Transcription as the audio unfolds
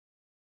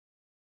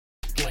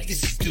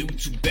This is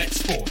Dudes Who Bet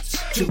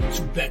Sports. Dudes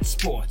Who Bet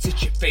Sports,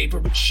 it's your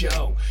favorite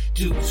show.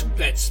 Dudes Who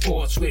Bet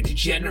Sports, where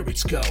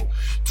degenerates go.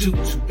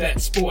 Dudes Who Bet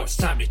Sports,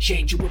 time to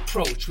change your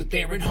approach with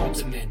Aaron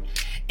Halterman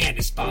and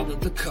his father,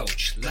 the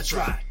coach. Let's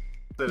ride.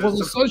 Well,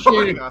 the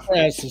Associated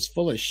Press is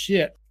full of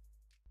shit.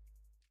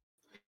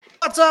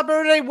 What's up,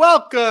 everybody?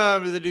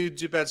 Welcome to the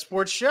Dudes Who Bet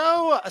Sports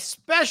Show, a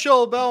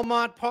special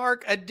Belmont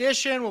Park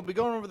edition. We'll be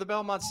going over the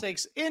Belmont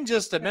Stakes in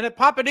just a minute.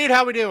 Papa Dude,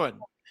 how we doing?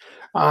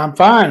 I'm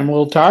fine. I'm a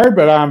little tired,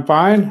 but I'm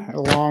fine.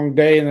 A long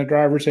day in the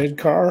driver's ed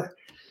car.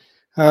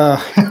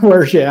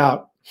 Wears you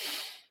out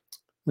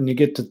when you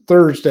get to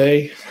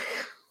Thursday.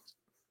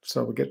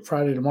 So we'll get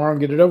Friday tomorrow and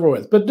get it over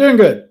with. But doing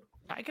good.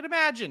 I can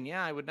imagine.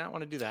 Yeah, I would not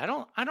want to do that.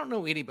 I don't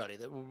know anybody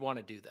that would want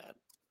to do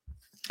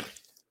that.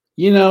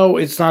 You know,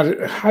 it's not.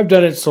 I've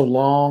done it so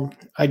long.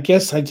 I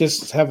guess I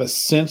just have a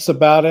sense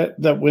about it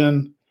that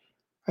when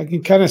I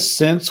can kind of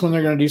sense when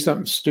they're going to do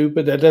something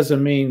stupid. That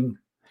doesn't mean,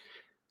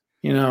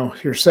 you know,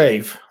 you're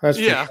safe. That's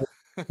yeah. For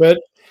sure. But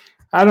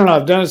I don't know.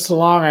 I've done it so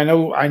long.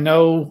 I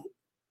know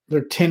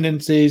their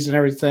tendencies and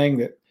everything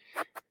that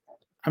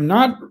I'm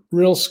not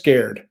real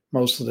scared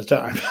most of the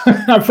time.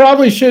 I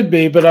probably should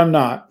be, but I'm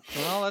not.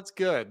 Well, that's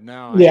good.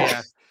 No.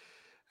 Yeah.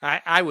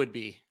 I would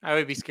be. I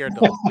would be scared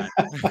the whole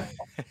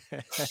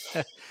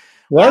time.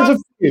 There's a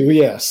few,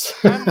 yes.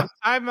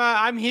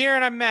 I'm here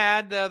and I'm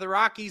mad. The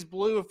Rockies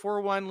blew a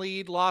 4-1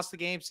 lead, lost the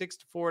game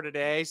 6-4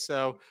 today.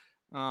 So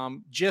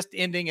just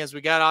ending as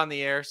we got on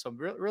the air. So I'm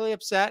really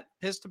upset,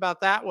 pissed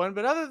about that one.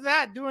 But other than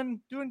that, doing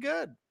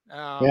good.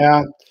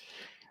 Yeah.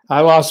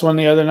 I lost one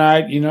the other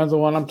night. You know the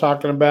one I'm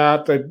talking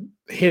about. They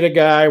hit a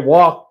guy,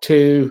 walked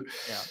two,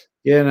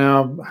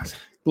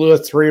 blew a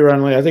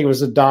 3-run lead. I think it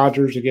was the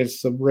Dodgers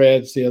against the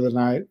Reds the other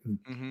night.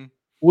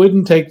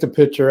 Wouldn't take the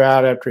pitcher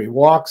out after he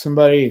walked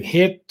somebody and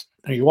hit.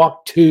 He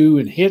walked two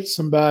and hit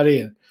somebody,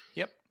 and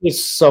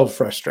it's so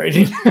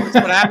frustrating. That's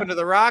what happened to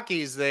the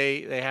Rockies.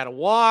 They had a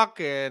walk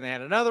and they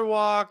had another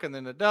walk and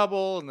then a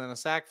double and then a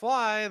sac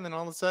fly, and then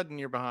all of a sudden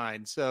you're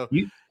behind. So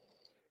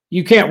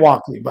you can't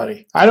walk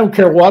anybody. I don't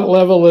care what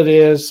level it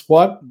is.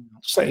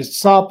 Say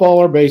it's softball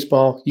or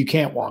baseball. You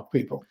can't walk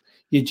people.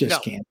 You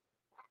just can't.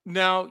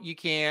 No, you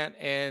can't,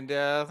 and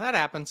that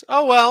happens.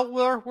 Oh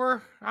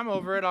well, I'm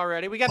over it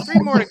already. We got 3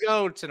 more to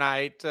go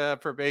tonight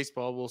for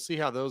baseball. We'll see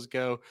how those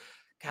go.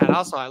 God,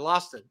 also I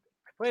lost it.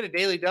 I played a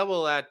daily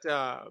double at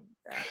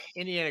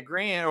Indiana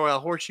Grand, or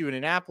Horseshoe in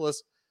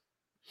Annapolis.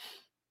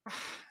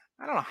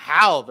 I don't know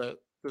how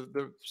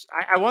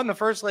I won the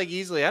first leg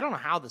easily. I don't know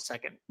how the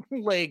second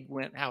leg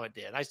went, how it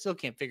did. I still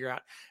can't figure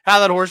out how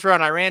that horse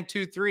run. I ran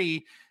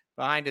 2-3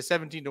 behind a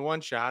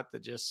 17-1 shot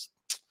that just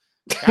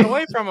got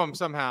away from him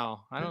somehow.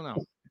 I don't know.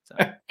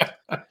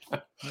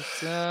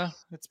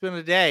 It's been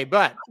a day,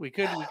 but we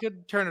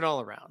could turn it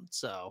all around.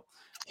 So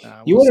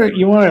you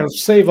want to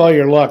save all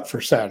your luck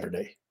for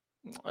Saturday.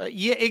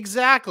 Yeah,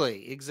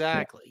 exactly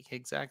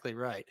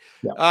right.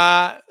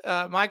 Yeah.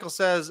 Michael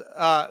says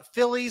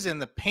Phillies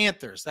and the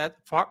Panthers. That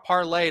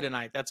parlay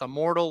tonight. That's a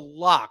mortal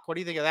lock. What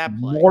do you think of that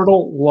play?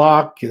 Mortal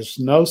lock is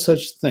no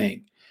such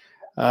thing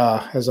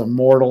as a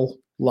mortal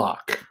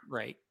lock.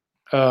 Right.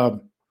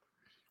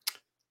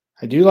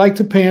 I do like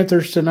the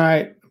Panthers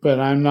tonight, but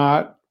I'm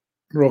not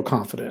real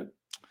confident.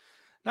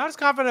 Not as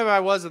confident as I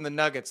was in the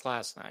Nuggets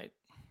last night.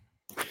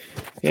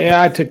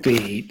 Yeah, I took the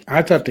Heat.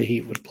 I thought the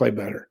Heat would play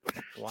better.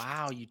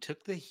 Wow, you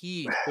took the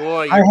Heat.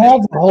 Boy, I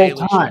had the whole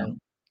time.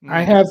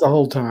 I had the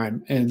whole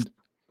time, and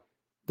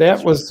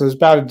that was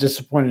about as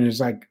disappointing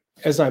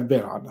as I've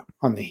been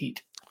on the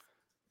Heat.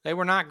 They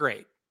were not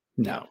great.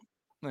 No.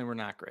 They were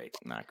not great.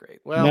 Not great.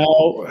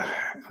 Well,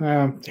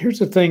 no. Here's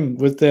the thing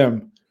with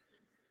them.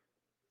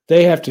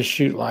 They have to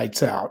shoot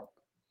lights out,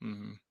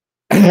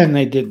 and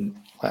they didn't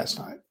last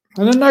night.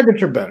 And the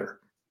Nuggets are better,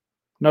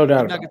 no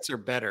doubt about it. Nuggets are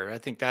better. I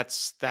think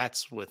that's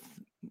with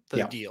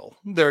the deal.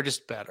 They're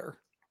just better.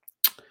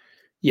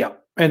 Yeah,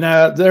 and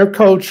their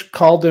coach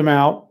called them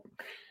out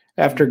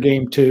after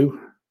game 2,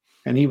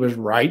 and he was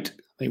right.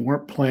 They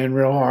weren't playing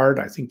real hard.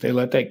 I think they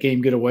let that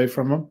game get away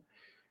from them,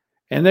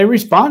 and they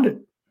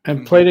responded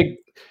and played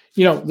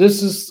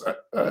this is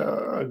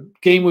a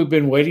game we've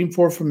been waiting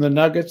for from the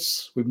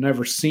Nuggets. We've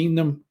never seen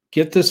them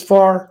get this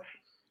far.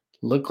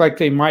 Look like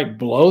they might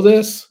blow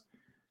this.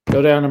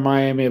 Go down to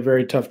Miami, a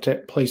very tough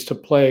place to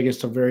play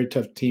against a very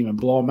tough team, and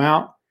blow them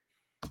out.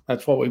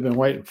 That's what we've been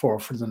waiting for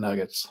the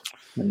Nuggets,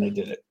 and they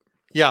did it.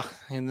 Yeah,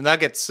 and the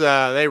Nuggets,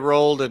 they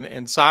rolled,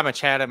 and Simic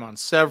had him on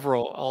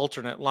several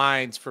alternate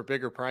lines for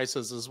bigger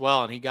prices as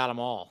well, and he got them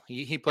all.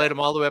 He played them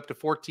all the way up to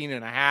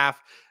 14.5. Like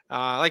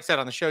I said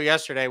on the show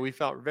yesterday, we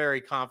felt very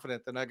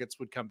confident the Nuggets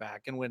would come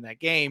back and win that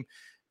game.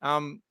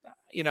 I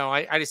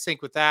just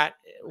think with that,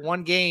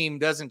 one game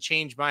doesn't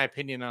change my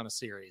opinion on a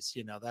series.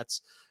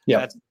 That's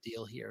the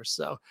deal here.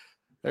 So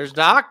there's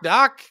Doc.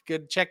 Doc,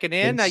 good checking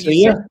in.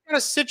 You got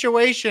a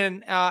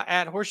situation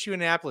at Horseshoe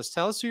Annapolis.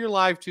 Tell us who you're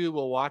live to.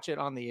 We'll watch it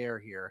on the air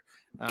here.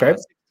 Okay.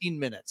 16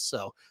 minutes.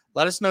 So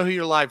let us know who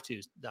you're live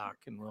to, Doc,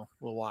 and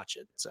we'll watch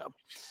it. So,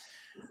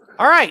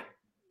 all right.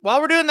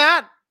 While we're doing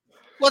that,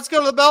 let's go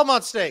to the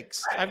Belmont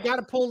Stakes. I've got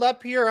it pulled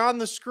up here on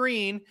the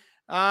screen.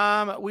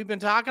 We've been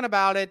talking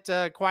about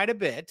it quite a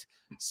bit.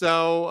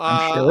 So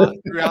sure.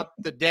 throughout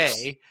the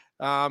day,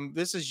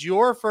 this is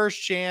your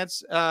first chance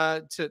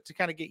to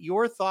kind of get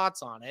your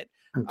thoughts on it.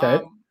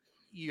 Okay.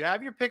 You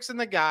have your picks in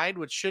the guide,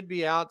 which should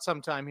be out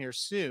sometime here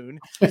soon.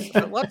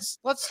 But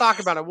let's talk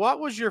about it. What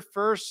was your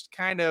first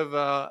kind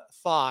of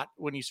thought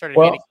when you started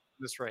handicapping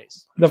this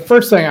race? The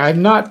first thing, I've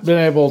not been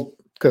able,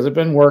 because I've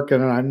been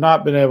working and I've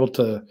not been able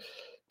to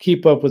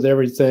keep up with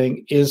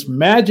everything. Is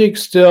Magic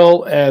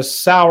still as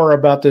sour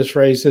about this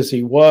race as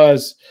he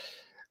was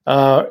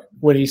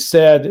when he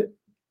said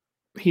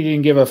he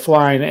didn't give a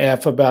flying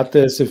F about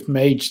this if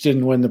Mage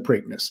didn't win the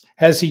Preakness?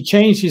 Has he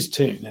changed his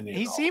tune?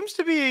 He seems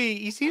to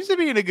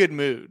be in a good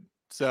mood.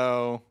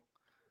 So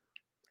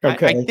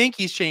okay. I think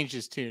he's changed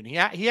his tune. He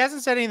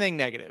hasn't said anything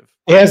negative.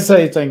 He hasn't said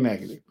anything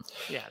negative.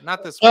 Yeah,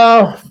 not this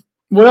one.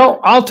 Well,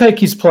 I'll take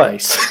his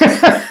place.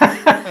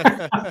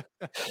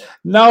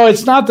 No,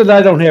 it's not that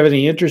I don't have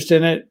any interest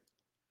in it.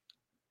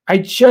 I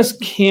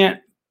just can't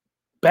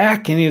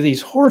back any of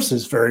these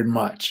horses very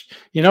much.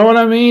 You know what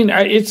I mean?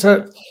 It's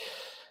a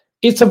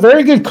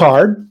very good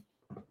card.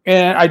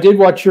 And I did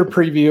watch your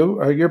preview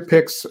or your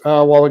picks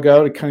a while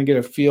ago to kind of get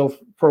a feel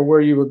for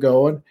where you were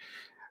going.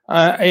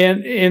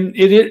 And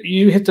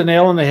you hit the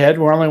nail on the head.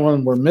 The only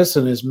one we're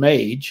missing is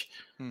Mage.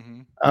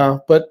 Mm-hmm.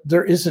 But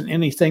there isn't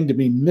anything to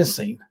be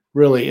missing,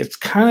 really.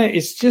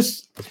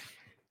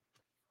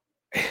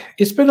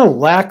 It's been a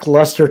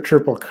lackluster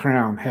Triple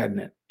Crown, hadn't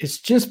it? It's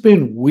just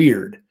been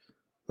weird.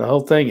 The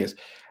whole thing is.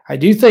 I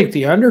do think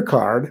the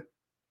undercard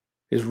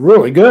is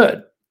really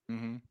good.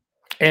 Mm-hmm.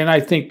 And I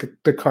think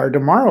the card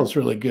tomorrow is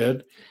really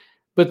good.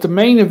 But the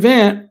main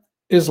event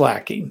is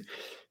lacking.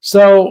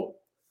 So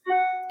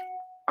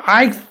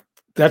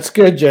that's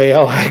good,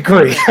 JL. I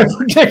agree. I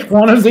predict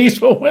one of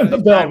these will win the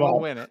Belmont. Will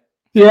win it.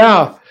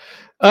 Yeah.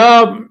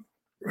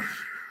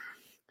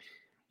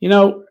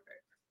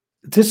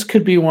 This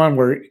could be one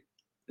where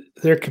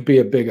there could be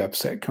a big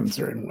upset comes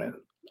there and win.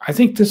 I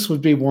think this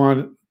would be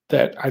one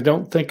that I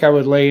don't think I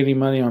would lay any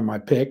money on my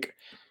pick.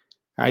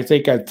 I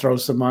think I'd throw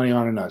some money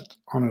on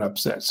an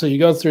upset. So you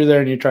go through there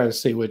and you try to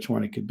see which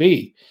one it could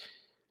be.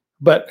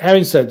 But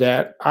having said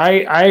that,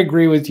 I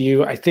agree with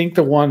you. I think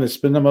the one that's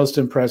been the most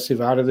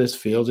impressive out of this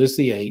field is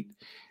the 8,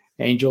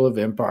 Angel of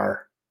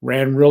Empire.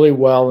 Ran really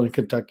well in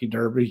Kentucky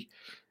Derby,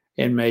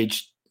 and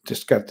Mage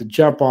just got the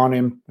jump on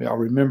him. We all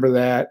remember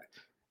that.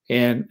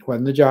 And it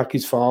wasn't the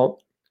jockey's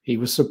fault. He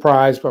was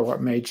surprised by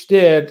what Mage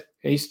did.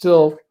 And he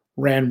still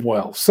ran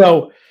well.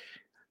 So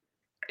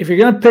if you're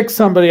going to pick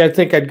somebody, I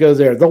think I'd go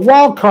there. The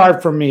wild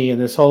card for me in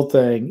this whole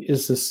thing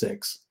is the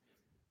 6,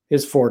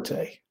 is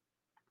Forte.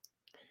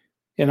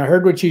 And I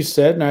heard what you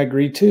said, and I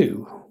agree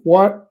too.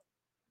 What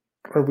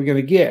are we going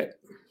to get?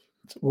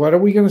 What are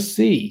we going to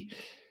see?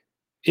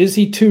 Is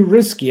he too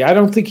risky? I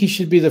don't think he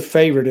should be the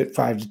favorite at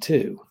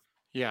 5-2.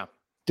 Yeah.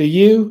 Do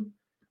you?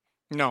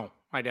 No,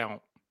 I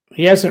don't.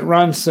 He hasn't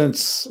run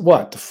since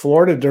what? The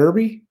Florida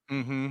Derby?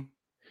 Mm-hmm.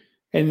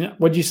 And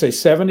what'd you say?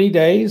 70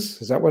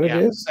 days? Is that what it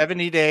is?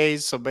 70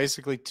 days. So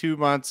basically 2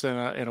 months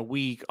and a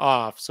week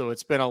off. So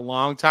it's been a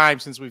long time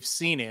since we've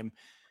seen him.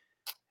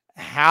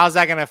 How's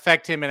that going to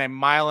affect him in a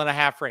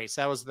 1.5-mile race?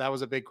 That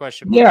was a big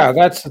question. Yeah,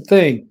 that's the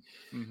thing.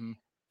 Mm-hmm.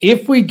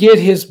 If we get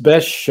his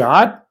best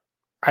shot,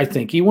 I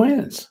think he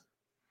wins.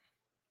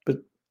 But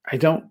I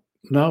don't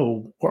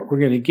know what we're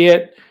going to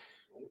get.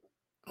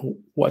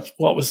 What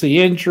was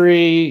the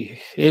injury?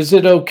 Is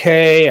it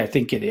okay? I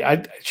think it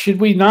is.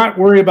 Should we not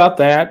worry about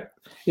that?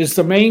 Is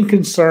the main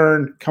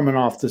concern coming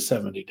off the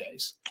 70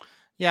 days?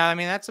 Yeah, I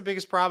mean, that's the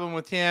biggest problem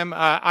with him.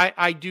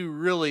 I do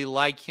really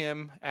like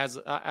him as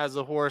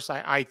a horse.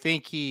 I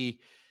think he's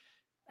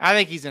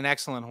an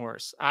excellent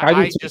horse.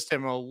 I just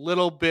am a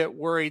little bit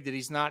worried that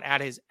he's not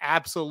at his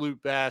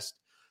absolute best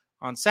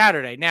on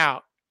Saturday.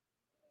 Now,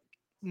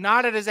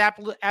 not at his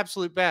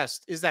absolute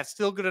best. Is that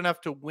still good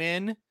enough to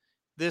win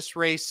this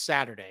race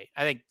Saturday?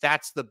 I think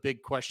that's the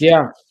big question.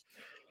 Yeah.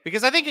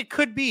 Because I think it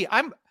could be.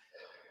 I'm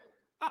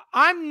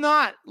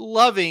not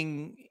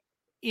loving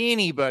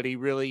anybody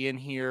really in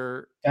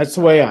here. That's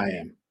the way I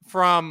am.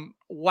 From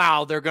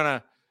wow, they're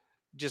gonna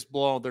just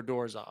blow their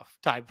doors off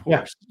type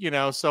horse,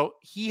 So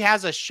he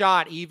has a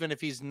shot even if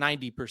he's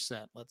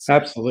 90%. Let's say.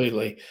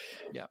 Absolutely.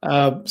 Yeah.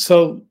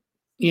 So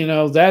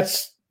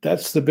that's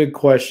the big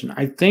question.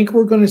 I think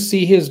we're going to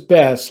see his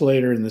best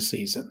later in the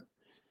season.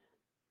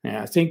 And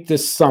I think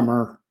this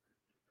summer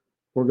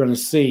we're going to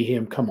see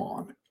him come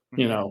on.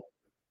 Mm-hmm.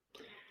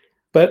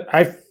 But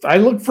I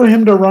look for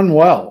him to run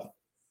well,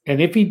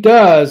 and if he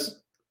does.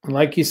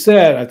 Like you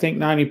said, I think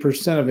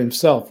 90% of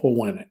himself will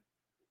win it.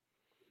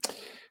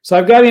 So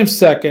I've got him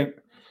second,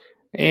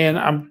 and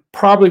I'm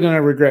probably going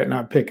to regret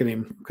not picking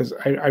him because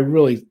I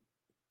really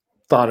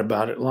thought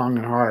about it long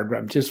and hard, but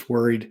I'm just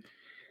worried.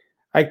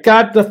 I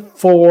got the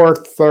 4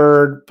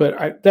 third,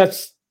 but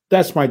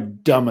that's my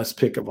dumbest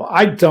pick of all.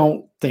 I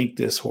don't think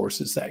this horse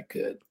is that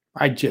good.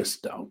 I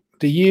just don't.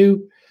 Do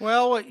you?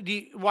 Well,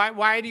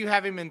 why do you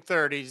have him in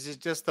third? Is it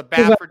just the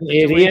Baffert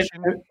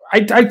situation?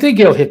 I think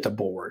he'll hit the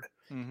board.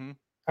 Mm-hmm.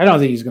 I don't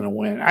think he's going to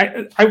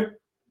win.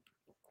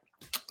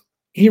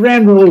 He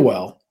ran really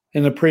well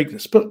in the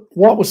Preakness, but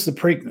what was the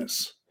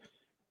Preakness?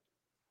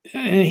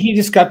 And he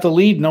just got the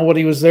lead.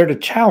 Nobody was there to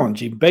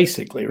challenge him,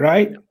 basically,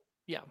 right?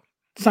 Yeah.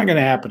 It's not going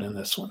to happen in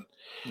this one.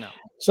 No.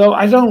 So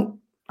I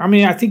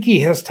think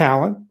he has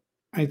talent.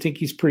 I think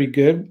he's pretty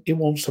good. It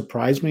won't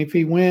surprise me if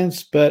he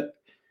wins, but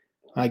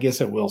I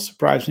guess it will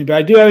surprise me. But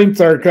I do have him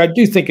third because I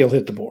do think he'll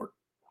hit the board.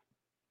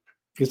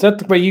 Is that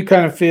the way you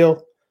kind of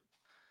feel?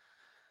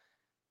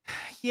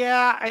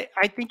 Yeah,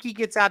 I think he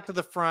gets out to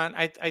the front.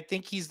 I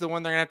think he's the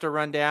one they're going to have to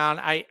run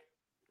down.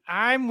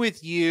 I'm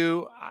with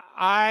you.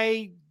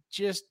 I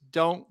just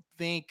don't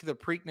think the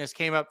Preakness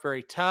came up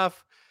very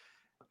tough.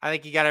 I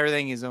think he got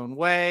everything his own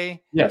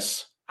way.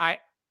 Yes.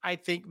 I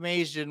think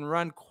Mays didn't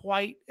run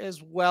quite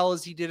as well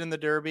as he did in the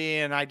Derby,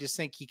 and I just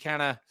think he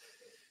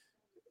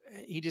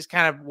just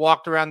kind of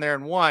walked around there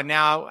and won.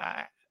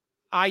 Now,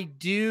 I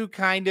do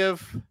kind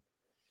of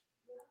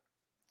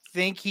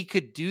think he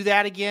could do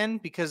that again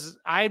because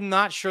I'm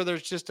not sure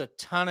there's just a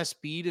ton of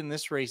speed in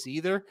this race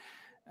either.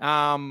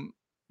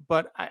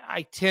 But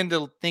I tend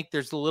to think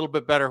there's a little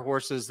bit better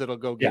horses that'll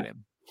go get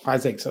him. I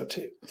think so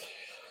too.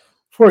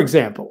 For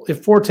example,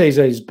 if Forte's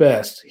at his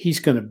best, he's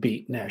going to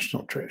beat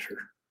National Treasure.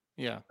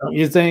 Yeah. Don't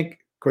you think?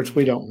 Of course,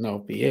 we don't know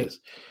if he is.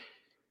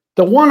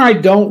 The one I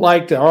don't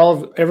like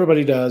that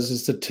everybody does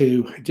is the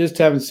 2. I just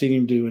haven't seen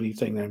him do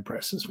anything that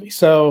impresses me.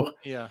 So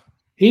yeah,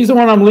 he's the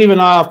one I'm leaving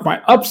off.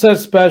 My upset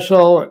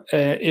special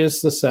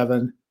is the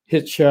 7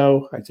 Hit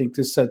Show. I think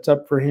this sets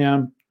up for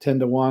him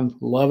 10-1.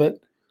 Love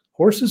it.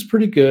 Horse is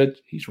pretty good.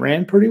 He's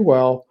ran pretty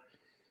well.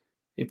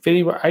 If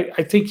anybody,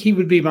 I think he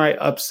would be my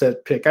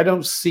upset pick. I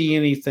don't see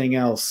anything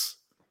else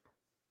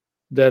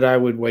that I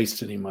would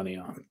waste any money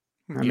on.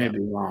 I may be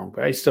wrong,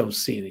 but I just don't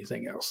see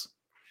anything else.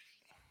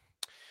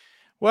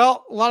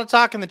 Well, a lot of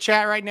talk in the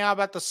chat right now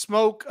about the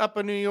smoke up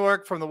in New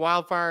York from the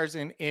wildfires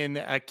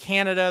in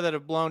Canada that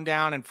have blown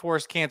down and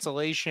forced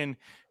cancellation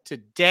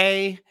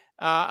today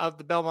of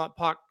the Belmont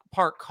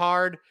Park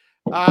card.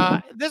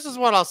 This is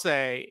what I'll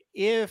say.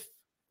 If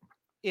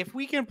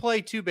we can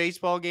play 2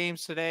 baseball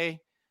games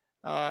today,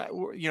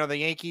 the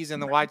Yankees and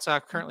the White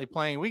Sox currently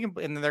playing,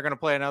 and then they're going to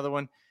play another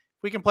one.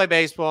 If we can play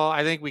baseball,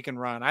 I think we can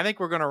run. I think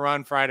we're going to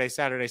run Friday,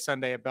 Saturday,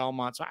 Sunday at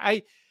Belmont. So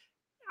I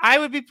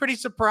would be pretty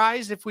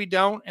surprised if we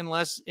don't,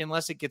 unless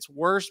it gets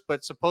worse.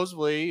 But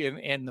supposedly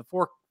in the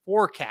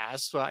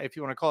forecast, if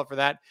you want to call it for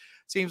that,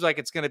 seems like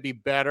it's going to be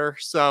better.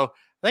 So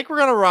I think we're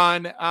going to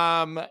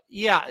run.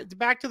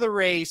 Back to the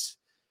race.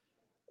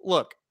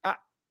 Look,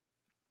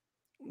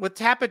 with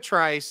Tapit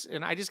Trice,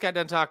 and I just got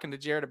done talking to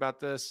Jared about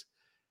this.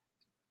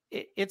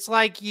 It's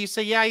like you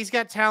say, yeah, he's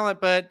got talent,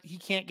 but he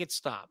can't get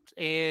stopped,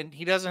 and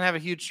he doesn't have a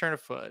huge turn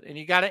of foot, and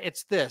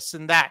it's this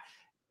and that.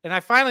 And I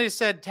finally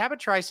said, Tapit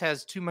Trice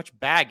has too much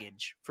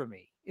baggage for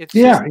me. It's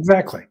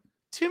exactly.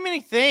 Too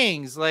many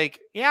things. Like,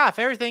 yeah, if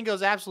everything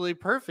goes absolutely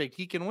perfect,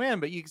 he can win,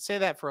 but you can say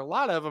that for a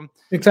lot of them.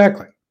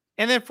 Exactly.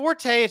 And then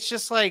Forte, it's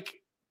just like,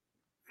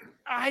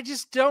 I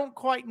just don't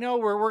quite know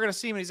where we're going to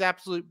see him at his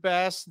absolute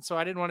best. And so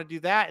I didn't want to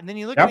do that. And then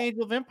you look at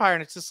Angel of Empire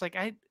and it's just like,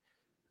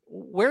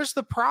 where's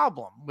the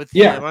problem with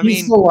him?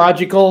 He's the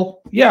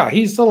logical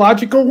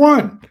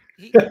one.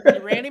 he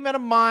ran him at a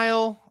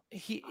mile.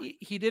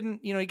 He didn't,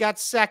 he got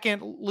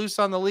second loose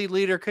on the lead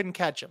leader, couldn't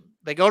catch him.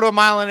 They go to a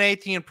mile and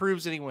 1/8, he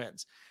improves and he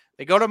wins.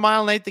 They go to a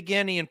mile and 1/8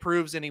 again, he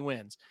improves and he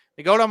wins.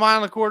 They go to a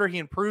mile and 1/4, he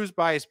improves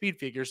by a speed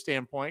figure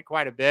standpoint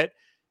quite a bit.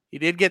 He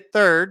did get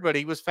third, but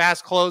he was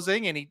fast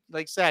closing, and he,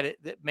 like I said,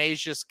 that Mays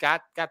just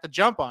got the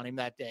jump on him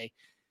that day.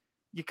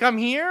 You come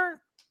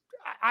here,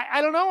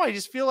 I don't know. I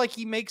just feel like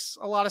he makes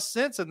a lot of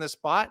sense in this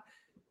spot.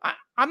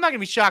 I'm not going to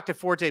be shocked if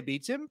Forte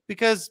beats him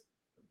because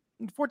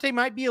Forte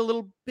might be a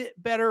little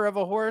bit better of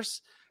a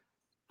horse.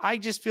 I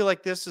just feel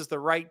like this is the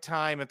right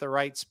time at the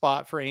right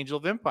spot for Angel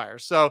of Empire.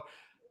 So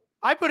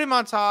I put him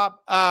on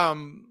top.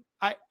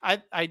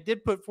 I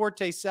did put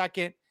Forte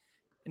second,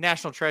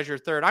 National Treasure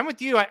third. I'm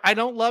with you. I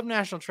don't love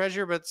National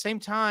Treasure, but at the same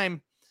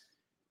time,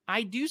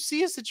 I do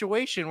see a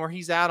situation where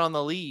he's out on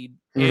the lead.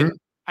 Mm-hmm. And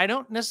I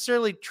don't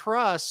necessarily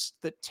trust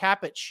that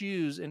Tapit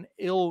Shoes and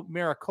Il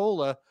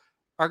Maricola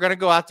are going to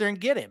go out there and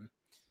get him.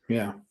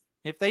 Yeah.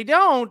 If they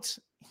don't,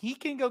 he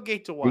can go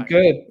gate to wire. Be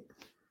good.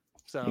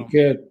 So be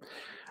good.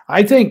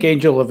 I think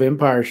Angel of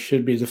Empire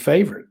should be the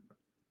favorite.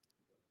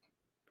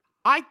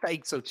 I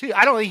think so too.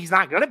 I don't think he's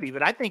not going to be,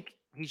 but I think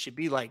he should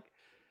be like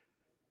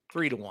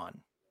 3-1.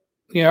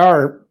 Yeah,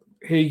 or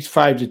he's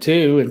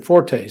 5-2 and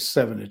Forte's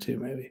 7-2,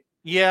 maybe.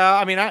 Yeah,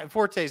 I mean,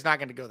 Forte's not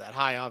going to go that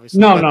high, obviously.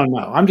 No.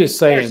 I'm just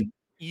saying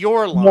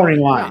your line. Morning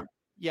line.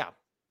 Yeah.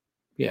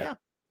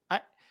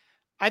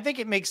 I think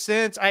it makes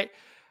sense. I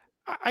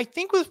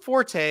think with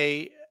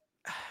Forte,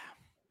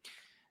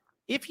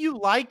 if you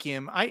like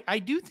him, I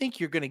do think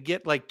you're going to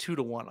get like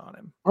 2-1 on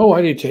him. Oh,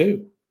 I do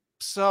too.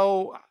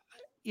 So,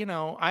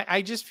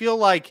 I just feel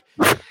like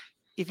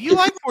if you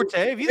like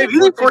Forte, if you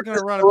think Forte's going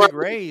to run a big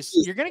race,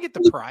 you're going to get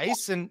the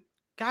price. And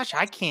gosh,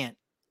 I can't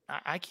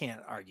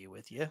argue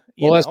with you.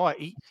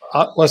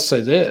 Let's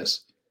say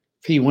this: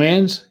 if he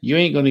wins, you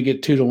ain't going to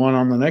get 2-1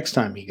 on the next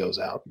time he goes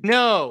out.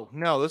 No.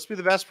 This will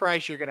be the best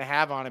price you're going to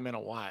have on him in a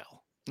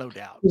while. No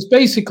doubt. It's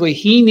basically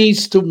he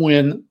needs to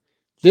win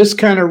this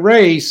kind of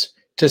race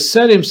to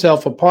set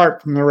himself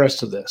apart from the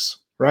rest of this,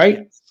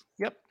 right?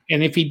 Yep.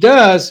 And if he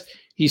does,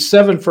 he's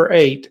 7 for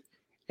 8,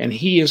 and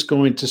he is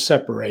going to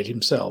separate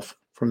himself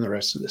from the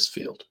rest of this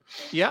field.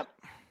 Yep.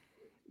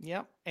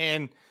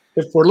 And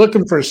if we're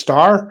looking for a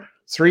star,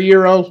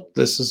 3-year-old,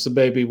 this is the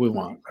baby we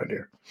want right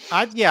here.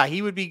 Yeah,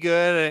 he would be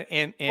good,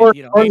 and Or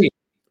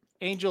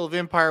Angel of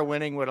Empire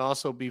winning would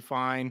also be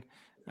fine.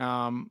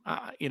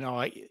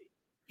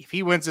 If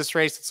he wins this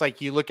race, it's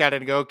like you look at it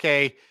and go,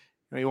 okay,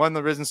 he won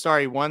the Risen Star,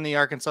 he won the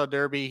Arkansas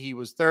Derby, he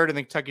was third in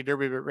the Kentucky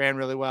Derby, but ran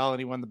really well, and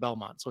he won the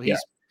Belmont. So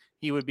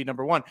he would be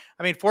number one.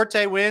 I mean,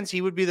 Forte wins,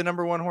 he would be the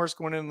number one horse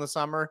going in the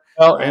summer.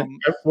 Well,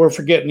 and we're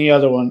forgetting the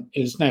other one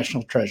is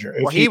National Treasure.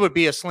 He would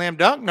be a slam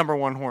dunk number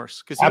one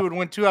horse because he would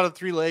win 2 out of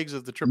 3 legs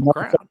of the Triple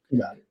Crown.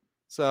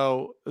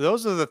 So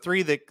those are the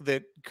 3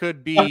 that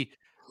could be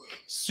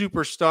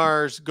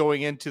superstars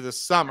going into the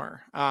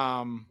summer.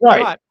 Right.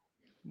 But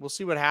we'll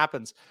see what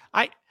happens.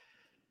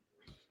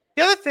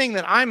 The other thing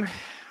that I'm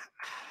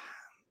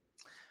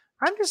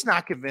just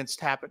not convinced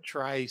Tappet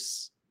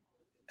Trice.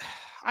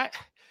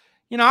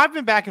 I've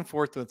been back and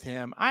forth with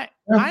him. I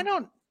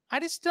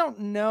just don't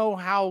know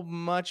how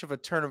much of a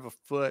turn of a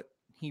foot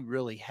he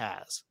really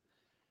has.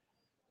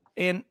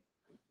 And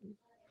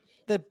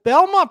the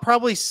Belmont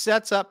probably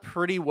sets up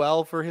pretty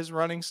well for his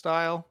running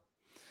style.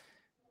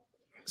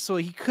 So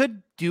he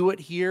could do it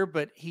here,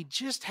 but he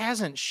just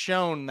hasn't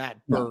shown that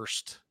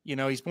burst.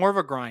 He's more of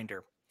a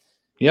grinder.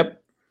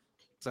 Yep.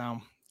 So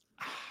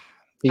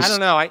I don't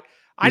know. I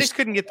just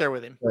couldn't get there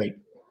with him. Right.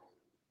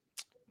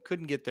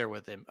 Couldn't get there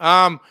with him.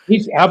 How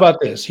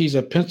about this? He's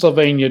a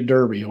Pennsylvania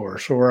Derby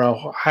horse or a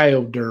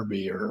Ohio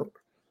Derby or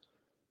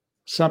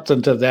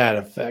something to that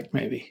effect,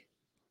 maybe.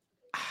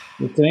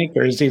 You think,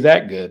 or is he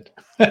that good?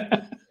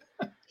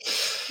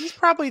 He's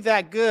probably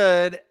that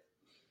good.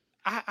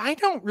 I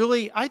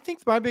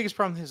think my biggest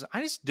problem is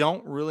I just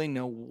don't really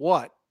know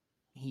what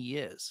he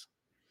is.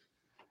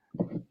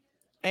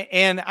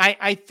 And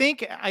I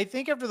think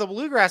after the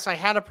Bluegrass, I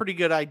had a pretty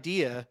good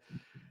idea.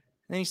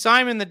 And you saw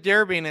him in the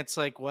Derby, and it's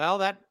like, well,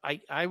 that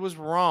I was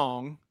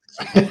wrong.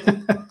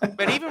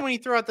 But even when you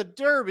throw out the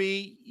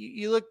Derby,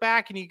 you look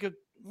back and you go,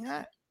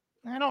 yeah,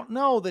 I don't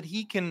know that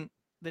he can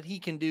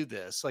do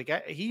this.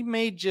 Like he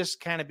may just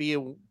kind of be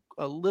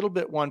a little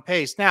bit one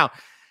pace. Now,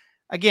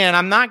 again,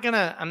 I'm not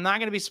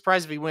gonna be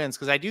surprised if he wins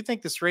because I do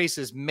think this race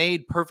is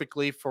made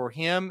perfectly for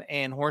him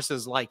and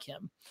horses like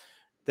him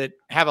that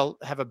have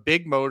a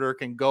big motor,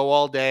 can go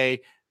all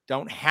day,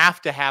 don't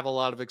have to have a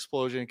lot of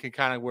explosion, can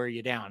kind of wear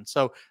you down.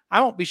 So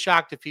I won't be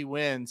shocked if he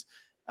wins.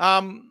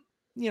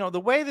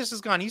 The way this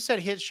has gone, you said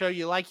Hit Show,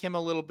 you like him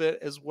a little bit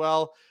as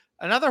well.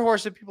 Another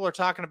horse that people are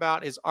talking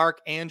about is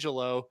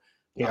Arcangelo,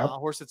 a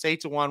horse that's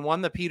 8-1,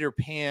 won the Peter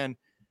Pan.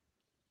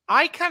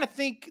 I kind of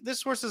think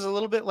this horse is a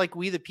little bit like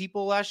We the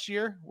People last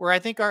year, where I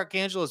think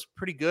Arcangelo is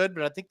pretty good,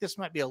 but I think this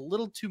might be a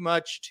little too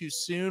much too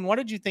soon. What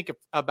did you think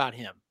about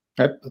him?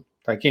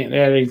 I can't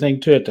add anything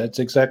to it. That's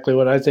exactly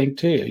what I think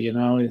too. He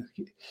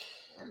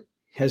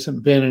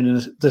hasn't been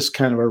in this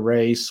kind of a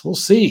race. We'll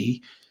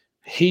see.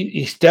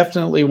 He's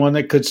definitely one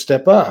that could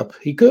step up.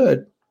 He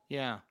could.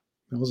 Yeah.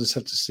 We'll just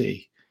have to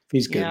see if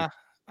he's good. Yeah.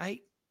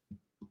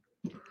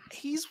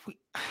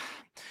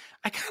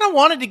 I kind of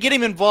wanted to get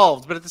him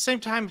involved, but at the same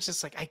time, it's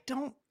just like,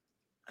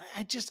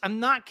 I'm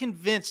not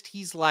convinced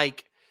he's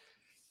like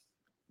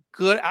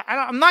good.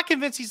 I'm not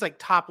convinced he's like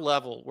top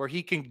level where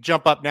he can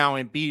jump up now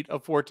and beat a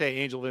Forte,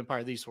 Angel of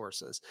Empire, these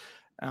horses.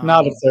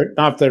 Not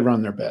if they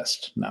run their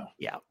best. No.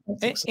 Yeah.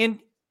 And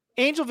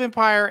Angel of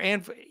Empire,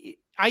 and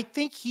I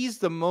think he's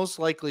the most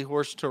likely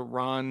horse to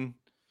run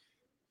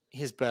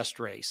his best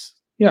race.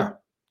 Yeah.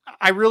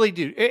 I really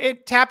do.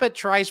 Tappet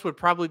Trice would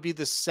probably be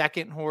the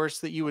second horse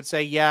that you would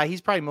say, yeah,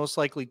 he's probably most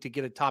likely to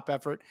get a top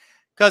effort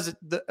because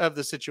of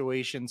the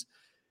situations.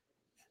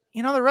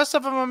 The rest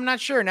of them, I'm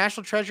not sure.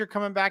 National Treasure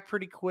coming back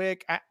pretty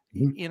quick.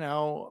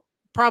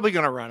 Probably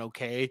going to run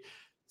okay.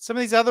 Some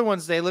of these other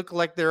ones, they look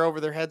like they're over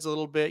their heads a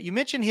little bit. You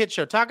mentioned Hit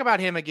Show. Talk about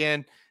him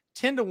again.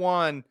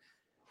 10-1.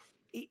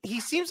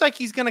 He seems like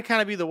he's going to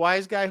kind of be the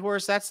wise guy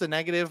horse. That's the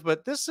negative.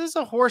 But this is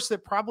a horse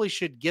that probably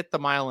should get the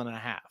 1.5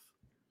 miles.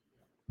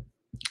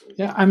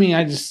 Yeah,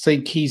 I just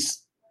think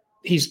he's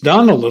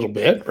done a little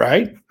bit,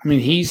 right?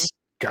 He's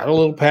got a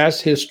little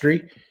past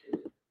history.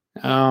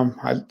 I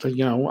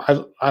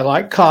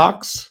like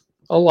Cox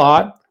a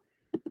lot,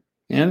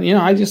 and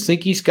I just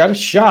think he's got a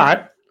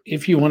shot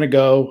if you want to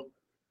go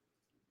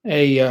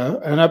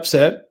an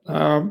upset.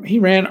 He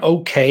ran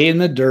okay in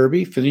the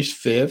Derby,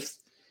 finished 5th,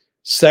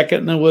 2nd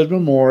in the Wood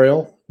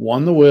Memorial,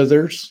 won the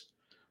Withers,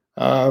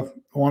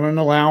 won an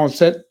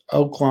allowance at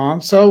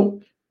Oaklawn. So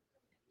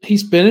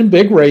he's been in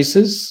big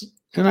races,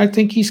 and I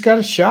think he's got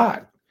a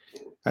shot.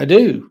 I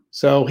do.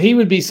 So he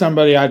would be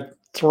somebody I'd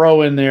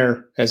throw in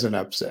there as an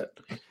upset.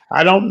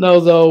 I don't know,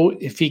 though,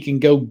 if he can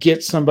go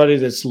get somebody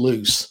that's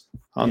loose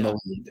on the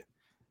lead.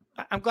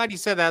 I'm glad you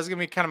said that. That was going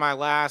to be kind of my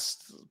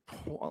last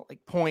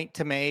point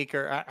to make,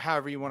 or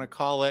however you want to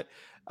call it.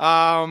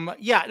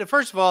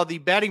 First of all, the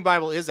betting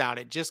Bible is out.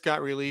 It just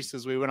got released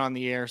as we went on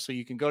the air. So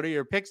you can go to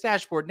your picks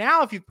dashboard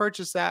now if you've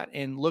purchased that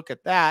and look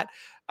at that.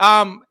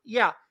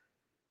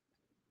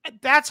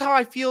 That's how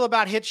I feel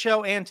about Hit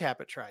Show and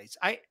Tap It Tries.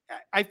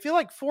 I feel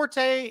like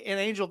Forte and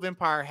Angel of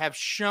Empire have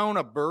shown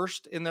a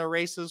burst in their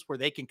races where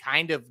they can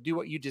kind of do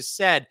what you just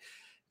said.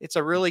 It's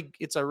a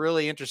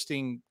really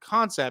interesting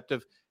concept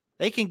of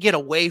they can get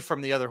away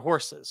from the other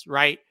horses,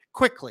 right?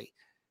 Quickly.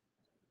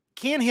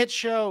 Can Hit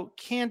Show,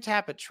 can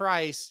Tap It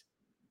Twice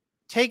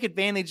take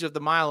advantage of the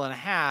 1.5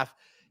 miles?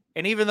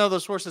 And even though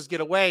those horses get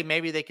away,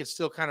 maybe they could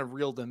still kind of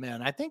reel them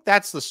in. I think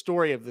that's the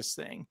story of this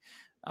thing.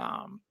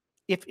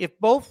 If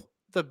both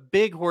the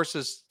big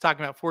horses,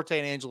 talking about Forte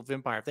and Angel of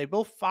Empire, if they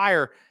both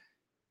fire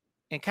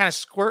and kind of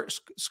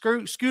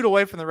scoot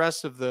away from the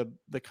rest of the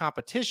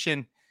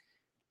competition,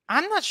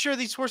 I'm not sure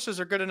these horses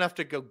are good enough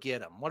to go get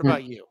them. What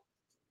about you?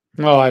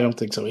 No, I don't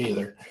think so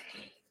either.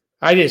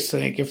 I just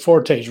think if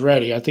Forte's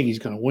ready, I think he's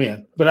going to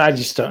win. But I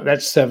just don't.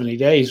 That 70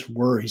 days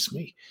worries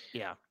me.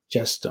 Yeah.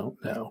 Just don't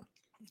know.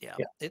 Yeah.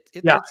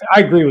 I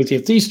agree with you.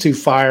 If these two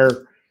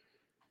fire,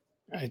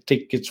 I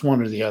think it's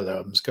one or the other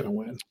of them's going to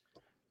win.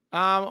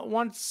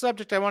 One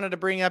subject I wanted to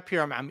bring up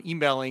here, I'm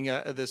emailing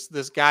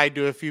this guide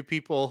to a few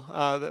people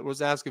that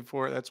was asking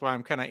for it. That's why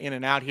I'm kind of in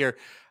and out here.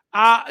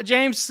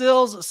 James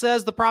Sills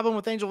says the problem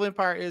with Angel of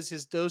Empire is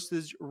his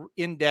dosage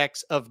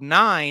index of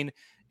 9,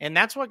 and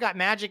that's what got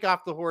Magic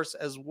off the horse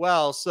as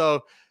well.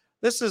 So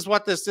this is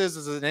what this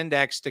is an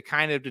index to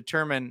kind of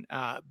determine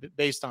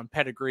based on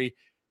pedigree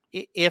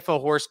if a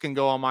horse can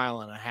go 1.5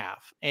 miles.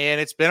 And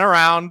it's been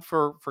around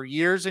for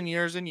years and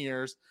years and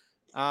years.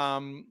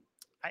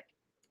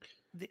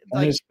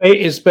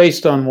 It's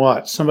based on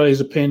what?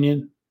 Somebody's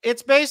opinion?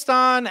 It's based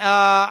on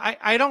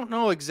I don't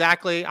know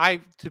exactly.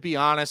 To be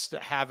honest,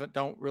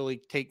 don't really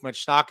take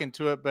much stock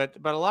into it, but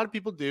a lot of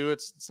people do.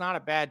 It's not a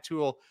bad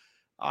tool.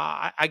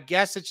 I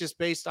guess it's just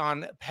based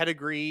on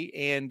pedigree,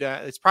 and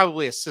it's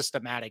probably a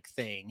systematic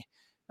thing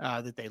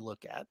that they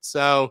look at.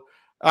 So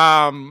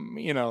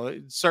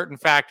certain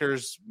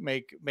factors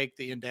make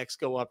the index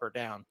go up or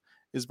down.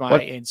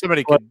 And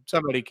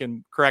somebody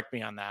can correct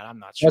me on that. I'm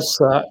not sure.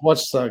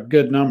 What's the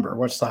good number?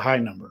 What's the high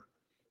number?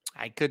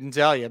 I couldn't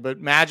tell you, but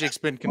Magic's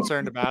been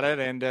concerned about it,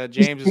 and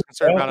James is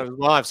concerned about it as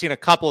well. I've seen a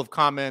couple of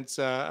comments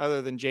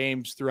other than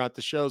James throughout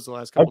the shows the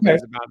last couple of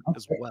days about it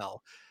as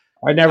well.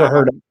 I never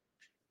heard of it.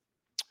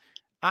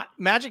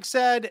 Magic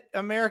said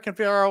American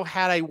Pharaoh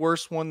had a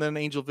worse one than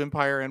Angel of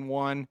Empire and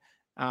won,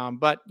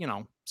 but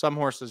some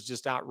horses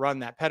just outrun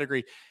that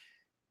pedigree.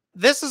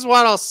 This is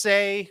what I'll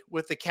say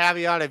with the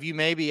caveat of you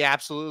may be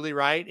absolutely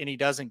right and he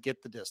doesn't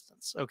get the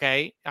distance.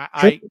 Okay.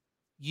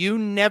 You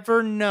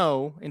never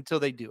know until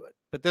they do it,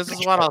 but this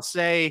is what I'll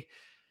say.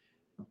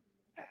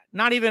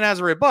 Not even as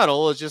a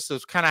rebuttal. It's just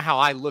as kind of how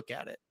I look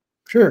at it.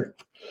 Sure.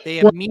 They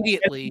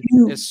immediately,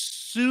 as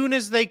soon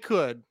as they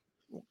could,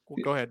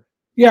 go ahead.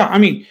 Yeah. I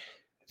mean,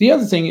 the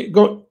other thing, you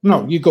go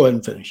ahead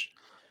and finish.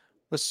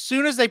 As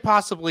soon as they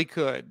possibly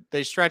could,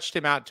 they stretched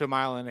him out to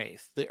 1.1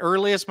 miles. The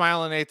earliest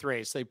 1.1 miles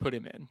race they put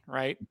him in,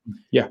 right?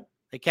 Yeah.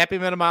 They kept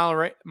him at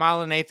 1.1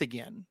 miles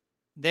again.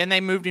 Then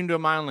they moved him to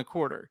 1.25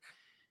 miles.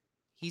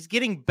 He's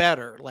getting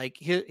better. Like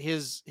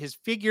his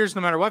figures,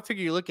 no matter what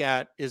figure you look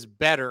at, is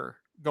better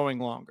going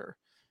longer.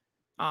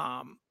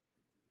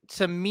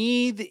 To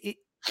me,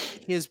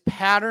 his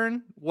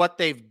pattern, what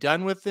they've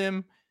done with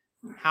him,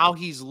 how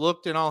he's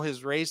looked in all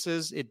his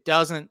races, it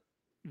doesn't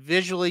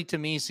visually to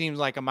me seems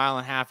like 1.5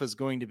 miles is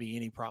going to be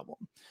any problem.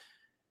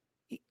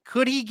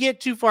 Could he get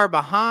too far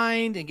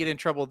behind and get in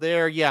trouble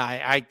there? Yeah,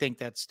 I think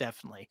that's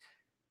definitely.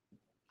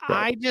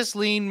 Right. I just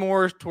lean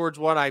more towards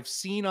what I've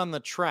seen on the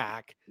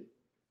track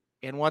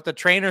and what the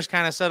trainers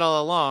kind of said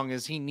all along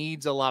is he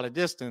needs a lot of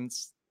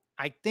distance.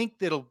 I think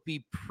that'll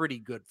be pretty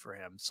good for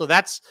him. So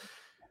that's,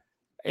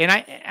 and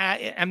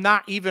I am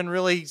not even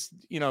really,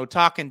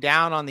 talking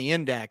down on the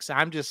index.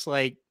 I'm just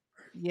like,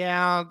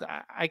 yeah,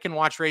 I can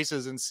watch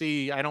races and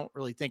see. I don't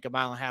really think 1.5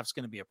 miles is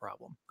going to be a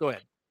problem. Go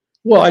ahead.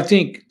 Well, I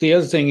think the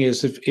other thing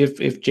is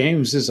if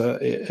James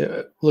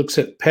looks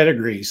at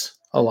pedigrees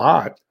a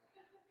lot,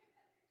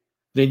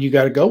 then you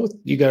got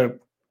to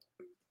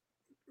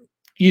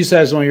use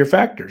that as one of your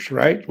factors,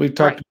 right? We've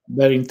talked about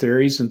betting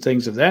theories and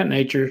things of that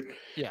nature.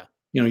 Yeah.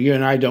 You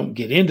and I don't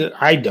get into.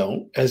 I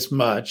don't as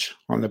much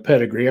on the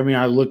pedigree. I mean,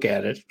 I look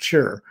at it,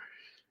 sure,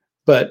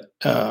 but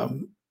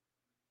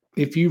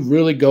if you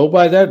really go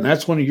by that, and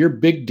that's one of your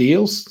big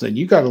deals, then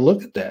you got to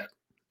look at that.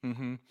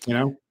 Mm-hmm.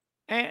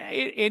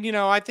 And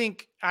I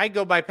think I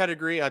go by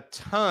pedigree a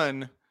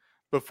ton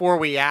before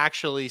we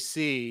actually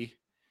see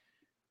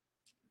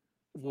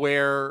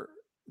where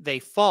they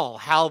fall,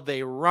 how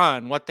they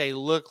run, what they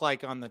look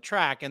like on the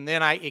track. And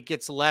then it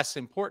gets less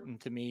important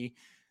to me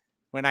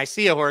when I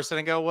see a horse and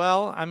I go,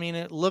 well, I mean,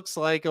 it looks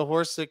like a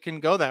horse that can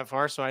go that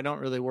far. So I don't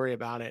really worry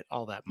about it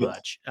all that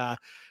much.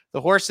 The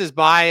horse is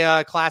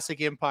by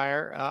Classic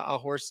Empire, a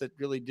horse that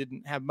really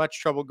didn't have much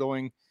trouble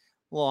going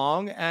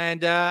long. And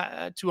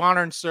To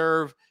Honor and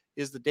Serve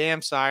is the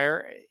Dam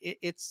Sire.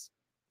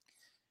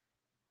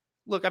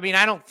 look, I mean,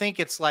 I don't think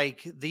it's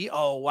like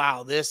oh,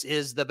 wow, this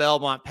is the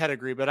Belmont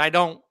pedigree, but I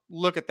don't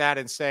look at that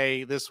and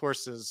say this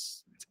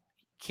horse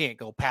can't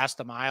go past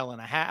a mile and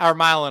a half or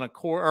mile and a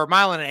quarter or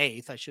mile and an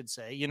eighth, I should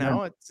say.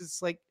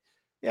 It's like,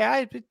 yeah,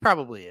 it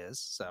probably is.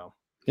 So,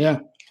 yeah.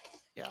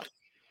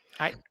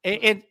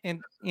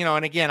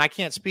 And again, I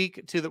can't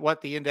speak to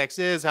what the index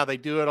is, how they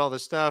do it, all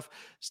this stuff.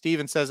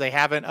 Steven says they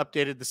haven't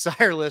updated the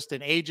sire list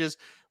in ages,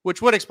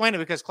 which would explain it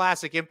because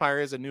Classic Empire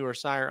is a newer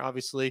sire,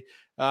 obviously.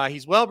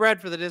 He's well bred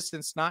for the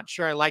distance. Not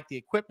sure I like the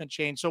equipment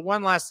change. So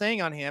one last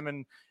thing on him,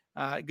 and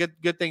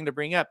good thing to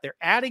bring up. They're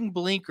adding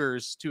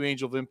blinkers to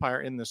Angel of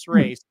Empire in this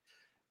race.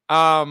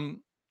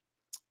 Flavien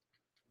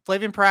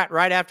Prat,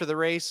 right after the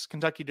race,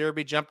 Kentucky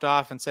Derby, jumped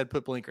off and said,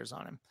 put blinkers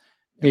on him.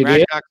 And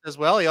Brad Cox says,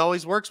 well, he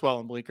always works well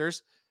in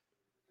blinkers.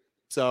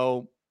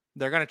 So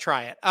they're going to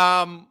try it.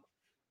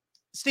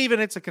 Steven,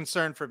 it's a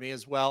concern for me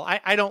as well.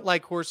 I don't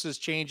like horses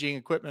changing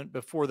equipment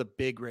before the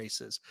big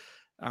races.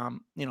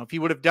 If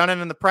you would have done it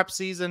in the prep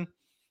season,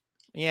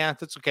 yeah,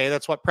 that's okay.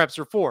 That's what preps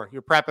are for.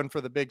 You're prepping for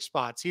the big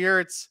spots.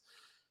 Here, it's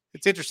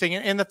interesting.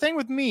 And the thing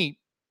with me,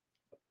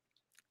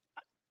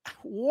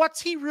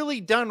 what's he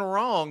really done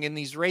wrong in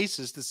these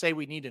races to say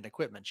we need an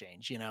equipment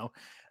change,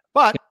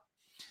 But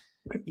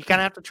you kind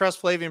of have to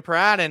trust Flavien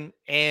Prat,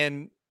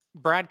 and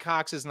Brad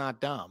Cox is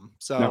not dumb.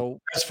 So no,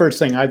 that's the first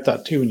thing I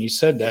thought too when you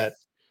said that.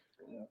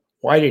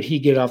 Why did he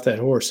get off that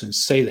horse and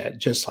say that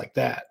just like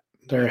that?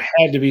 There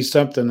had to be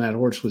something that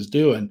horse was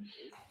doing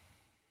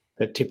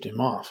that tipped him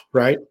off,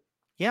 right?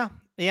 Yeah.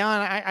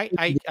 And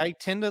I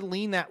tend to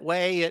lean that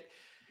way.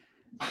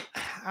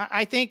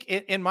 I think,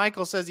 and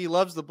Michael says he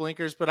loves the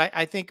blinkers, but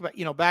I think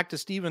about, back to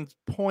Steven's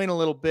point a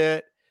little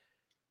bit.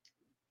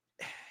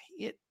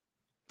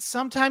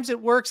 Sometimes it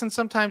works and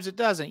sometimes it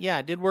doesn't. Yeah,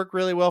 it did work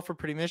really well for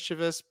Pretty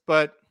Mischievous,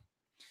 but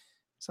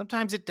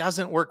sometimes it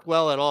doesn't work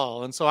well at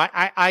all. And so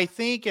I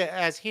think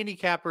as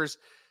handicappers,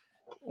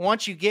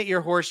 once you get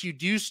your horse, you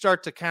do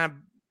start to kind of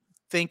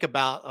think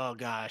about, oh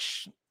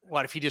gosh,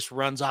 what if he just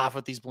runs off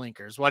with these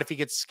blinkers? What if he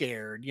gets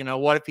scared?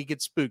 What if he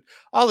gets spooked?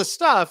 All this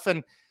stuff.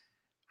 And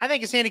I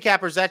think as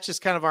handicappers, that's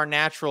just kind of our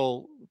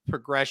natural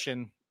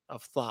progression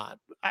of thought.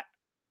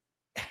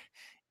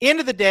 End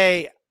of the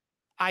day,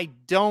 I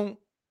don't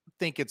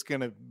think it's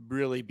going to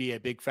really be a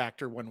big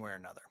factor one way or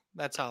another.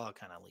 That's how I'll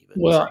kind of leave it.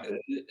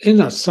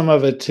 Well, some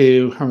of it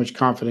too, how much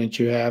confidence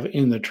you have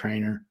in the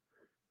trainer.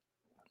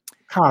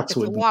 Cox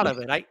would a lot of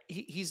it.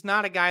 He's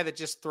not a guy that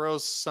just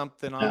throws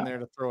something on there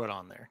to throw it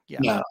on there. Yeah.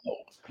 No.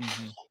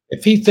 Mm-hmm.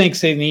 If he thinks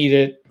they need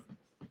it,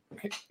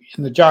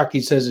 and the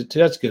jockey says it,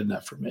 that's good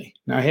enough for me.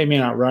 Now, he may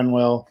not run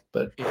well,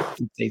 but if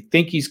they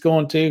think he's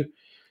going to,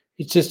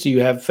 it's just you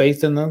have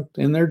faith in them,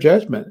 in their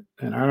judgment.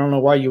 And I don't know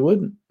why you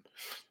wouldn't.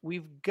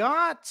 We've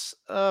got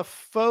a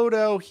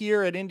photo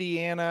here at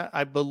Indiana.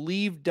 I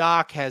believe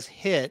Doc has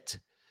hit.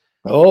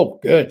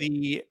 Oh, good.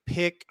 The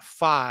pick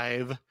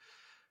 5.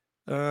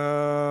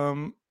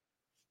 There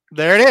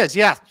it is.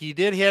 Yeah, he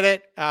did hit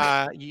it.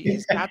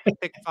 He's got the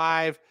pick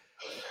 5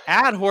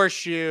 at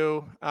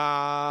Horseshoe.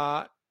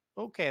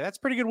 Okay, that's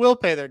pretty good will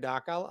pay there,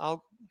 Doc.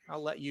 I'll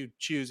let you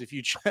choose if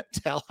you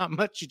tell how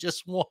much you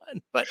just won.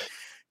 But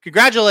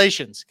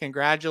congratulations.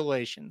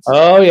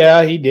 Oh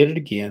yeah, he did it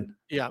again.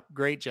 Yeah,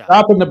 great job.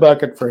 Drop in the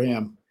bucket for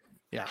him.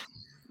 Yeah.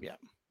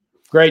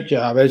 Great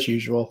job as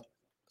usual.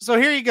 So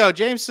here you go.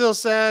 James Still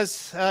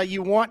says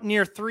you want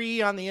near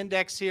 3 on the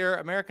index here.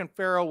 American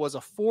Pharoah was a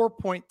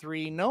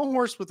 4.3. No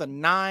horse with a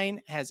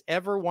 9 has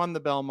ever won the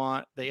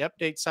Belmont. They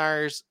update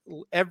sires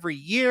every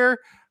year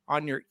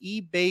on your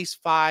E-base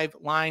 5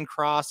 line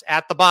cross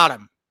at the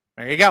bottom.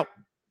 There you go.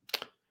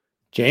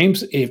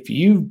 James, if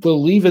you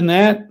believe in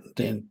that,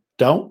 then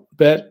don't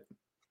bet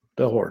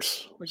the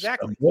horse.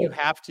 Exactly. So, you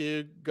have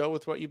to go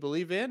with what you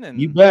believe in.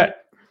 And you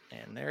bet.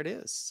 And there it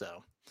is.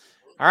 So,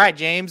 all right,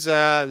 James.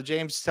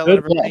 James telling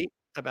everybody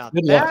about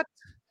that. Luck.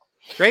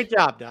 Great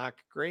job, Doc.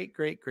 Great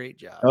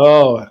job.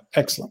 Oh,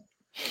 excellent.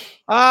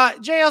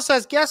 JL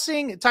says,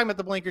 talking about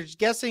the blinkers,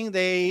 guessing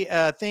they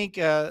think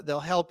they'll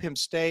help him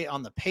stay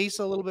on the pace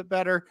a little bit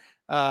better.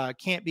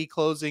 Can't be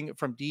closing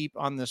from deep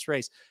on this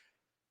race.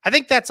 I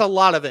think that's a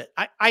lot of it.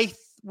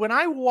 When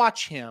I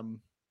watch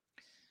him,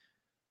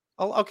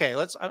 I'm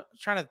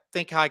trying to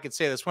think how I could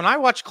say this. When I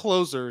watch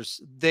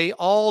closers, they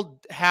all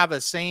have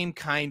a same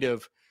kind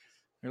of,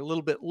 they're a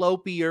little bit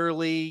lopey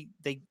early.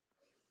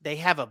 They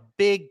have a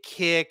big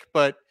kick,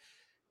 but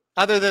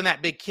other than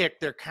that big kick,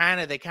 they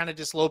kind of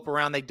just lope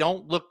around. They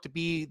don't look to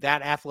be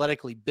that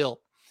athletically built.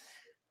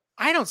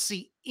 I don't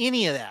see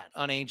any of that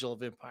on Angel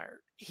of Empire.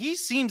 He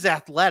seems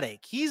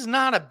athletic. He's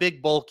not a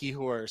big bulky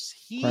horse.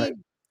 Right.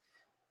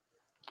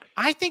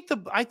 I think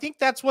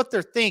that's what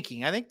they're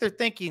thinking. I think they're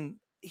thinking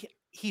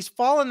he's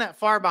fallen that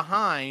far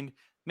behind,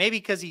 maybe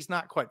because he's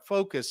not quite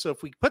focused. So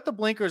if we put the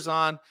blinkers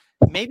on,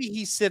 maybe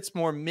he sits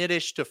more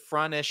middish to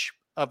frontish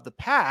of the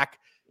pack.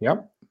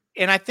 Yep.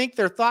 And I think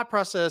their thought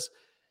process,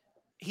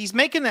 he's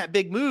making that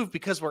big move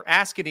because we're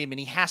asking him and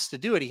he has to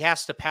do it. He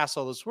has to pass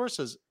all those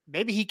horses.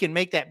 Maybe he can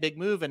make that big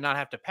move and not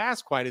have to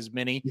pass quite as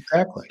many.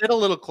 Exactly. Get a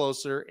little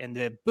closer and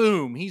then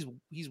boom, he's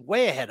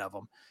way ahead of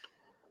them.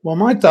 Well,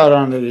 my thought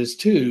on it is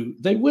too,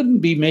 they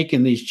wouldn't be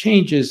making these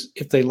changes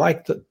if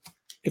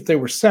they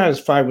were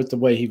satisfied with the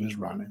way he was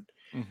running.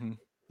 Mm-hmm.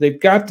 They've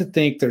got to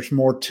think there's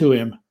more to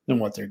him than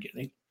what they're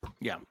getting.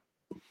 Yeah.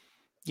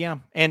 Yeah.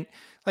 And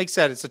like I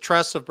said, it's a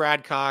trust of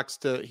Brad Cox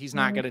he's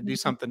not going to do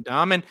something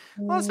dumb. And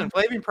listen,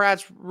 Flavian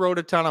Pratt's rode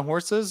a ton of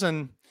horses,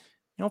 and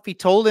if he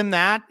told him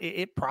that,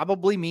 it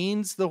probably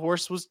means the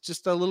horse was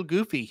just a little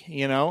goofy,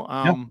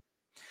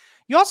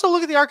 You also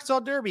look at the Arkansas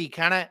Derby,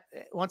 kind of,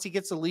 once he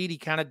gets the lead, he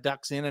kind of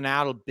ducks in and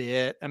out a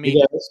bit. I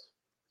mean,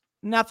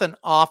 nothing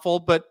awful,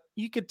 but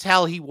you could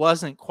tell he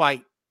wasn't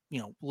quite,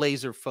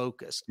 laser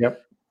focused.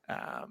 Yep.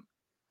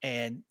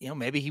 And,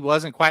 maybe he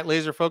wasn't quite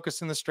laser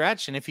focused in the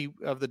stretch and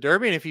of the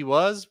Derby. And if he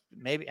was,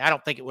 maybe, I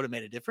don't think it would have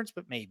made a difference,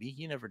 but maybe,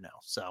 you never know.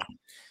 So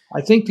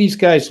I think these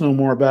guys know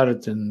more about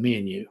it than me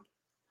and you.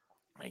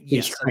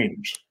 Yes,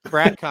 trainers.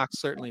 Brad Cox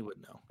certainly would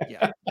know.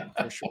 Yeah,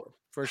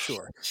 for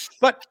sure.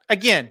 But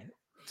again,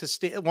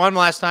 one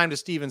last time to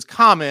Steven's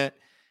comment.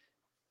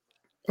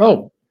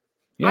 Oh,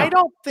 yeah. I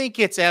don't think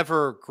it's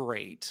ever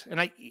great,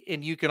 and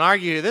you can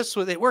argue this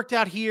with it worked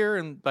out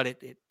here, but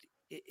it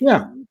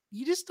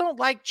you just don't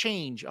like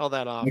change all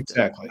that often.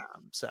 Exactly.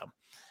 So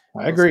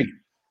I agree.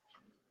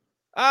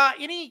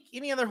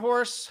 Any other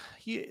horse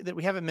that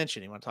we haven't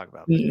mentioned you want to talk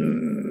about?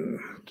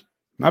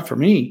 Not for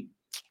me.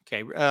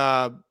 Okay.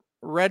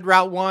 Red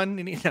Route 1.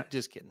 No,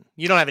 just kidding.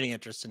 You don't have any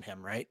interest in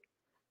him, right?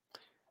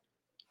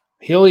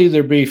 He'll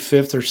either be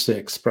 5th or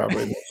 6th,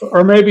 probably,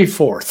 or maybe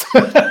 4th.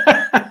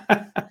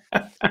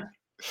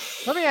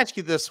 Let me ask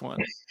you this one.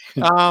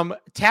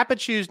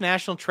 Tapachu's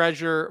National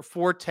Treasure,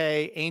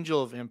 Forte,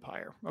 Angel of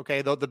Empire.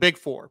 Okay, the big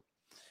four.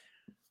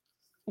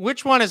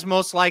 Which one is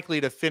most likely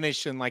to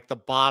finish in like the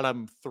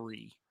bottom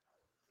 3?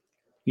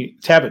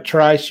 Tapit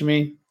Trice, you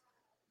mean?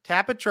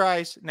 Tapit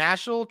Trice,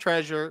 National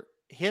Treasure,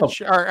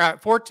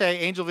 Forte,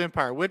 Angel of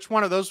Empire. Which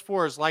one of those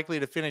 4 is likely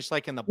to finish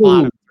like in the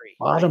bottom 3?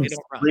 Bottom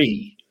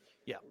 3.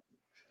 Yeah.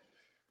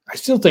 I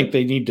still think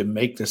they need to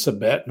make this a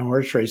bet in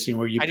horse racing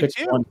where you pick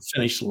one to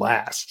finish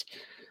last.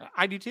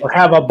 I do too. Or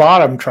have a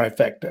bottom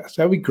trifecta.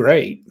 That'd be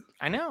great.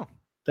 I know.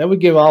 That would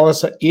give all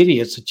us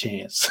idiots a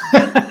chance.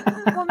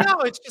 Well, no,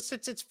 it's just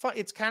it's fun.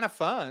 It's kind of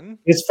fun.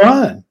 It's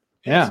fun.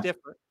 Yeah. It's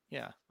different.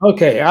 Yeah.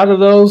 Okay. Out of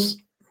those.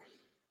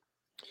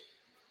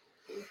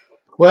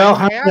 Well,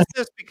 I asked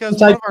this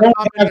because one of our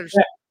commenters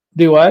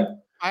do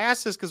what? I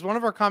asked this because one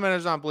of our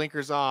commenters on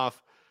Blinkers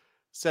Off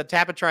said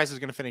Tapit Trice is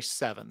going to finish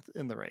 7th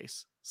in the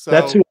race. So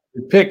that's who I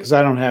would pick because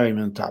I don't have him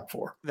in the top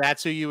 4.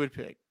 That's who you would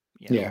pick.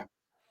 Yeah.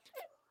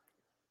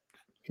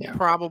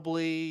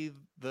 Probably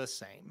the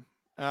same.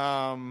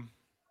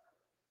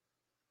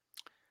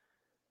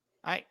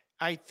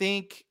 I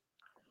think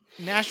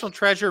National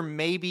Treasure,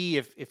 maybe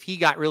if he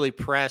got really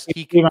pressed,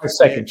 he could be my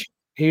second.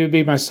 He would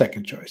be my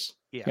second choice.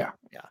 Yeah.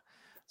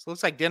 So it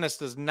looks like Dennis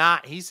does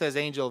not. He says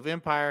Angel of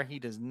Empire. He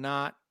does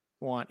not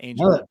want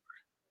Angel of Empire.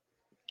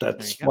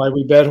 That's why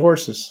we bet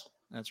horses.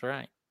 That's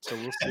right. So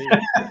we'll see.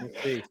 We'll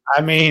see.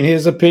 I mean,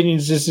 his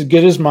opinion's just as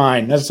good as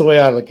mine. That's the way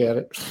I look at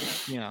it.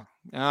 Yeah.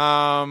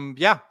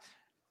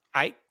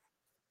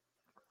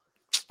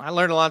 I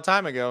learned a long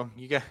time ago.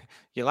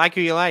 You like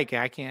who you like.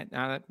 I can't.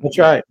 That's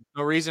right.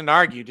 No reason to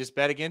argue. Just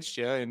bet against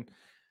you. And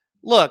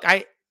look,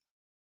 right.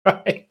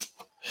 I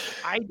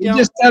don't. You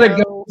just gotta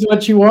go with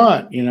what you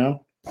want.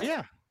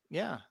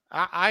 Yeah.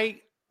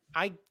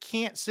 I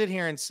can't sit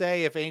here and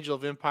say if Angel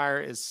of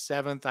Empire is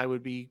 7th, I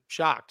would be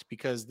shocked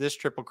because this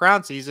Triple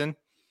Crown season,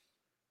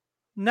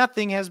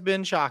 nothing has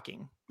been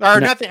shocking.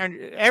 Or nothing.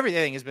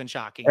 Everything has been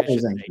shocking.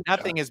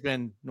 Nothing has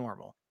been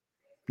normal.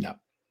 No.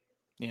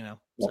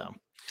 So.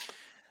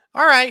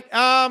 All right.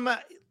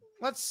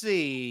 Let's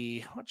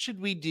see. What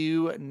should we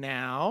do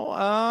now?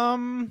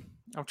 I'm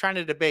trying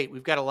to debate.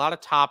 We've got a lot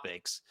of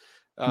topics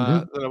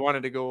that I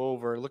wanted to go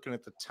over, looking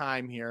at the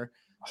time here.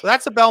 So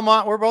that's a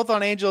Belmont. We're both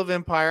on Angel of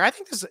Empire. I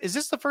think is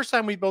this the first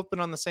time we've both been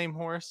on the same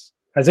horse?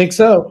 I think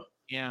so.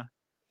 Yeah.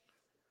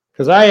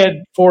 Because I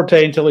had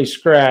Forte until he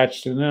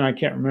scratched, and then I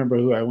can't remember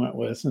who I went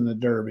with in the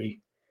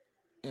Derby.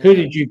 Yeah. Who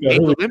did you go?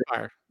 Angel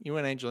Empire. You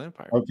went Angel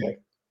Empire. Okay.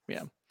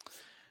 Yeah.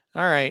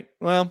 All right.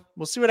 Well,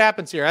 we'll see what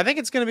happens here. I think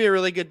it's going to be a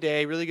really good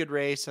day, really good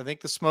race. I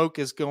think the smoke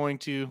is going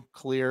to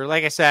clear.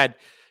 Like I said,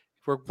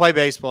 if we play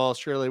baseball,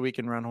 surely we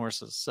can run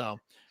horses. So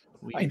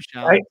I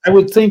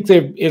would think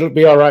that it'll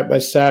be all right by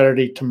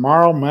Saturday.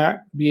 Tomorrow might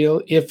be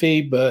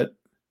iffy, but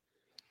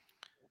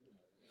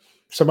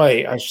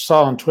somebody I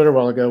saw on Twitter a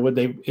while ago, would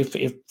they,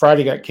 if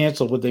Friday got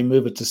canceled, would they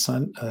move it to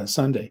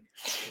Sunday?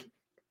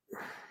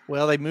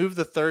 Well, they moved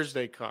the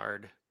Thursday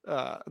card,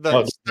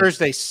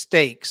 Thursday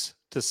stakes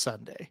to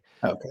Sunday.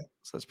 Okay.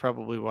 So that's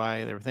probably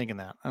why they were thinking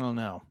that. I don't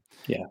know.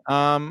 Yeah.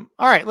 All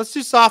right, let's do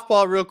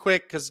softball real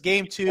quick because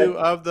game 2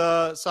 of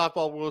the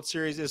Softball World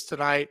Series is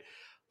tonight.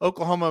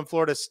 Oklahoma and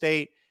Florida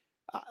State.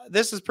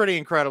 This is pretty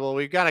incredible.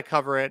 We've got to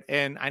cover it.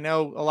 And I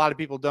know a lot of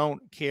people don't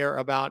care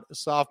about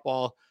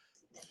softball.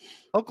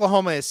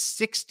 Oklahoma is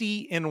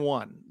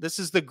 60-1. This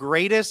is the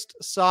greatest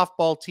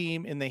softball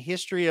team in the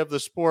history of the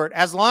sport,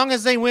 as long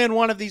as they win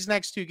one of these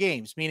next 2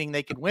 games, meaning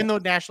they could win the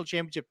national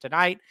championship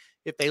tonight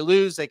If they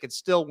lose, they could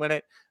still win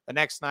it the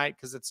next night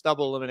because it's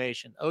double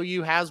elimination.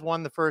 OU has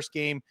won the first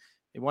game.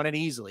 They won it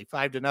easily,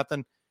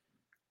 5-0.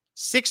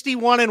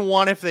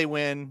 61-1 if they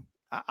win.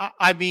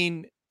 I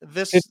mean,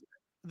 this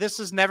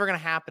is never going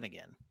to happen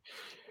again.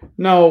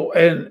 No,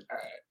 and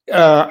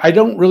I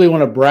don't really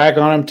want to brag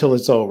on them till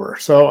it's over.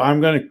 So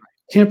I'm going to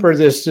temper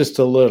this just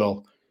a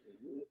little.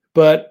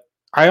 But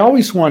I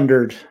always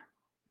wondered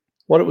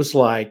what it was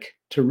like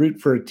to root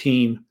for a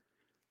team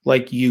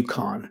like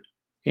UConn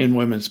in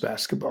women's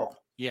basketball.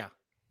 Yeah.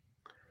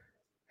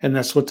 And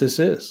that's what this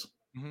is.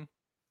 Mm-hmm.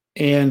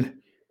 And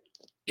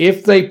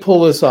if they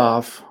pull this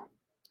off,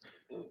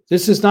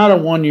 this is not a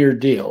one-year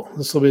deal.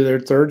 This will be their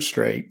third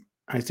straight.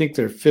 I think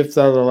they're 5th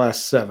out of the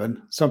last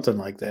 7, something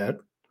like that,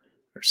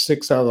 or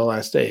 6 out of the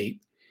last 8.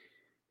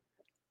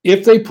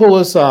 If they pull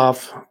this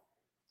off,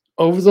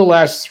 over the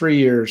last 3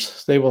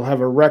 years, they will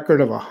have a record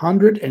of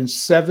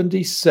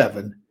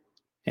 177-8.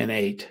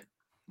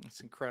 That's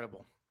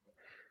incredible.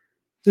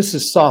 This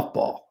is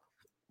softball,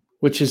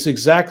 which is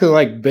exactly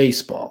like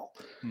baseball.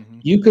 Mm-hmm.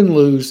 You can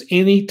lose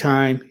any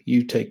time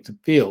you take the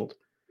field.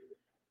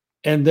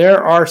 And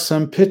there are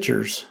some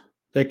pitchers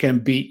that can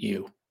beat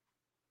you.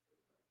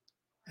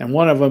 And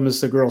one of them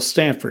is the girl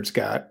Stanford's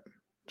got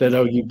that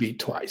OU beat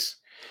twice.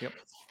 Yep.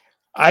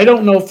 I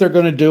don't know if they're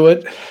going to do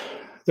it.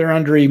 They're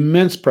under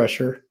immense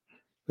pressure.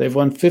 They've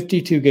won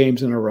 52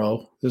 games in a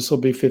row. This will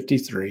be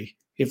 53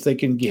 if they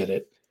can get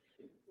it.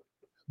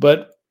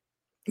 But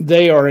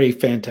they are a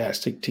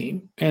fantastic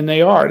team, and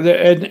they are.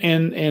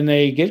 And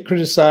they get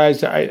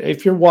criticized.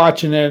 If you're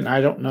watching it, and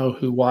I don't know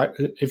if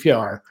you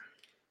are,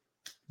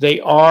 they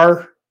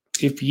are.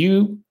 If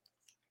you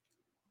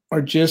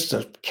are just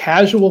a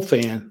casual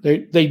fan,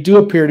 they do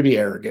appear to be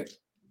arrogant.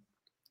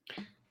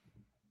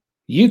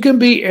 You can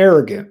be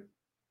arrogant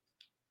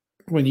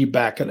when you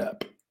back it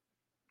up.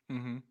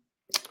 Mm-hmm.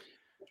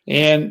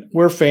 And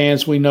we're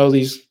fans. We know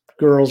these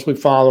girls. We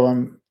follow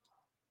them.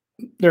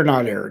 They're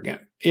not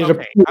arrogant.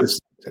 Okay.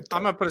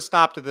 I'm going to put a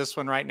stop to this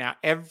one right now.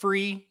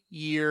 Every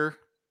year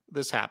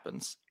this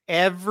happens.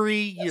 Every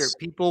year.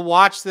 People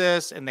watch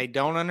this and they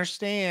don't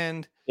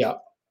understand. Yeah.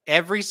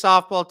 Every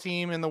softball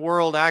team in the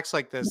world acts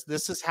like this.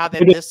 This is how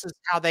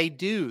they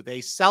do.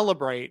 They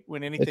celebrate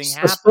when anything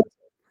happens.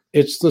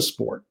 It's the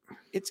sport.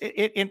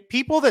 And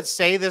people that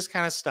say this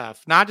kind of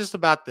stuff, not just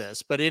about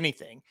this, but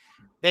anything,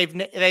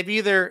 they've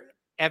either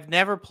have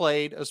never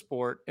played a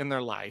sport in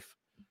their life,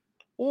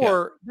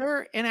 or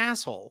they're an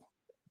asshole.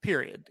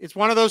 Period. It's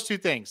one of those two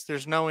things.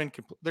 There's no in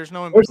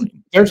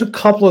between. There's a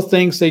couple of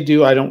things they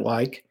do I don't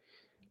like,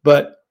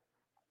 but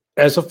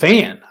as a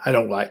fan, I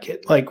don't like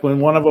it. Like when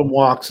one of them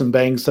walks and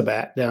bangs the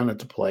bat down at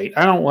the plate.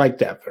 I don't like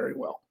that very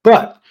well.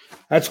 But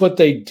that's what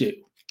they do.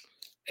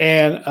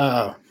 And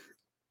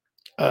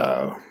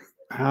how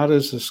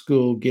does the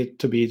school get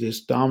to be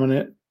this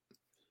dominant?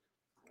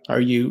 Are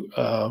you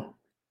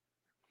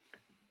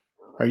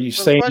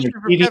saying the question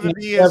for Kevin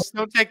B is,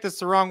 don't take this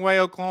the wrong way,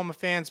 Oklahoma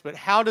fans, but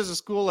how does a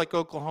school like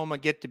Oklahoma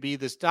get to be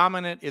this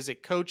dominant? Is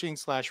it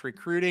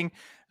coaching/recruiting?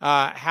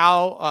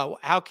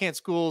 How can't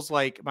schools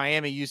like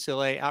Miami,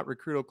 UCLA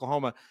out-recruit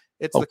Oklahoma?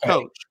 It's the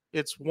coach.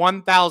 It's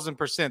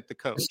 1,000% the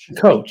coach. It's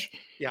the coach.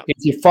 Yeah. If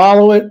you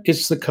follow it,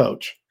 it's the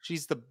coach.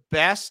 She's the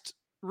best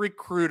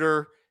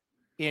recruiter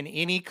in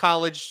any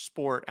college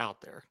sport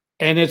out there.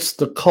 And it's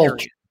the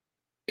culture.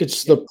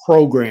 It's the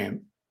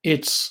program.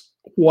 It's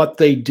what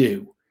they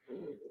do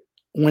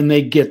when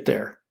they get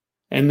there,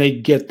 and they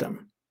get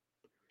them.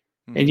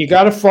 Mm-hmm. And you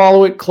got to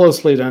follow it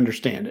closely to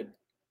understand it.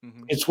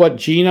 Mm-hmm. It's what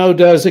Gino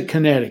does at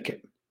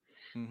Connecticut.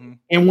 Mm-hmm.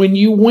 And when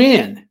you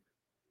win,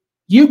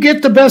 you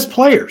get the best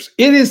players.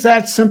 It is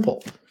that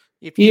simple.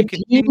 If you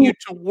continue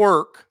to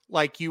work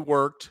like you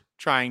worked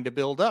trying to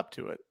build up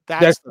to it,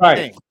 that's the right.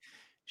 thing.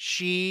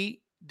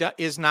 She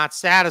is not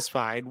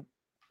satisfied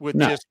with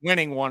just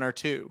winning one or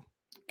two.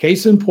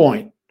 Case in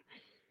point,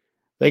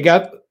 they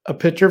got a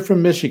pitcher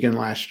from Michigan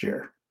last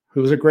year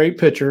who was a great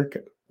pitcher,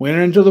 went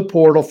into the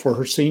portal for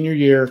her senior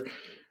year,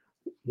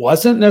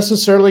 wasn't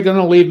necessarily going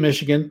to leave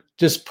Michigan,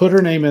 just put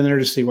her name in there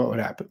to see what would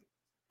happen.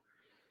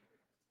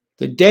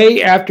 The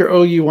day after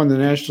OU won the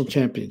national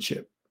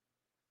championship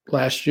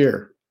last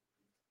year,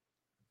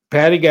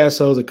 Patty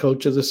Gasso, the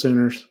coach of the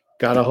Sooners,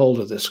 got a hold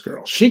of this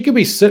girl. She could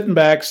be sitting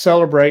back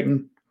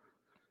celebrating,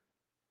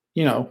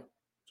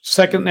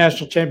 second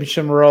national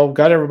championship in a row,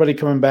 got everybody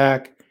coming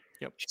back.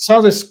 Yep. She saw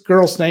this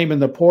girl's name in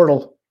the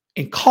portal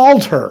and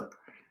called her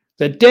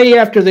the day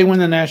after they won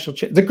the national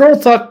championship. The girl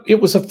thought it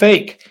was a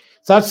fake,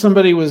 thought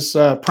somebody was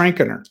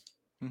pranking her.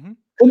 Mm-hmm.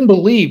 Couldn't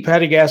believe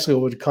Patty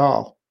Gasso would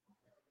call.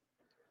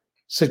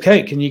 Said,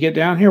 hey, can you get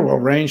down here? We'll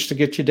arrange to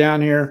get you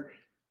down here.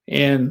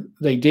 And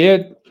they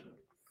did.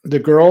 The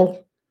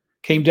girl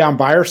came down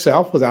by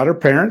herself without her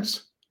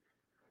parents.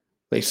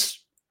 They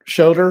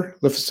showed her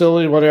the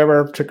facility,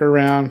 whatever, took her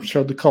around,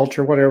 showed the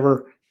culture,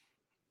 whatever.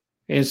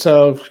 And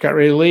so she got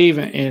ready to leave.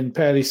 And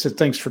Patty said,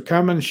 thanks for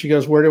coming. She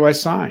goes, where do I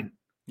sign?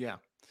 Yeah.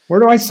 Where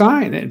do I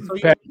sign? And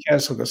Patty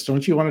Gasso goes,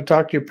 don't you want to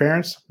talk to your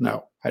parents?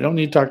 No, I don't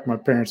need to talk to my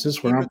parents. This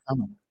is where I'm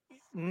coming.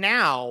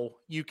 Now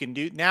you can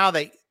do, now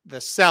they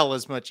the sell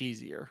is much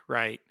easier,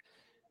 right?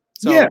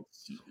 So Yeah.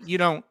 you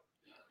don't.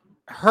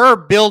 Her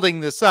building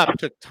this up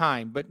took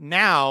time, but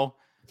now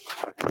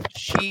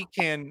she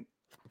can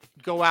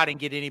go out and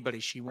get anybody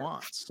she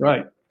wants.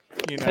 Right.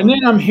 You know? And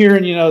then I'm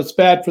hearing, it's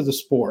bad for the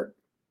sport.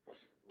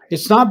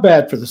 It's not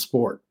bad for the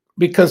sport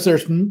because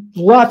there's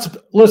lots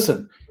of,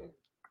 listen,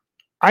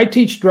 I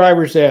teach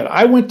driver's ed.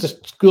 I went to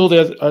school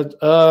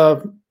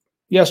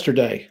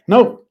yesterday.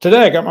 No,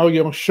 today. I got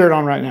my shirt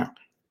on right now.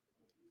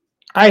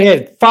 I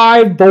had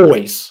 5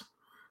 boys,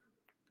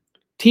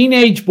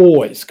 teenage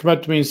boys, come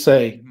up to me and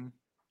say,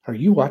 "Are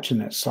you watching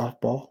that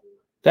softball?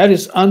 That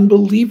is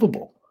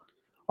unbelievable.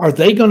 Are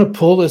they going to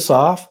pull this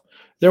off?"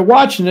 They're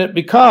watching it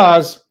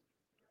because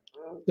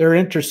they're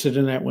interested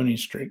in that winning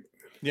streak.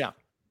 Yeah.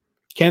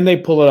 Can they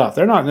pull it off?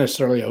 They're not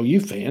necessarily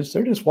OU fans.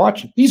 They're just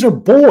watching. These are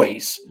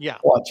boys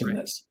watching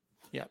this.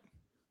 Yeah.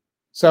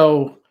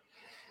 So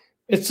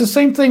it's the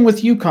same thing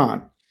with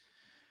UConn.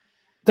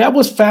 That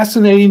was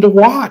fascinating to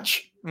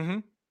watch,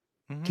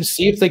 to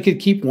see if they could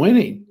keep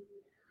winning.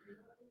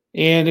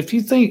 And if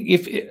you think,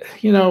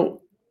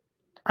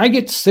 I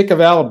get sick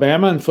of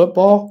Alabama in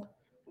football,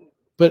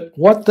 but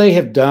what they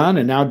have done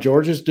and now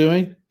Georgia's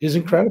doing is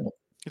incredible.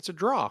 It's a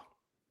draw.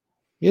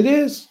 It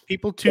is.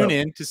 People tune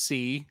in to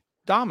see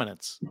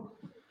dominance.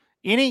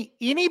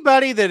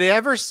 Anybody that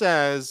ever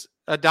says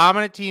a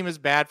dominant team is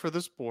bad for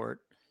the sport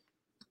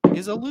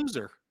is a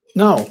loser.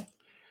 No,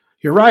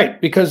 you're right,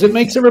 because it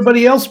makes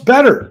everybody else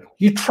better.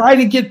 You try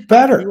to get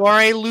better. You are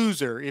a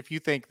loser if you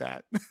think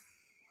that.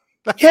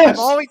 Yes. I've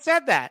always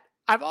said that.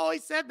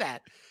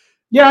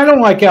 Yeah, I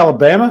don't like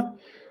Alabama.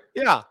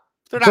 Yeah.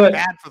 They're not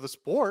bad for the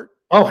sport.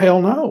 Oh,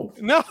 hell no.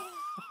 No.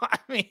 I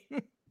mean,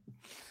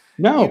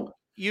 no.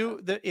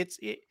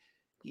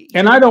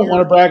 And I don't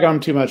want to brag on them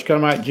too much because I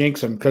might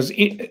jinx them. Because,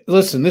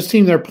 listen, this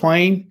team they're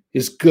playing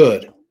is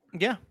good.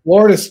 Yeah.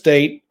 Florida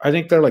State, I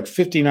think they're like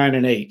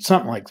 59-8,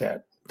 something like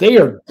that. They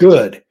are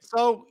good.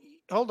 So,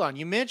 hold on.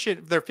 You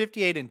mentioned they're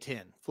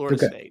 58-10, Florida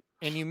State.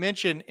 And you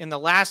mentioned in the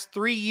last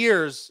 3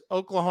 years,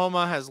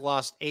 Oklahoma has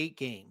lost 8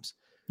 games.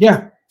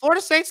 Yeah.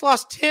 Florida State's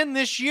lost 10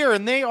 this year,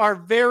 and they are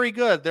very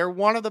good. They're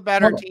one of the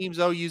better teams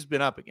OU's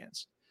been up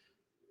against.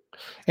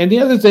 And the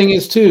other thing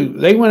is, too,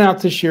 they went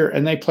out this year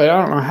and they played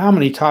I don't know how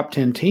many top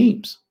 10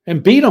 teams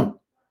and beat them.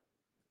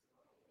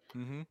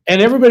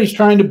 And everybody's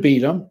trying to beat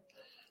them.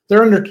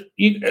 They're under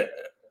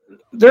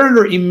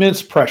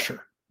immense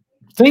pressure.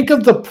 Think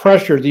of the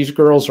pressure these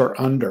girls are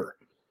under.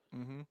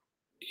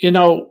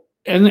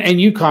 And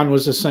UConn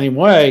was the same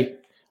way.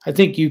 I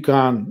think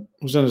UConn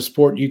was in a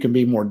sport you can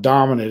be more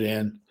dominant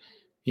in,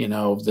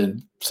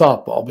 than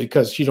softball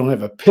because you don't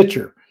have a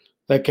pitcher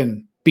that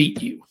can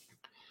beat you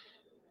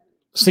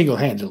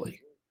single-handedly.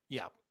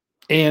 Yeah.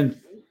 And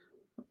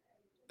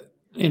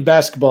in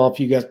basketball, if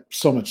you got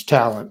so much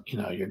talent,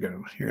 you're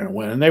gonna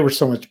win. And they were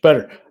so much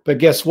better. But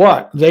guess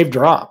what? They've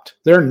dropped.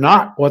 They're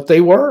not what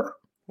they were.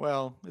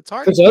 Well, it's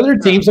hard because other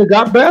teams have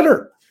got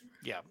better.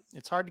 Yeah,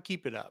 it's hard to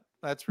keep it up.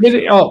 That's for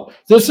sure. Oh,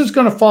 this is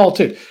going to fall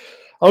too.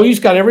 Oh, he's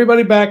got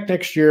everybody back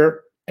next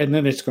year, and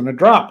then it's going to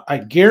drop. I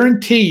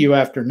guarantee you,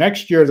 after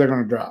next year, they're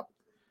going to drop.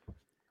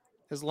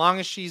 As long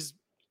as she's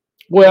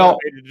to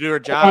do her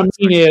job. What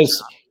I mean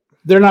is,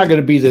 they're not going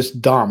to be this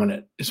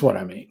dominant. Is what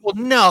I mean. Well,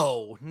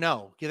 no,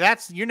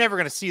 you're never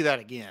going to see that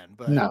again.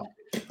 But no,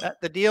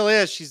 the deal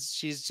is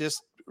she's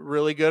just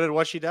really good at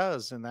what she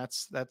does, and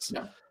that's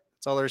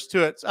all there is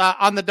to it.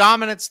 On the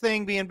dominance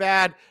thing being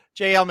bad,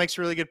 JL makes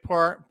a really good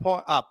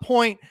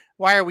point.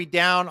 Why are we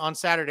down on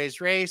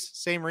Saturday's race?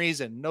 Same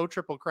reason. No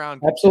Triple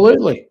Crown.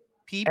 Absolutely.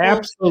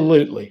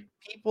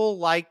 People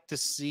like to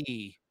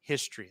see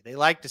history. They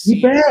like to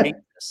see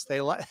greatness.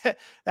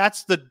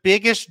 That's the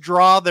biggest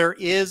draw there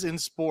is in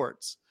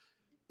sports.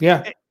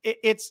 Yeah.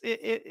 It's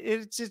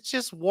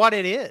just what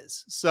it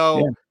is.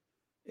 So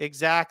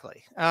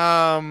exactly.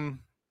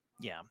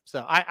 Yeah.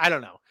 So I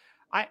don't know.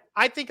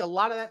 I think a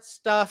lot of that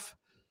stuff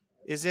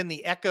is in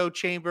the echo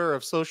chamber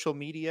of social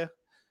media.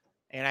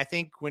 And I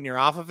think when you're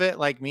off of it,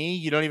 like me,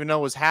 you don't even know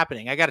what's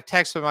happening. I got a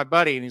text from my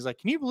buddy and he's like,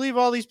 "Can you believe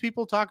all these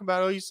people talking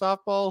about OU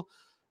softball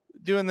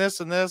doing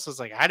this and this?" I was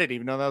like, I didn't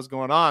even know that was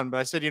going on.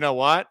 But I said, you know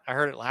what? I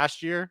heard it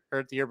last year,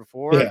 heard it the year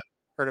before,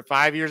 heard it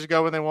 5 years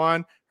ago when they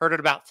won, heard it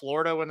about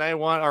Florida when they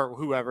won, or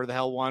whoever the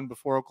hell won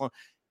before Oklahoma.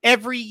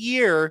 Every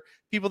year,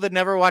 people that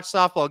never watch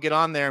softball get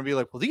on there and be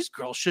like, well, these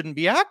girls shouldn't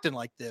be acting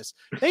like this.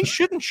 They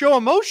shouldn't show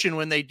emotion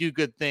when they do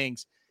good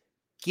things.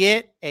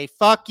 Get a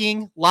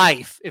fucking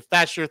life, if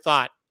that's your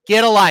thought.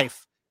 Get a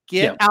life.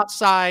 Get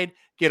outside.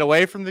 Get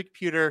away from the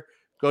computer.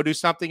 Go do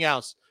something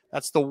else.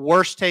 That's the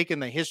worst take in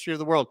the history of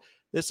the world.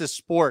 This is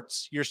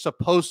sports. You're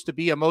supposed to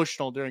be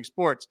emotional during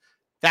sports.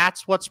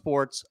 That's what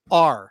sports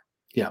are.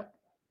 Yeah.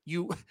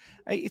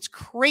 It's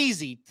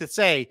crazy to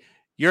say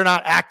you're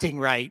not acting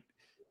right.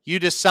 You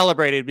just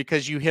celebrated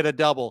because you hit a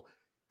double.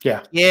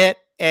 Yeah. Get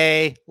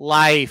a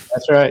life.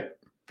 That's right.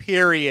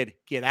 Period.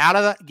 Get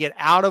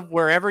out of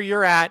wherever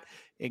you're at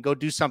and go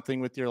do something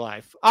with your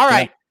life. All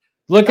right. Yeah.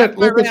 Look at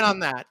on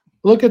that.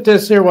 Look at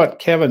this here. What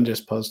Kevin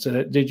just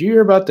posted. Did you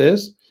hear about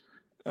this?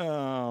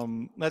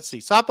 Let's see.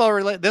 Softball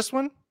related. This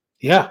one?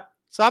 Yeah.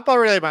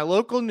 Softball related, my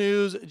local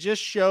news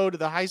just showed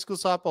the high school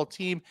softball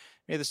team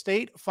made the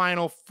state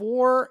Final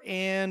Four,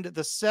 and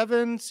the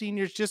 7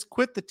 seniors just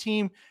quit the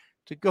team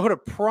to go to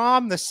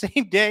prom the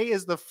same day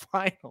as the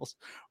finals.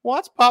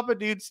 What's Papa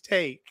Dude's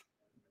take?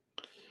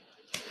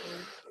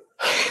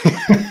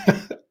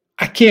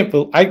 I can't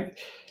believe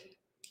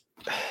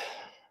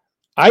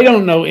I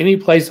don't know any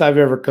place I've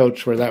ever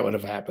coached where that would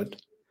have happened.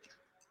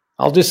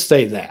 I'll just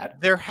say that.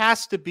 There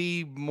has to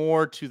be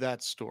more to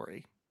that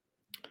story.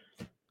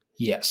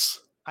 Yes.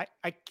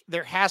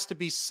 There has to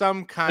be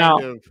some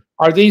kind of.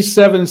 Are these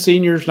 7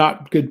 seniors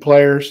not good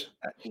players?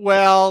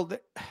 Well,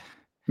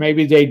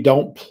 maybe they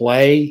don't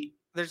play.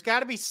 There's got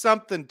to be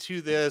something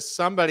to this.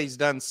 Somebody's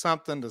done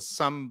something to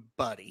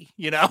somebody,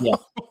 Yeah.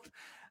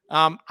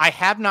 I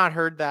have not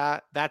heard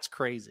that. That's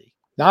crazy.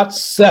 Not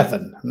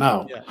 7.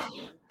 No. Yeah.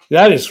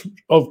 That is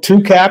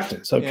 2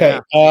 captains. Okay.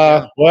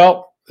 Yeah.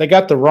 Well, they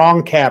got the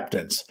wrong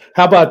captains.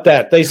 How about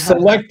that? They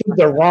selected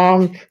the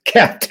wrong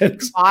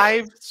captains.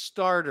 5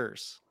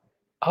 starters.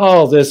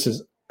 Oh, this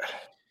is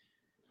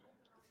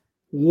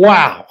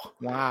wow.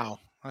 Wow.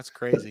 That's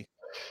crazy.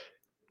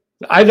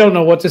 I don't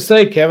know what to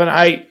say, Kevin.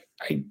 I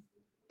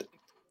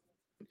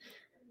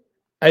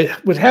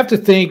would have to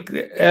think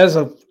as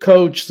a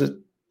coach that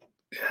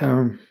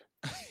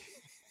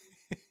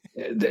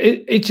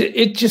it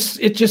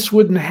just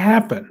wouldn't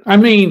happen. I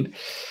mean,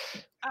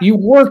 you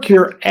work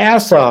your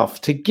ass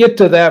off to get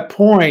to that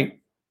point.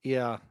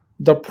 Yeah.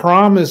 The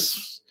prom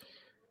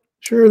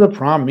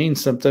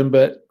means something,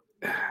 but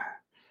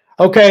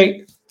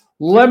okay,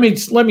 let me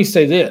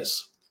say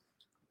this.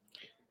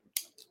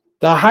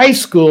 The high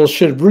school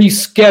should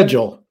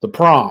reschedule the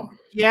prom.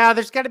 Yeah,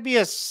 there's got to be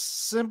a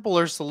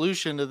simpler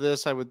solution to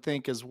this, I would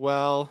think, as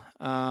well.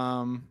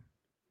 The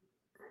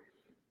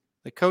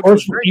coach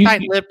was very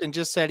tight-lipped and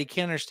just said he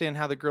can't understand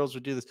how the girls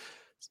would do this.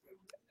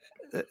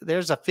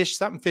 There's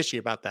something fishy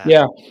about that.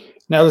 Yeah.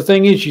 Now, the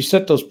thing is, you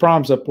set those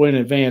proms up way in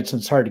advance,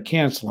 and it's hard to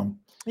cancel them.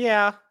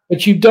 Yeah.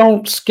 But you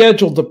don't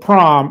schedule the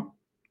prom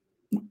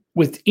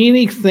with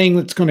anything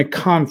that's going to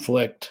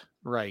conflict.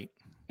 Right.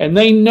 And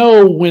they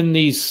know when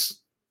these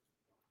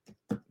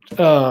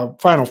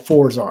Final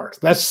Fours are.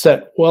 That's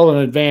set well in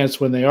advance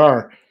when they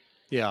are.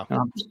 Yeah. And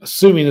I'm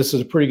assuming this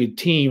is a pretty good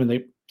team, and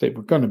they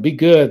were going to be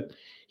good.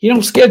 You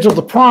don't schedule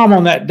the prom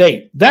on that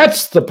date.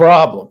 That's the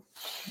problem.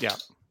 Yeah.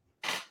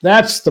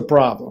 That's the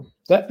problem.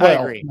 I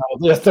agree.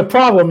 No, the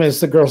problem is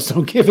the girls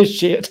don't give a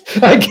shit.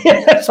 I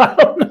guess. I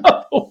don't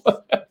know.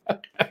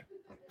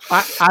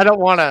 I don't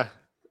want to.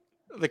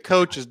 The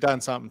coach has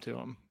done something to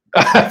him.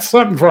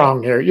 Something's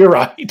wrong here. You're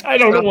right. I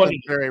don't know what.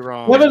 Very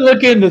wrong. Let me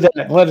look into that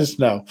and let us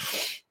know.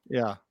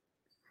 Yeah.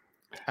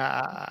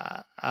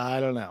 I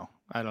don't know.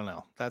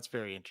 That's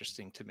very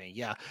interesting to me.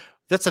 Yeah.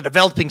 That's a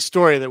developing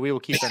story that we will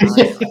keep an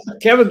eye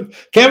on.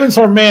 Kevin's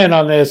our man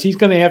on this. He's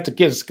going to have to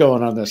get us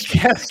going on this.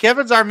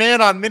 Kevin's our man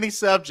on many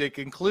subjects,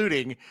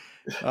 including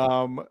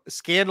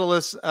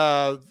scandalous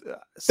girls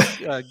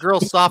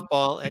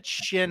softball at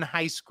Shin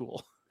High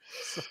School.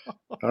 So,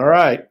 all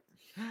right.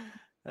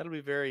 That'll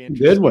be very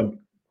interesting. Good one.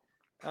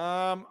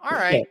 All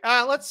right.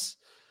 Let's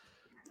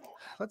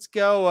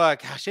go.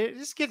 Gosh,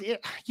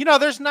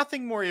 there's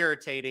nothing more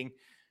irritating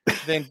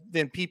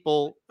than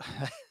people.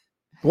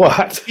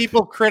 What?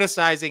 People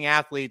criticizing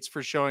athletes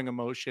for showing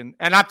emotion.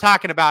 And I'm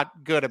talking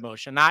about good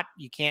emotion. Not,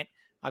 you can't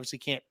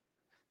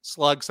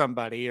slug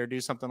somebody or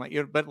do something like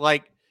you, but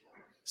like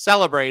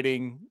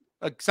celebrating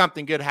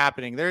something good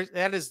happening.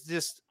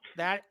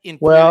 That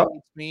infuriates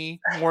me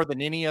more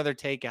than any other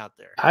take out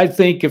there. I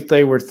think if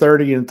they were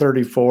 30 and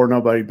 34,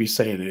 nobody'd be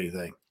saying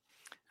anything.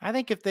 I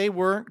think if they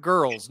weren't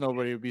girls,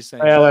 nobody would be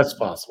saying well, that's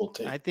possible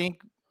too. I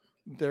think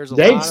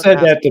they've said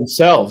that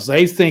themselves.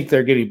 They think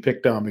they're getting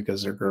picked on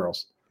because they're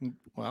girls.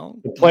 Well,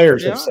 the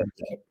players have said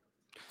that.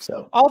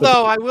 So,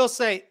 although I will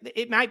say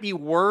it might be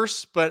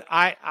worse, but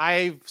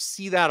I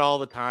see that all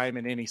the time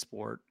in any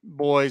sport,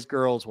 boys,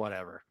 girls,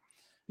 whatever.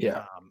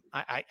 Yeah.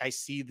 I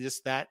see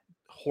that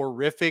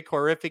horrific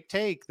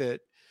take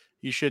that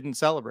you shouldn't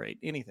celebrate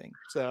anything.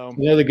 So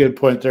another good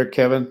point there,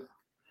 Kevin.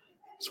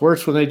 It's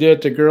worse when they do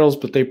it to girls,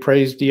 but they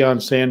praise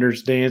Deion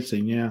Sanders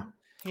dancing. Yeah.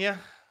 Yeah.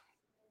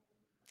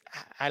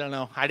 I don't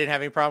know. I didn't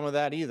have any problem with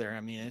that either. I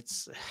mean,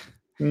 it's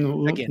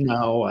again.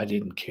 No, I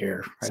didn't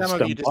care. I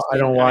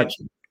don't watch.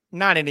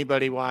 Not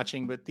anybody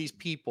watching, but these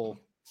people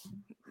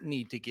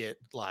need to get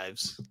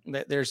lives.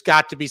 There's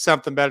got to be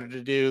something better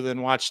to do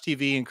than watch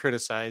TV and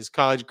criticize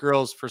college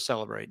girls for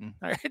celebrating.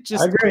 I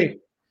agree.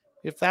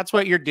 If that's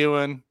what you're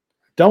doing,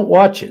 don't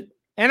watch it.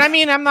 And I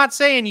mean, I'm not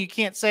saying you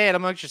can't say it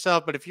amongst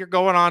yourself, but if you're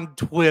going on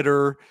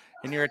Twitter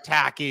and you're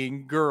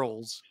attacking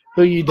girls,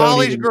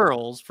 college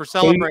girls for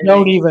celebrating, you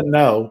don't even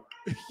know.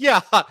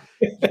 Yeah,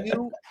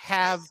 you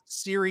have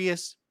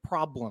serious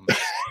problems.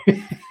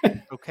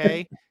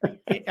 Okay,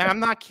 and I'm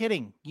not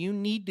kidding. You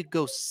need to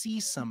go see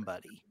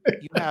somebody.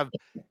 You have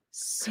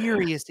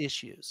serious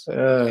issues.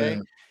 Okay,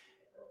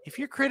 if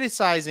you're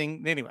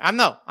criticizing, anyway, I'm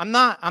not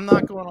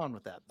going on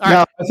with that. All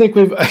right. I think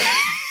we've.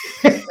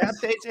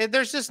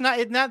 There's just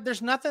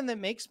there's nothing that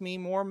makes me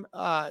more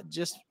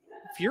just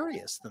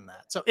furious than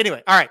that. So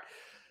anyway, all right.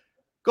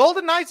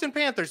 Golden Knights and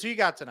Panthers. Who you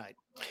got tonight?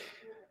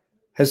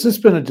 Has this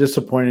been a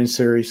disappointing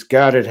series?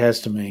 God, it has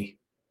to me.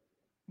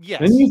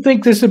 Yes. And you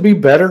think this would be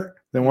better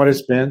than what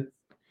it's been?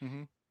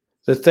 Mm-hmm.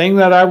 The thing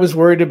that I was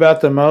worried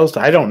about the most,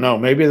 I don't know.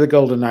 Maybe the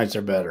Golden Knights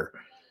are better,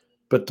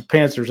 but the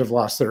Panthers have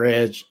lost their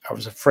edge. I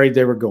was afraid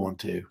they were going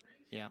to.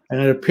 Yeah.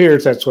 And it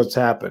appears that's what's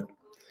happened.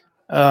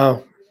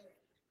 I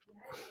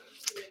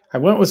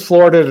went with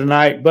Florida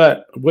tonight,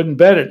 but wouldn't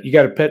bet it. You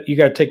got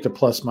to take the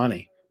plus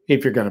money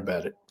if you're going to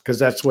bet it, because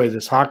that's the way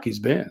this hockey's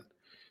been.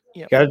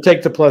 Yep. Got to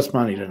take the plus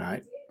money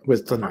tonight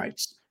with the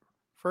Knights.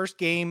 First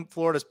game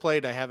Florida's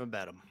played, I haven't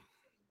bet them.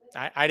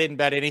 I didn't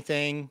bet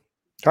anything.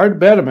 Hard to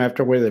bet them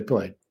after the way they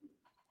played.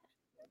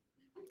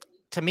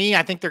 To me,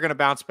 I think they're going to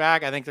bounce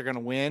back. I think they're going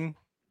to win,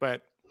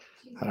 but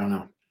I don't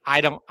know.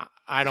 I don't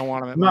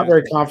want them. I'm not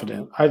very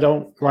confident. I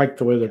don't like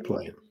the way they're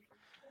playing.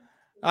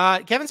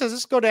 Kevin says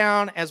this go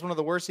down as one of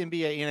the worst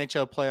NBA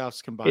NHL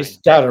playoffs combined. It's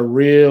got a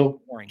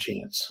real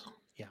chance.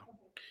 Yeah,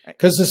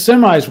 because the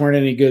semis weren't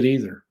any good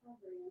either.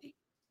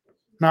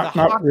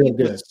 Not real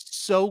good. Was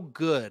so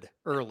good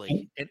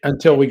early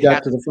until we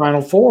got to the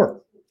Final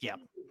Four. Yeah.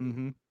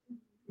 Mm-hmm.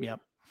 Yep.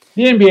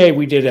 The NBA,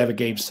 we did have a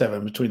Game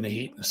 7 between the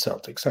Heat and the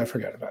Celtics. I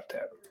forgot about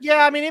that.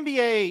 Yeah, I mean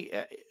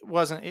NBA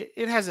wasn't.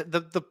 It has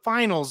the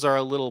finals are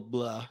a little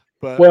blah.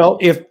 But well,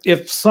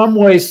 if some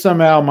way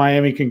somehow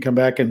Miami can come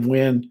back and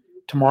win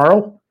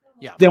tomorrow,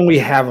 then we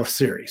have a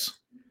series.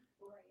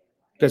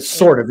 That's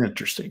sort of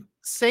interesting.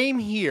 Same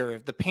here.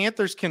 If the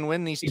Panthers can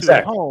win these two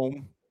at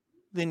home,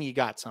 then you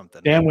got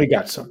something. Then we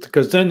got something,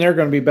 because then they're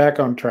going to be back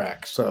on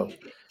track. So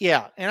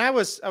yeah, and I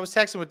was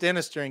texting with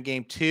Dennis during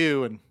Game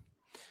 2 and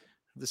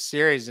the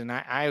series, and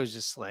I was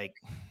just like,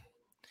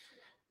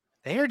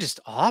 they are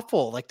just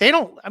awful. Like they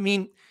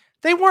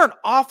weren't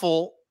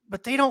awful,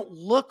 but they don't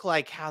look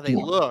like how they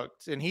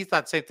looked. And he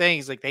thought the same thing.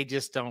 He's like, they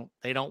don't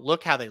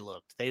look how they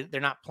looked.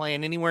 They're not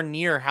playing anywhere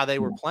near how they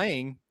were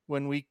playing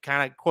when we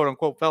kind of quote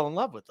unquote fell in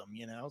love with them,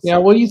 you know? So, yeah.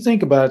 Well, you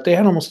think about it. They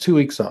had almost 2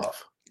 weeks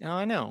off. Oh,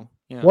 I know.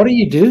 Yeah. What do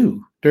you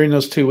do during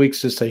those 2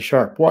 weeks to stay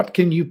sharp? What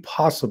can you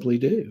possibly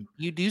do?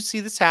 You do see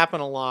this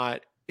happen a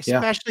lot,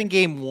 especially in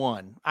Game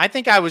 1. I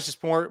think I was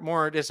just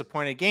more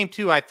disappointed. Game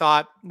 2, I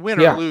thought, win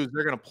or lose,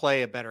 they're going to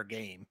play a better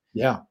game.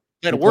 Yeah.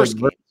 They had a worse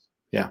game.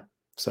 Yeah.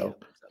 So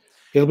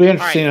it'll be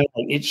interesting. Right.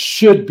 It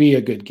should be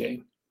a good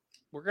game.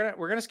 We're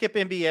gonna skip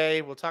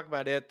NBA. We'll talk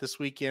about it this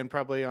weekend,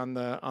 probably on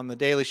the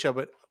Daily Show.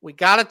 But we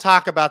got to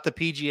talk about the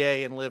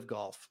PGA and Live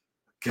Golf.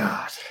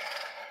 God,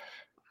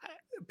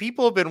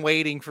 people have been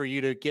waiting for you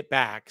to get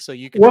back so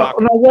you can. Well,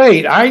 no,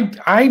 wait. I'm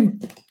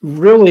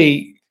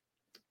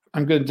going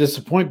to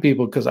disappoint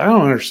people because I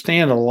don't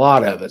understand a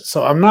lot of it.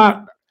 So I'm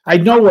not. I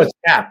know what's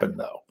happened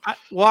though.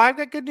 I've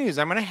got good news.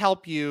 I'm going to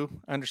help you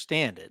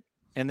understand it,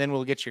 and then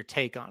we'll get your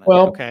take on it.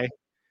 Well, okay.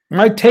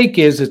 My take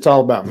is it's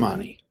all about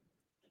money.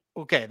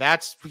 Okay,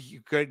 that's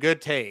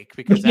good take,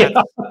 because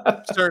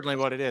that's certainly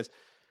what it is.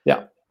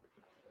 Yeah.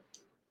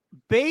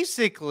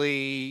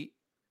 Basically,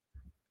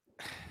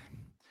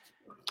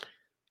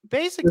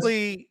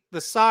 the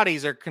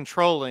Saudis are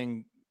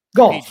controlling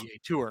golf the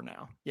PGA Tour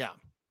now. Yeah.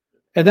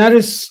 And that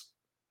is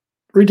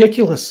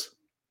ridiculous.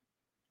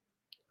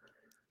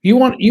 You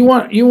want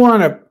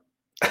a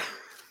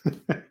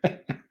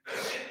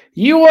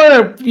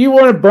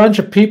bunch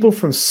of people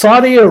from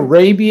Saudi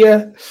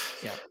Arabia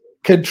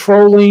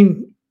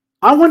controlling.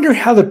 I wonder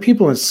how the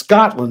people in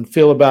Scotland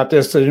feel about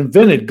this that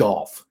invented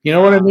golf. You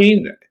know what I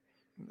mean?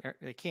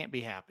 They can't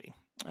be happy.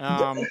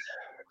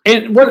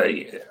 And what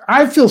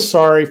I feel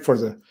sorry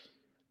for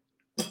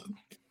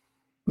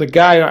the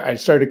guy. I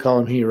started to call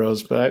him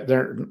heroes, but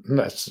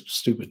that's a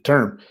stupid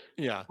term.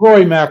 Yeah,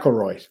 Rory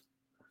McIlroy.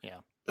 Yeah,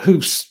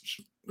 who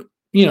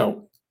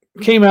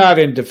came out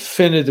and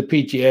defended the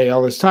PGA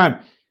all this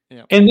time.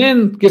 Yeah. And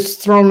then gets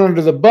thrown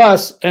under the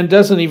bus and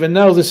doesn't even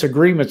know this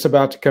agreement's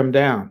about to come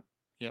down.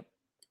 Yep.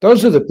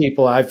 Those are the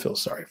people I feel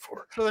sorry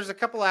for. So there's a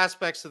couple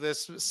aspects of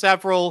this.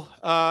 Several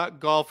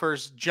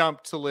golfers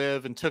jumped to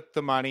Live and took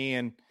the money,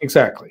 and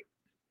exactly.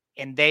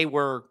 And they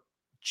were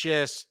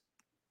just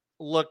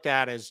looked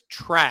at as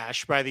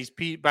trash by the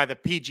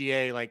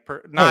PGA, like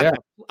the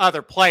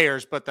other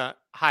players, but the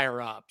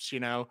higher ups,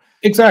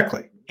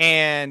 Exactly.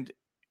 And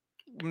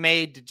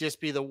made to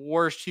just be the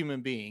worst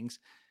human beings.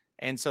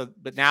 And so,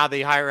 but now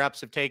the higher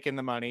ups have taken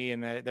the money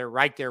and they're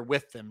right there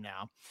with them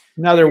now.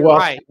 Now they're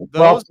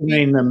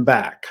welcoming them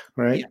back,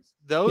 right? Yes,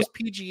 those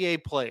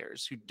PGA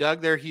players who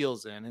dug their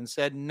heels in and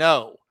said,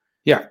 no,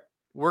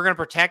 we're going to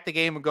protect the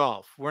game of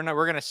golf. We're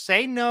going to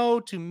say no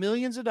to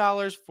millions of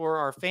dollars for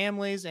our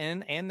families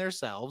and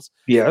themselves.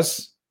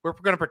 Yes. We're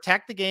going to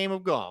protect the game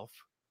of golf.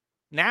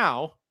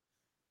 Now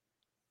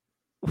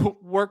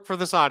work for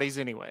the Saudis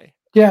anyway.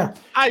 Yeah.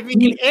 I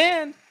mean,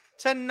 and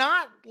to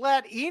not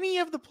let any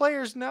of the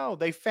players know,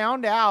 they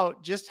found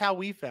out just how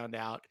we found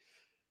out.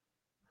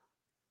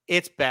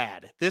 It's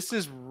bad. This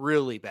is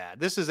really bad.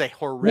 This is a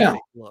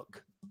horrific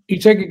look. You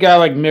take a guy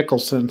like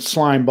Mickelson,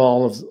 slime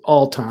ball of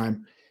all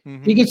time.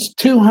 Mm-hmm. He gets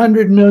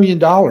 $200 million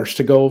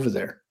to go over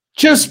there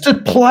just to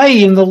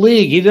play in the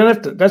league. He doesn't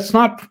have to. That's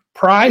not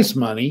prize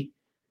money.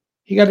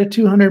 He got a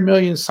 $200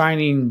 million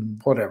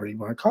signing, whatever you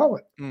want to call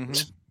it. Mm-hmm.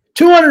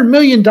 $200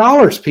 million,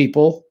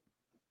 people,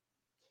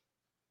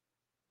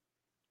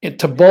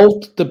 to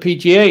bolt the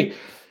PGA,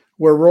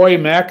 where Roy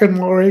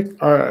McIlroy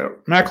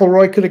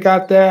could have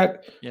got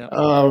that.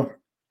 Yeah.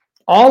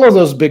 All of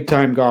those big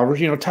time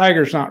golfers.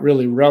 Tiger's not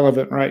really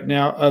relevant right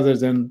now, other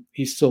than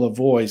he's still a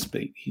voice,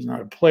 but he's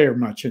not a player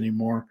much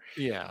anymore.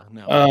 Yeah.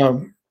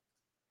 No.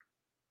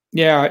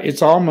 Yeah,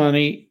 it's all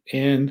money,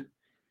 and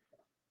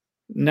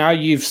now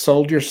you've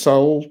sold your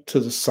soul to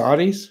the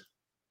Saudis,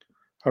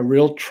 a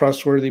real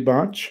trustworthy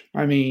bunch.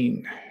 I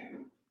mean,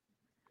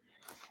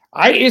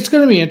 it's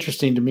going to be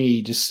interesting to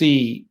me to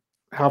see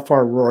how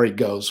far Rory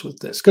goes with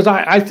this, because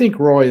I think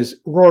Rory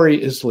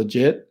is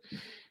legit.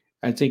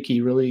 I think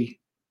he really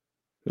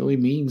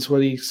means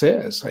what he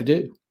says. I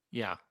do.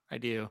 Yeah, I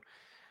do.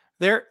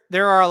 There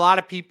are a lot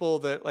of people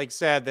that, like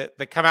said,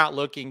 that come out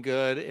looking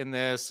good in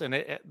this,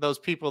 and those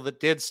people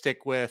that did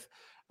stick with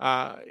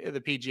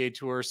the PGA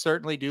Tour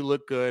certainly do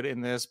look good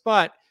in this.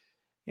 But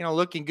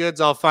looking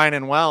good's all fine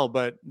and well,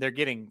 but they're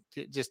getting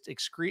just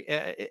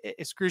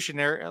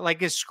excruciating,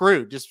 like it's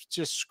screwed,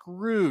 just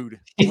screwed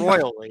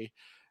royally.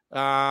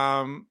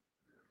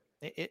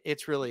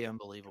 It's really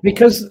unbelievable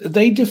because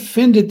they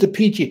defended the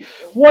PGA.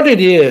 What it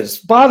is,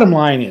 bottom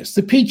line is,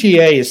 the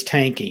PGA is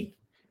tanking.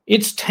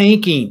 It's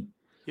tanking.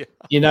 Yeah.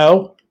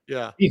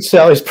 Yeah. He'd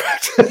sell his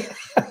practice.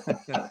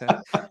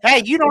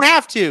 Hey, you don't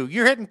have to.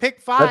 You're hitting pick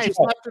fives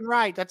left and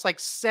right. That's like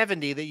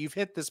 70 that you've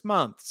hit this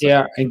month. So.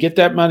 Yeah, and get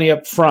that money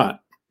up front,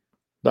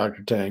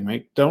 Dr.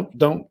 Tang.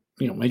 Don't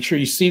make sure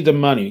you see the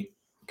money.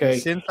 Okay.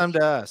 Send some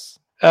to us.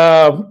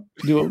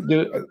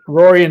 Do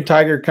Rory and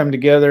Tiger come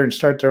together and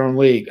start their own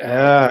league?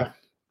 They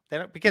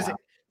don't, because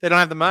they don't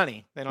have the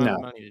money. They don't have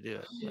the money to do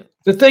it. But.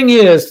 The thing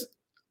is,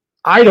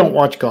 I don't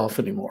watch golf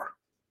anymore.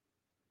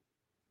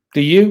 Do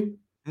you?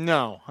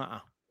 No.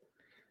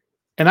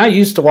 And I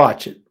used to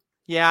watch it.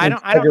 Yeah, I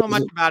don't know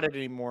much about it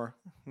anymore.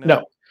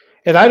 No.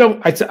 And I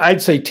don't.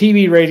 I'd say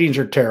TV ratings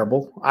are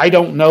terrible. I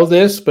don't know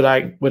this, but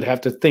I would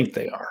have to think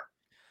they are.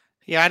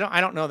 Yeah,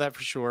 I don't know that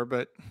for sure,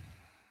 but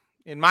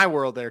in my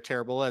world, they're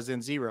terrible, as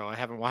in zero. I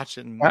haven't watched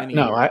it in many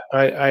years.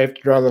 I have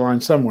to draw the line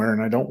somewhere,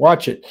 and I don't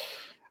watch it.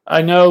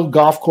 I know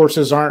golf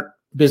courses aren't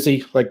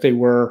busy like they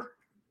were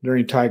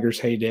during Tiger's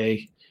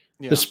heyday.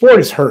 Yeah. The sport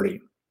is hurting.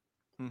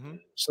 Mm-hmm.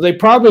 So they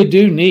probably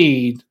do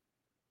need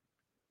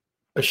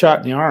a shot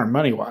in the arm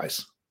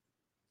money-wise.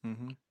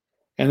 Mm-hmm.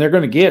 And they're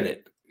going to get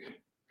it.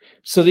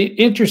 So the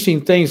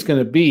interesting thing is going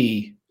to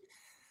be,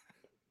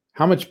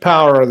 how much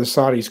power are the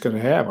Saudis going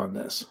to have on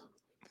this?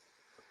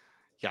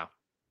 Yeah.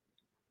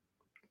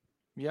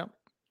 Yep.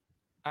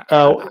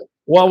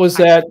 What was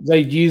that? They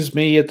used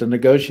me at the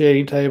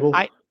negotiating table?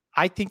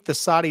 I think the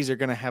Saudis are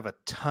going to have a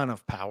ton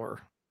of power.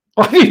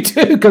 I do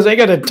too, because they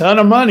got a ton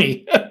of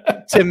money.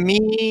 To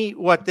me,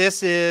 what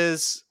this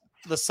is,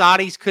 the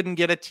Saudis couldn't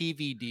get a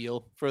TV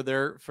deal for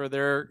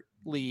their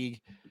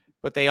league,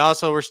 but they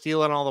also were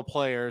stealing all the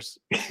players.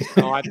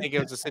 So I think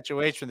it was a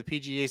situation. The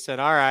PGA said,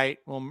 "All right,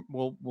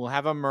 we'll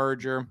have a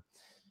merger.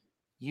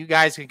 You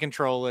guys can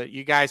control it.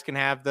 You guys can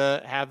have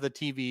the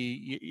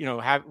TV.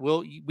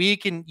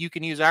 You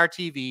can use our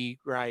TV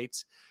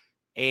rights,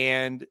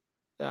 and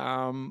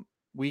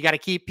we got to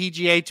keep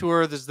PGA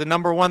Tour. This is the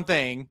number one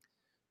thing,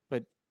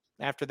 but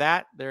after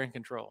that, they're in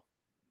control."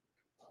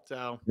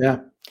 So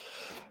yeah,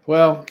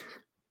 well,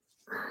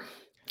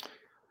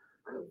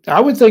 I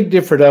would think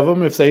different of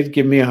them if they'd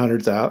give me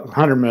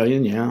 $100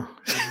 million. Yeah,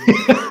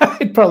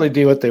 I'd probably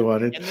do what they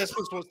wanted. And this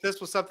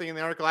was something in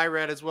the article I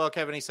read as well,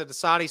 Kevin. He said the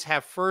Saudis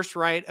have first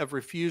right of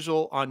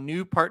refusal on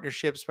new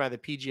partnerships by the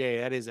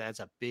PGA. That's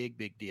a big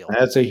deal.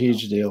 That's a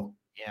huge deal.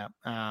 Yeah.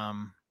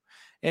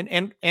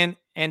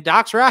 And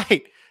Doc's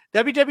right.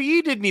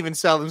 WWE didn't even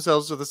sell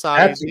themselves to the Saudis.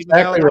 That's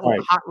exactly right.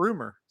 A hot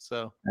rumor.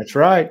 So that's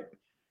right.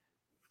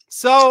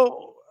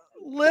 So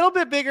a little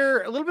bit bigger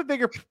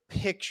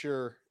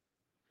picture.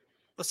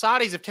 The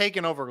Saudis have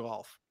taken over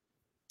golf.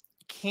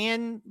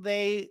 Can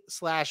they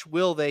 /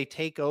 will they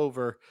take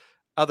over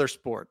other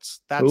sports?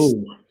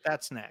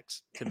 That's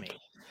next to me.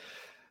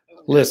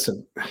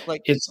 Listen,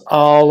 it's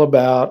all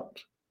about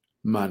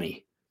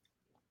money.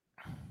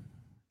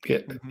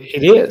 It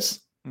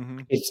is. Mm-hmm.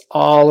 It's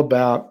all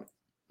about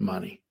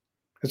money.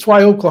 That's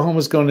why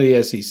Oklahoma's going to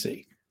the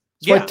SEC.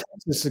 That's why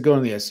Texas is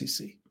going to the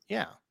SEC.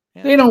 Yeah.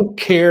 They don't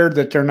care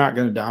that they're not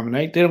going to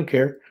dominate. They don't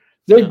care.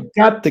 They've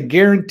got the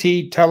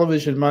guaranteed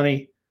television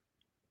money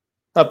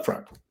up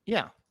front.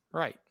 Yeah,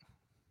 right.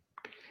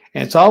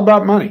 And it's all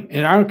about money.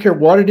 And I don't care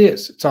what it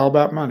is. It's all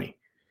about money.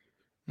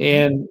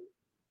 And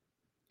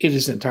it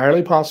is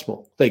entirely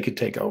possible they could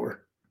take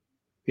over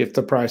if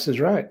the price is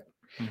right.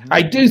 Mm-hmm.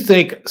 I do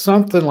think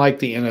something like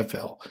the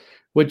NFL,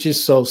 which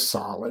is so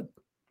solid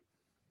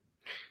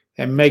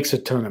and makes a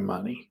ton of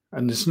money,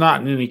 and it's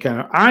not in any kind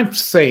of – I'm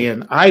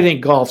saying I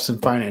think golf's in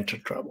financial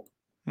trouble.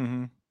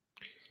 Mm-hmm.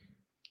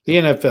 The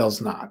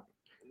NFL's not.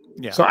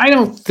 Yeah. So I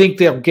don't think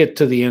they'll get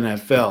to the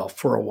NFL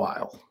for a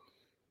while.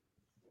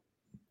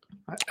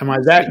 Am I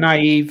that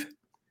naive?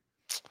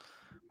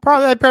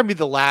 That'd probably be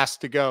the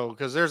last to go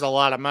because there's a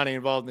lot of money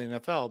involved in the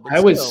NFL. But I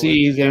would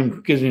see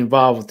them getting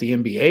involved with the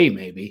NBA,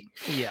 maybe.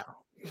 Yeah,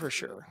 for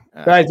sure.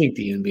 But I think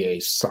the NBA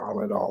is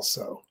solid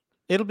also.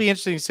 It'll be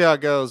interesting to see how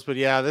it goes. But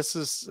yeah, it's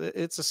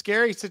a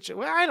scary situation.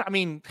 Well, I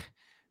mean,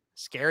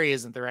 scary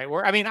isn't the right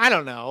word. I mean, I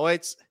don't know.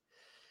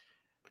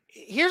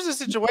 Here's the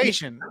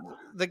situation.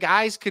 The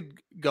guys could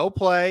go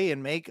play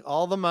and make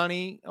all the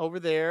money over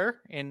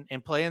there and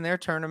play in their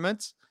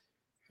tournaments.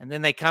 And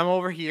then they come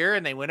over here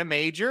and they win a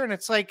major. And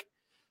it's like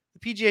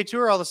the PGA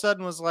Tour all of a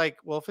sudden was like,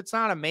 well, if it's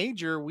not a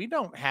major, we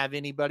don't have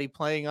anybody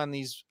playing on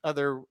these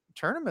other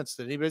tournaments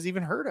that anybody's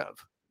even heard of.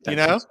 You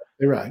know?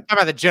 You're right. How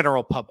about the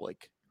general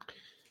public?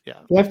 Yeah.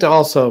 You have to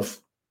also,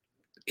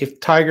 if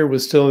Tiger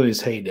was still in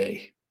his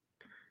heyday,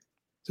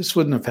 this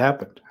wouldn't have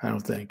happened, I don't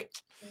think.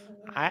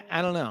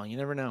 I don't know. You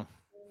never know.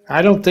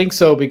 I don't think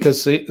so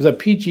because the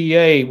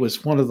PGA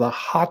was one of the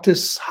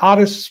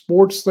hottest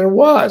sports there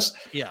was.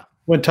 Yeah.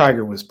 When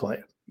Tiger was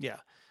playing. Yeah.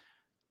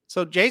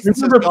 So Jason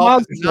says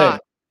golf is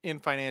not in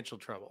financial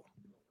trouble.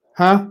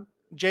 Huh?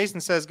 Jason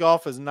says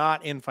golf is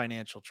not in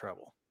financial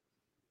trouble.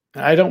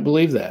 I don't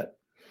believe that.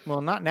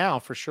 Well, not now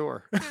for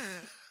sure.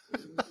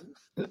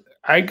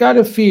 I got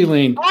a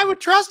feeling. I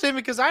would trust him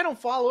because I don't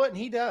follow it and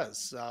he does.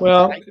 So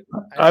well,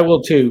 I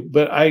will too,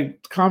 but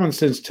common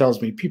sense tells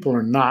me people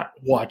are not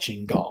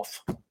watching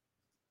golf.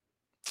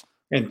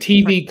 And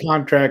TV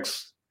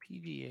contracts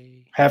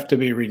PVA have to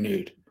be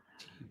renewed.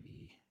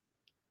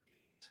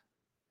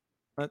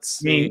 Let's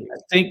see. I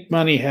think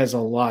money has a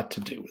lot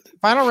to do with it.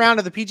 Final round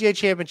of the PGA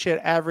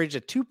Championship averaged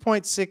a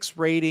 2.6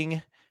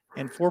 rating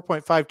and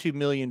 4.52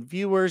 million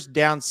viewers,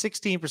 down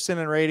 16%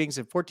 in ratings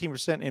and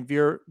 14% in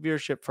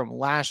viewership from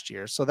last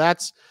year. So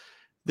that's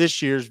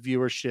this year's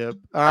viewership.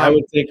 I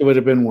would think it would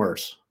have been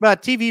worse.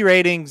 But TV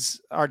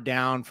ratings are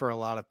down for a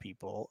lot of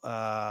people.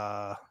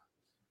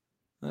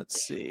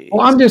 Let's see.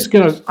 Well, I'm just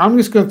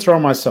gonna throw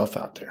myself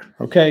out there.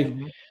 Okay.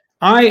 Mm-hmm.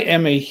 I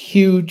am a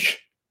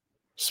huge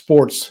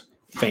sports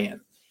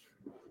fan.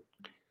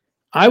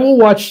 I will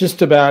watch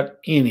just about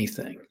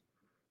anything.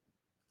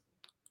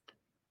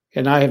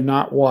 And I have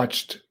not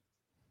watched.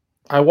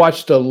 I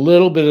watched a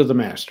little bit of the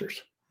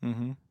Masters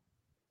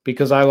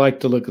because I like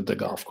to look at the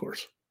golf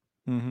course.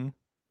 Mm-hmm.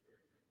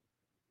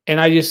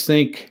 And I just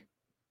think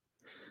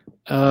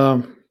it's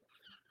a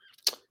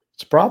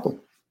problem.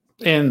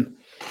 And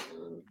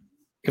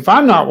if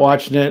I'm not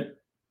watching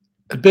it,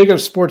 as big of a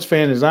sports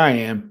fan as I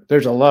am,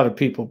 there's a lot of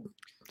people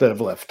that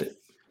have left it.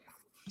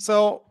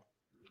 So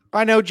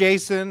I know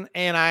Jason,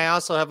 and I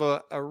also have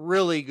a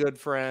really good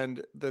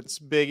friend that's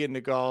big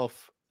into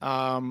golf.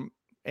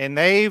 And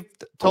they've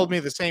told me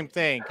the same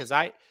thing because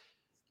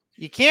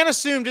you can't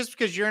assume just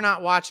because you're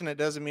not watching it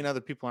doesn't mean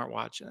other people aren't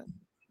watching it.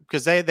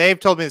 Because they've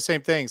told me the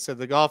same thing. So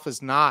the golf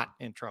is not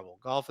in trouble.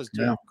 Golf is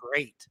doing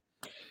great.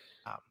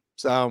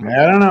 So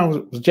I don't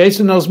know.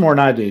 Jason knows more than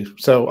I do.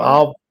 So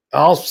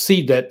I'll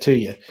cede that to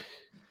you.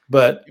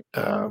 But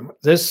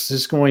this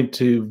is going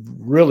to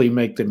really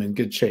make them in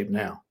good shape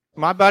now.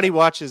 My buddy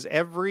watches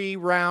every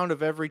round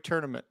of every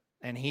tournament.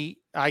 And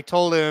I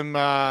told him,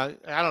 I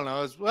don't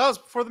know, as well as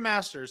before the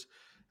Masters,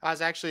 I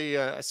was actually,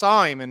 I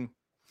saw him and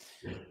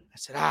I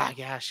said,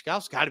 gosh,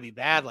 golf's got to be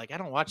bad. Like, I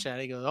don't watch that.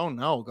 He goes, oh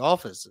no,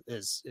 golf is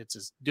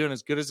doing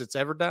as good as it's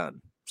ever done.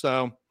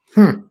 So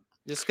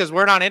just because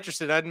we're not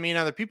interested doesn't mean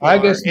other people are. I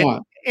guess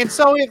not. And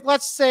so if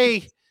let's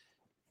say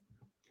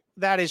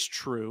that is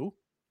true,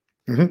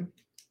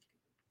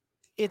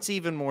 it's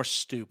even more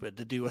stupid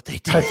to do what they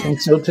do. I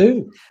think so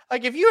too.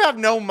 Like if you have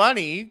no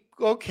money,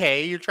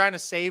 okay, you're trying to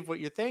save what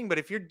you're thinking, but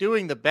if you're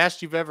doing the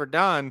best you've ever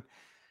done,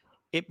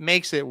 it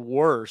makes it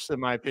worse, in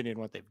my opinion,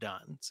 what they've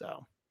done.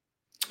 So,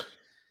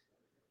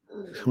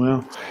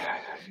 well,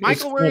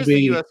 Michael, where is the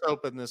U.S.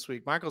 Open this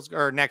week?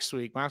 Or next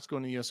week. Michael's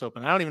going to the U.S.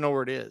 Open. I don't even know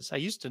where it is. I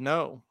used to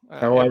know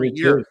every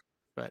year,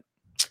 but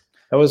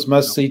that was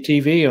must-see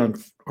TV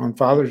on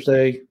Father's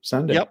Day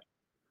Sunday.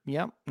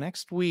 Yep.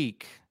 Next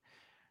week.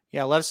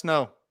 Yeah, let us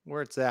know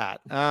where it's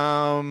at.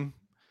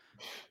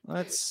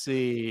 Let's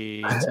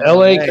see.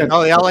 LA. The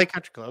LA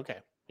Country Club. Okay.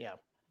 Yeah.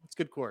 It's a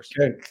good course.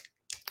 Okay.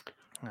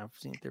 I've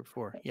seen it there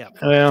before. Yeah.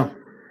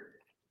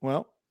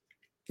 Well,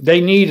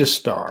 they need a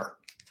star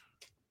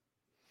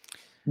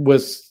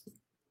with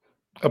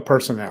a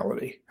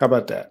personality. How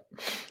about that?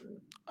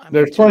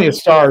 There's plenty of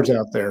stars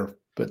out there,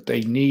 but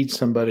they need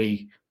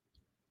somebody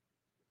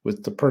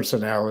with the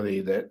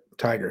personality that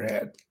Tiger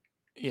had.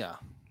 Yeah.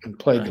 And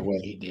played the way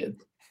he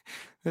did.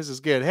 This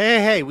is good.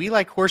 Hey, we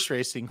like horse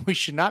racing. We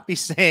should not be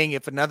saying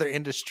if another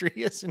industry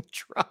is in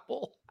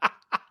trouble.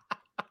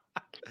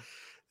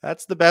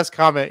 That's the best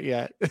comment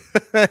yet.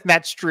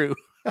 That's true.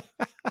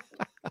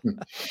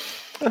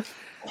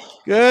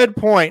 Good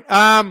point.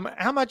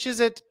 How much is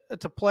it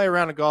to play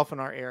around a golf in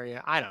our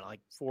area? I don't know,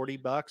 like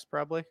 $40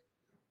 probably.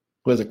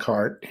 With a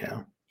cart,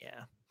 yeah.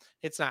 Yeah.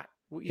 It's not.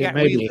 We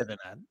live in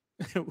that.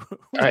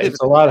 It's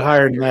a lot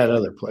higher than that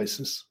other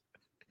places.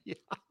 Yeah,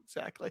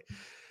 exactly.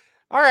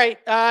 All right.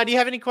 Do you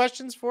have any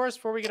questions for us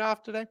before we get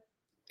off today?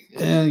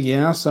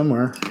 Yeah,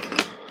 somewhere.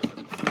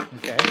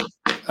 Okay.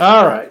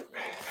 All right.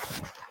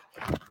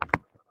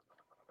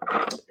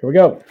 Here we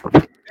go.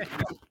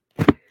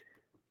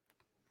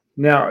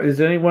 Now, is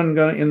anyone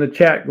going in the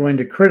chat going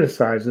to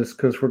criticize us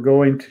because we're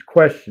going to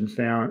questions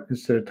now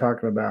instead of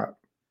talking about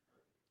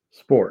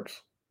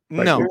sports?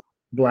 Like No, we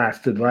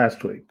blasted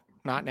last week.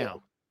 not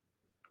now.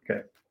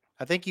 Okay.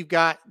 I think you've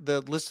got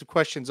the list of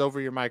questions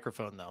over your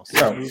microphone, though.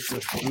 So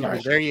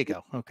Sorry. there you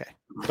go. Okay.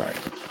 Sorry.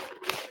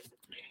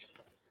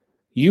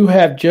 You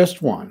have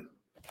just won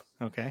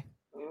Okay.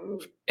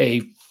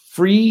 a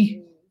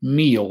free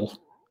meals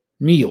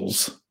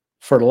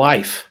for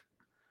life.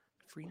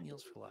 Free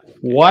meals for life. Okay.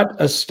 What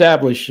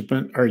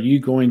establishment are you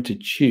going to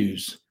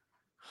choose?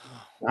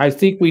 I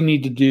think we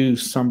need to do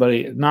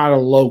somebody, not a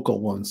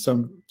local one,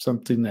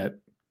 something that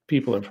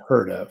people have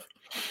heard of.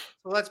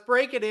 So let's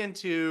break it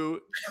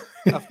into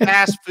a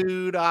fast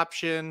food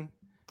option.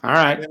 All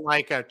right. And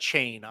like a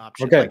chain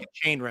option, Okay. like a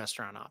chain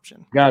restaurant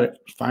option. Got it.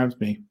 Fine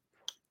with me.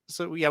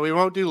 So yeah, we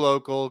won't do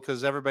local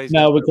because everybody's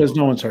because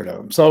no one's heard of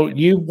them. So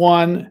you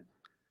won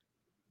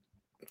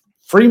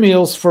free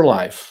meals for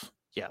life.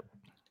 Yep.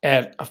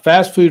 At a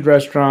fast food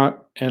restaurant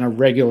and a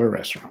regular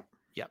restaurant.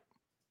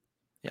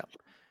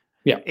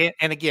 Yep.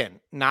 And again,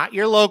 not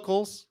your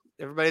locals.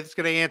 Everybody that's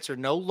going to answer,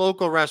 no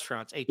local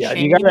restaurants. You got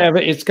to have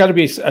it. It's got to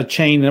be a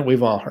chain that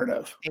we've all heard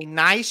of. A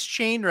nice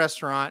chain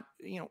restaurant,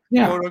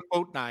 quote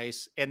unquote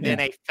nice, and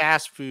then a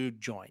fast food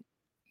joint.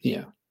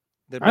 Yeah.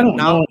 I don't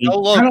know.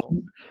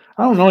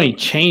 I don't know any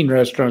chain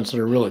restaurants that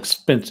are real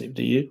expensive.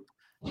 Do you?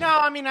 No,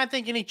 I mean, I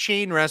think any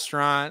chain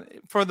restaurant,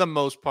 for the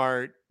most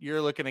part,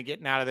 you're looking at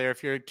getting out of there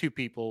if you're two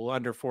people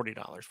under $40,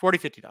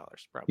 $50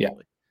 probably. Yeah.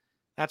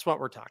 That's what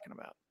we're talking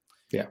about.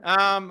 Yeah.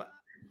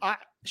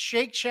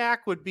 Shake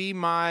Shack would be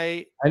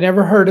my. I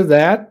never heard of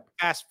that.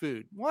 Fast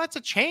food. Well, that's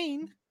a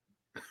chain.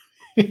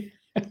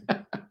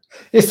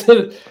 Is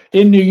it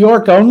in New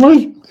York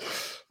only?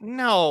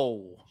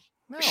 No.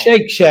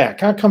 Shake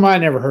Shack. How come I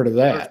never heard of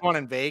that? There's one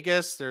in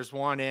Vegas. There's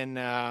one in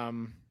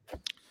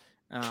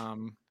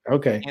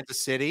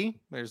Kansas City.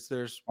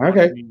 There's one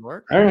in New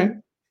York. All right.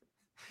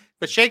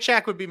 But Shake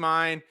Shack would be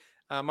mine.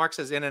 Mark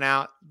says In and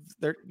Out.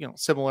 They're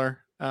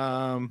similar.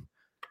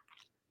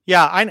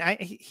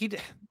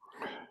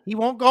 He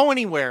won't go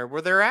anywhere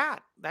where they're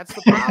at. That's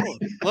the problem.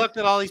 Look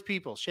at all these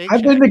people.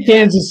 I've been to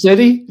Kansas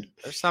City.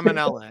 There's some in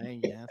LA.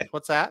 Yeah.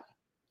 What's that?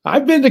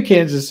 I've been to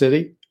Kansas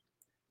City.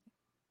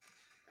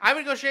 I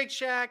would go Shake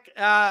Shack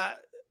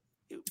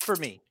for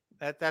me.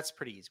 That's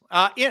pretty easy.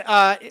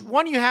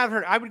 One you have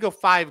heard. I would go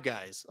Five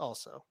Guys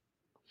also.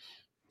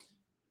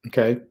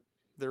 Okay.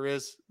 There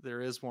is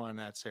one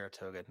at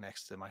Saratoga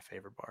next to my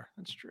favorite bar.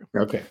 That's true.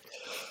 Okay.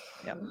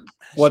 Yeah.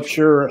 What's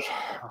your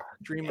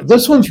dream?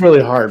 This one's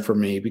really hard for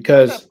me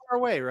because not far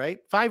away, right?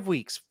 5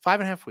 weeks,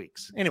 5.5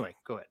 weeks. Anyway,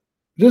 go ahead.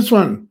 This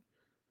one.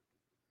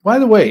 By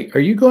the way, are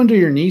you going to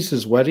your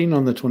niece's wedding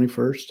on the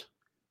 21st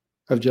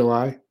of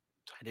July?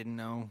 I didn't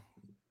know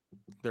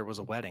there was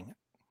a wedding.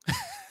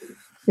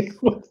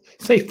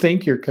 They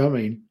think you're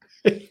coming.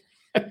 I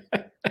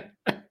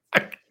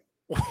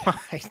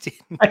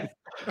didn't.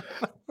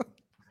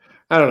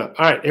 I don't know.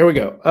 All right, here we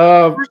go.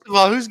 First of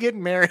all, who's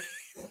getting married?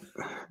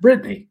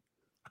 Brittany.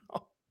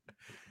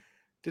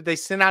 Did they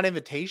send out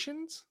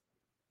invitations?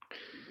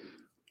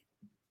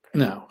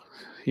 No,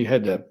 you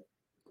had to.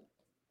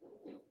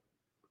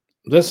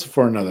 This is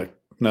for another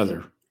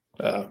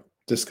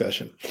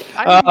discussion.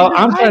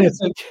 I'm trying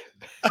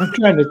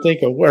to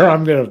think of where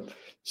I'm going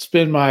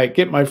to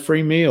get my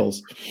free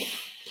meals.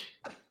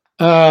 Wait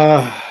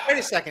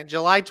a second,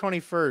 July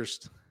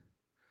 21st.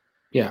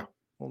 Yeah.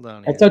 Hold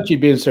on. I thought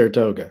you'd be in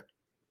Saratoga.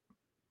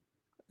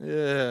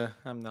 Yeah,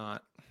 I'm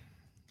not.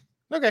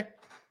 Okay.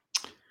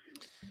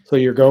 So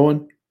you're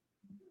going?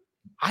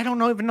 I don't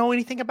even know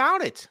anything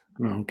about it.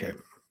 Okay.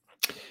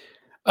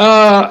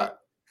 I'm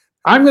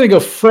going to go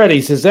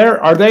Freddy's.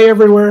 Are they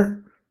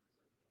everywhere?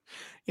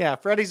 Yeah,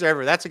 Freddy's are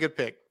everywhere. That's a good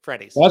pick.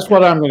 Freddy's. That's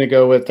what I'm going to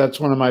go with. That's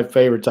one of my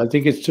favorites. I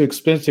think it's too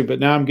expensive, but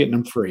now I'm getting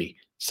them free.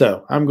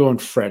 So I'm going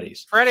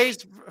Freddy's.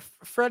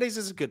 Freddy's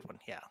is a good one.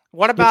 Yeah.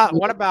 What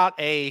about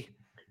a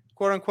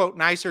quote unquote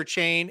nicer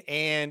chain?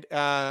 And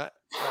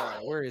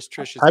where is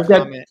Trish's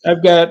comment?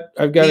 I've got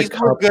These a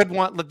are good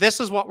one.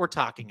 This is what we're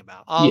talking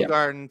about. Olive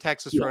Garden,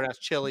 Texas Roadhouse,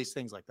 Chili's,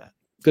 things like that.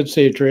 Good to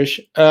see you, Trish.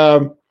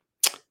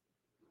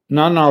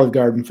 Not an Olive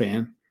Garden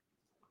fan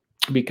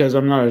because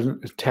I'm not an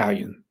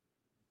Italian.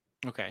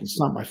 Okay. It's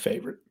not my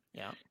favorite.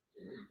 Yeah.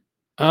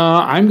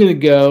 I'm going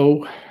to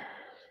go.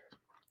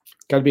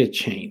 Got to be a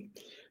chain.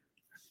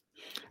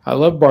 I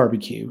love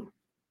barbecue,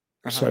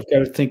 so I've got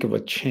to think of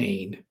a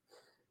chain.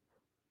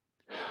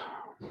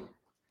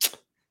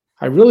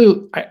 I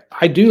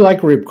do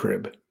like rib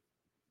crib.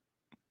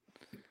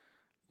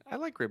 I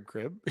like rib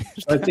crib.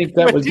 I think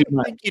that would be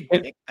I think you'd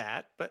pick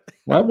that, but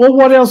well,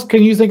 what else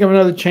can you think of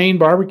another chain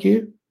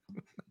barbecue?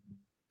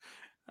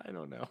 I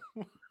don't know.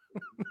 Well,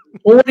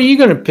 what are you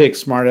going to pick,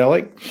 Smart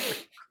Alec?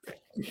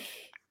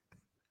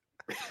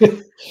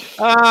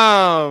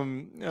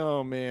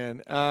 Oh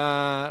man.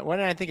 Why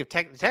did I think of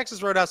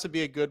Texas Roadhouse would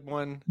be a good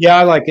one? Yeah,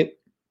 I like it.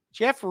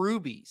 Jeff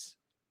Ruby's.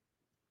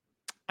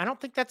 I don't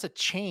think that's a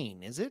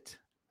chain, is it?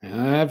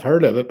 I've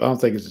heard of it, but I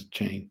don't think it's a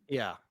chain.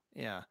 Yeah.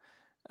 Yeah.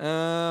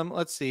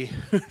 Let's see.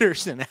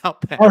 Hooters and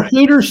Outback. Are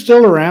Hooters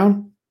still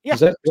around? Yeah,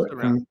 Is that still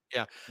around.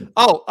 Yeah.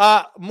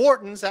 Oh,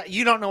 Morton's.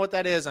 You don't know what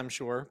that is, I'm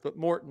sure, but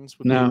Morton's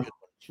would be a No. good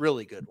one.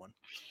 Really good one.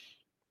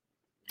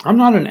 I'm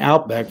not an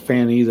Outback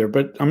fan either,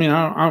 but I mean,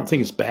 I don't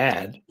think it's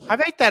bad. I've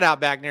ate that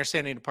Outback near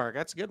San Diego Park.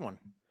 That's a good one.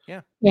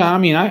 Yeah. Yeah, I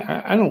mean,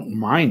 I don't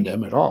mind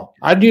them at all.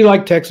 I do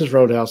like Texas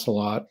Roadhouse a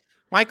lot.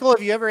 Michael,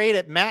 have you ever ate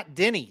at Matt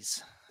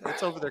Denny's?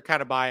 It's over there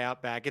kind of by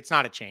Outback. It's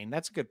not a chain.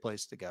 That's a good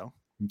place to go.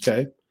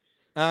 Okay.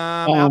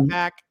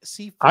 Outback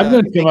Seafood. I'm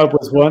going to come up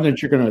with one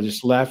that you're going to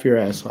just laugh your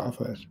ass off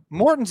at.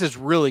 Morton's is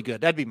really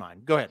good. That'd be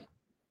mine. Go ahead.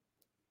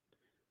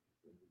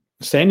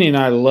 Sandy and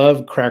I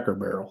love Cracker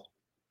Barrel.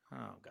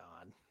 Oh,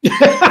 God.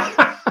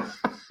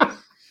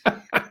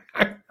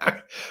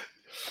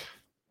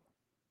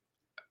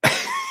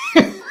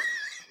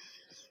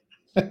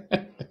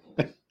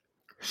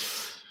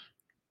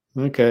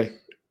 Okay.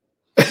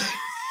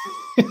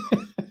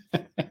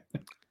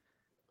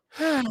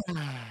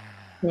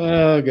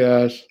 Oh,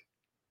 gosh.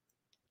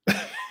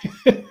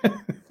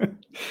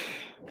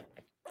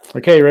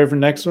 Okay, ready for the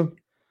next one?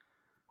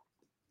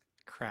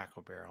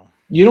 Cracker Barrel.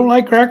 You don't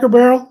like Cracker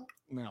Barrel?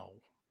 No.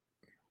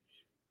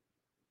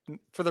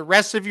 For the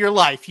rest of your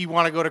life, you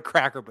want to go to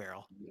Cracker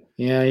Barrel.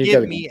 Yeah,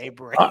 give me a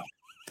break.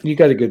 You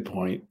got a good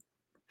point.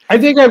 I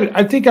think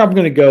I'm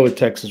going to go with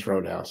Texas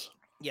Roadhouse.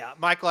 Yeah,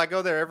 Michael, I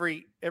go there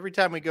every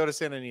time we go to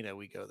Santa Anita.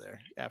 We go there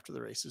after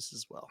the races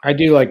as well. I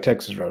do like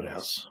Texas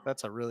Roadhouse.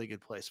 That's a really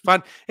good place.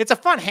 Fun. It's a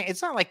fun.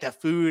 It's not like the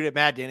food at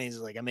Mad Denny's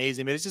is like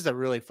amazing, but it's just a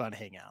really fun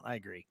hangout. I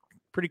agree.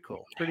 Pretty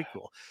cool. Pretty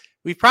cool.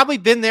 We've probably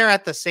been there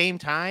at the same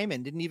time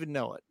and didn't even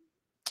know it.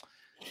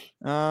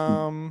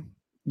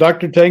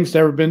 Dr. Tang's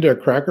never been to a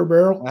Cracker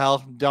Barrel?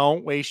 Well,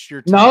 don't waste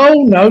your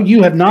time. No,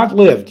 you have not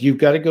lived. You've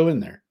got to go in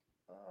there.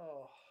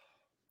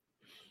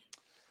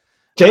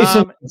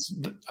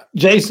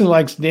 Jason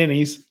likes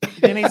Denny's.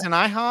 Denny's and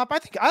IHOP. I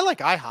think I like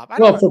IHOP.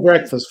 Well, for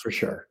breakfast for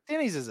sure.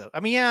 Denny's is.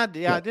 Yeah.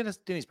 Denny's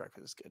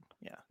breakfast is good.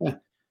 Yeah.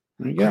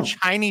 There you go. Are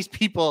Chinese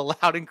people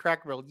allowed in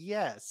Cracker Barrel?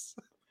 Yes.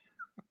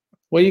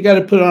 Well, you got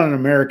to put on an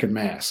American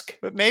mask.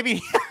 But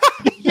maybe.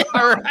 Yeah,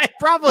 right.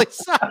 Probably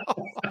so.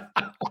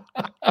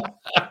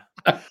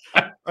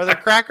 Are the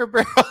Cracker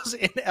Barrels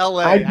in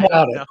LA?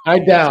 I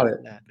doubt it.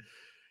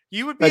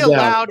 You would be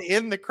allowed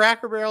in the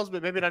Cracker Barrels,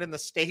 but maybe not in the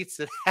states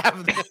that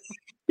have them.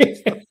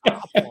 The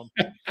problem.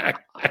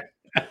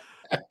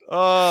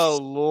 Oh,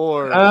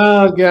 Lord.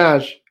 Oh,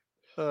 gosh.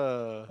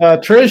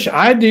 Trish,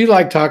 I do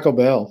like Taco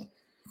Bell.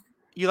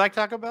 You like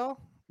Taco Bell?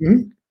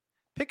 Mm-hmm.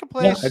 Pick a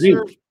place that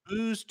serves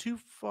booze too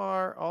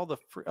far. All the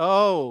free.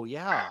 Oh,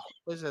 yeah.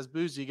 Place has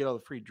booze, you get all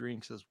the free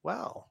drinks as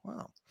well.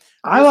 Wow.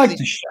 I like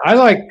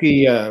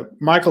the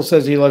Michael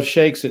says he loves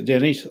shakes at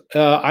Denny's.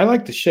 I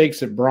like the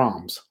shakes at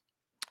Brahms.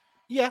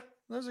 Yeah,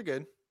 those are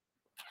good.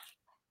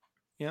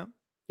 Yeah.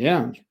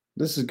 Yeah,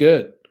 this is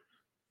good.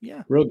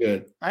 Yeah. Real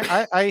good.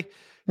 I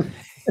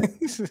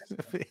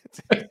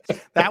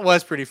that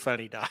was pretty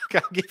funny, Doc.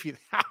 I'll give you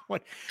that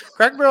one.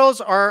 Cracker Barrels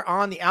are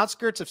on the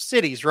outskirts of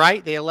cities,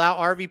 right? They allow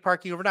RV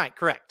parking overnight.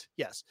 Correct.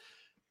 Yes.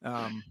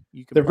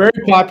 They're very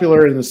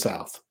popular in the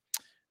South.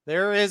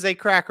 There is a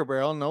Cracker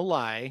Barrel, no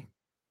lie.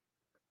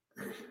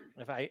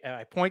 If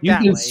I point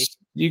that way,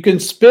 you can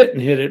spit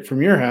and hit it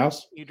from your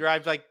house. You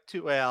drive like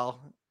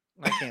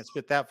I can't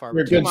spit that far,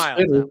 You're but 2 miles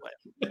that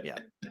way. Yeah.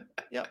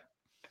 Yep.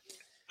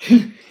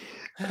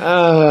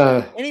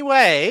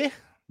 Anyway.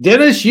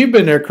 Dennis, you've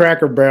been there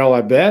Cracker Barrel,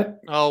 I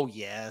bet. Oh,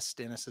 yes.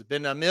 Dennis has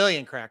been to a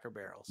million Cracker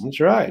Barrels. That's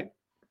right.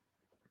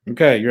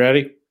 Okay, you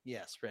ready?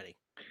 Yes, ready.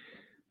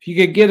 If you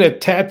could get a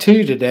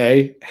tattoo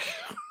today,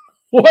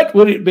 what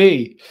would it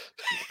be?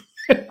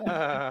 Get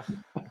a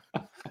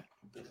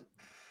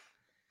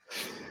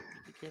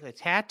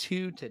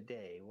tattoo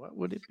today. What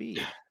would it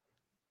be?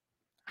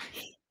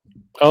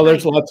 Oh,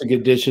 there's lots of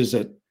good dishes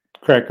at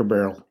Cracker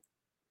Barrel.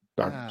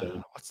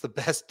 What's the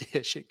best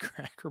dish at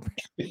Cracker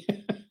Barrel?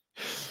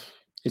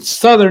 It's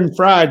Southern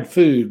fried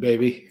food,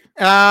 baby.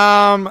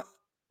 The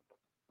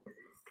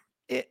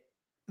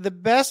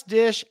best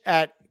dish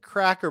at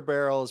Cracker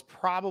Barrel is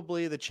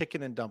probably the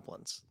chicken and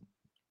dumplings.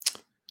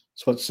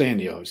 That's what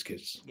Sandy always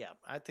gets. Yeah,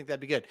 I think that'd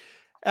be good.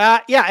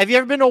 Yeah, have you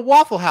ever been to a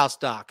Waffle House,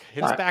 Doc?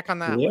 Hit us back on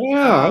that.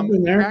 Yeah, I've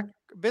been there.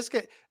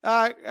 Biscuit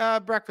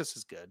breakfast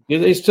is good. Do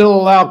they still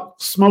allow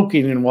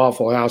smoking in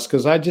Waffle House?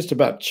 Because I just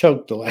about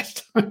choked the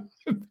last time.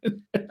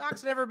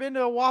 Doc's never been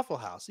to a Waffle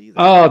House either.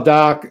 Oh,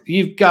 Doc,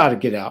 you've got to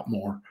get out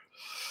more.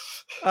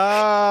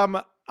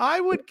 I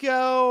would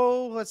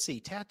go. Let's see,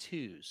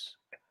 tattoos.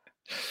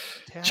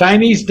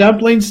 Chinese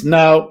dumplings?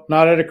 No,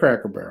 not at a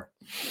Cracker Barrel.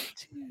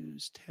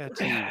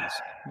 Tattoos.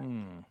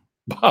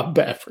 Bob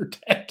Baffert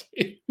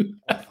tattoo.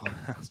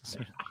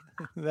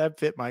 That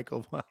fit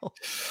Michael well.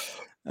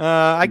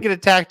 I get a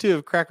tattoo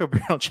of Cracker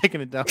Barrel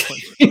chicken and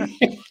dumplings. They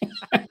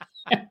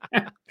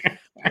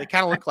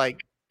kind of look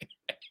like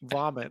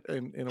vomit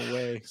in a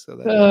way.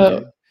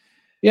 So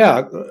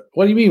yeah.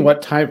 What do you mean?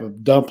 What type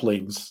of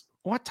dumplings?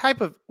 What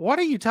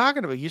are you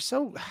talking about? You're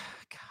so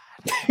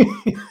God.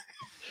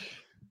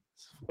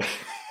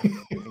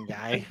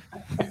 Guy.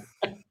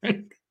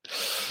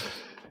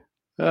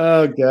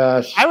 Oh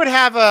gosh. I would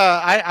have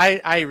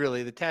I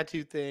really the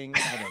tattoo thing.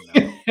 I don't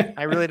know.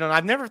 I really don't.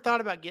 I've never thought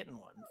about getting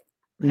one.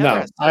 Heather No,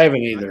 has I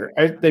haven't several,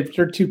 either.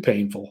 They're too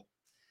painful.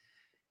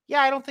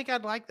 Yeah, I don't think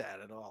I'd like that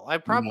at all.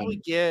 I'd probably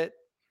No. get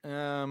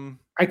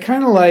I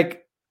kind of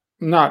like,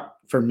 not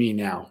for me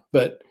now,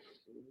 but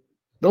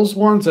those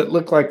ones that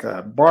look like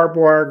a barbed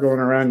wire going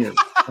around your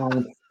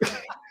arm.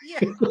 yeah.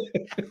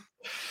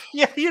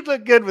 Yeah, you'd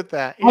look good with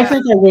that. I Yeah.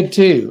 think I would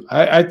too.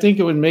 I think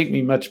it would make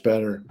me much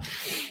better.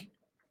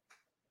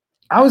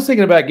 I was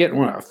thinking about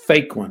getting a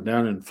fake one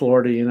down in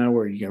Florida,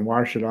 where you can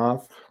wash it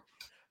off,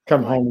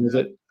 come home with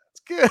it.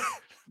 It's good.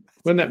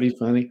 Wouldn't that be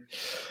funny?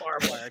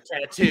 Barbed wire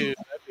tattoo.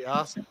 That'd be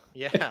awesome.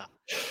 Yeah.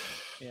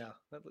 Yeah.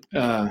 That'd look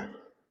good.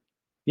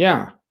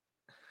 Yeah.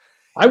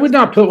 I would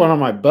not put one on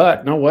my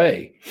butt. No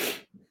way.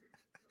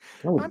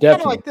 I would I'm kind of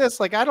definitely. like this.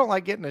 Like I don't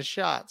like getting a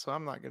shot, so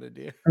I'm not gonna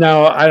do.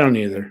 No, I don't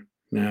either.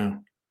 No.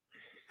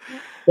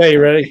 Hey,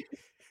 you ready?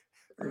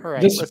 All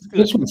right.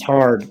 This one's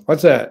hard.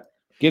 What's that?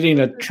 Getting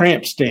a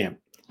tramp stamp.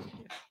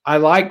 I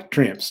like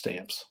tramp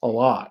stamps a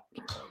lot.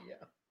 Yeah.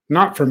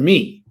 Not for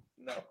me.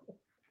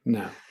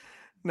 No.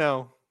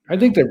 No. I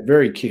think they're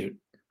very cute.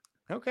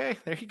 Okay,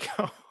 there you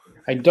go.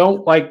 I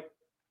don't like.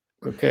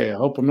 Okay, I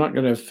hope I'm not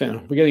going to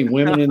offend. We're getting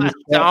women in this.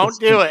 Don't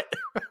do it.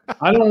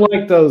 I don't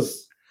like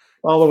those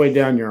all the way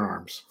down your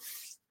arms.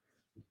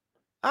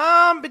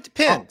 It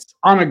depends.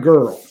 On a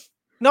girl.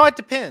 No, it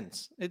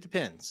depends. It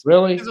depends.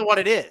 Really? Depends on what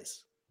it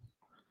is.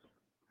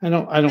 I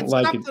don't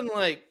like it. Something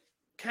like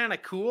kind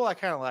of cool. I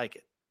kind of like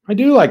it. I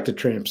do like the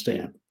tramp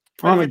stamp.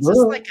 But On a it's just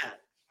girl. like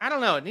I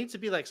don't know. It needs to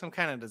be like some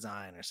kind of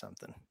design or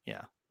something.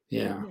 Yeah.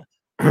 Yeah.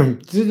 I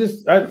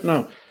don't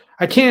know.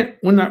 I can't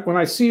when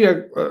I see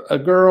a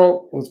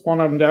girl with one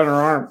of them down her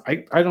arm,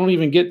 I don't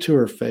even get to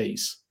her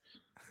face.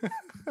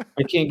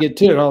 I can't get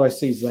to it. All I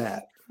see is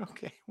that.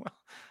 Okay. Well,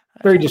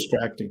 very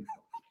distracting.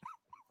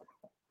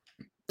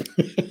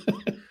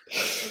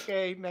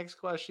 Okay, next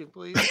question,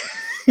 please.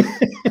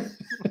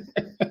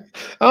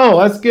 Oh,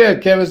 that's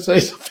good. Kevin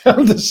says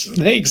found the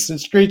snakes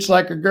and screeched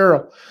like a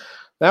girl.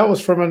 That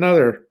was from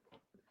another.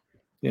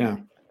 Yeah.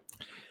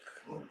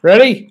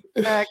 Ready?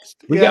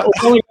 Next. We got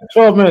only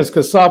 12 minutes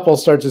because softball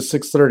starts at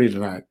 6:30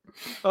 tonight.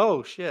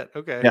 Oh shit.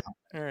 Okay. Yeah.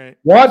 All right.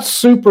 What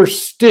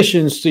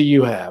superstitions do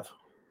you have?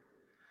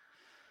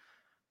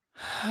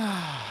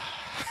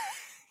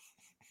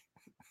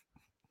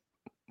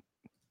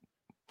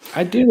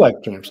 I do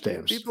like tramp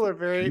stamps. People are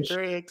very,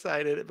 very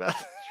excited about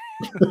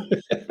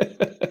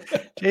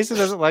Jason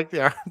doesn't like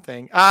the arm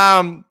thing.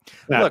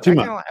 Look, too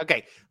much.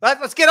 Okay,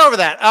 let's get over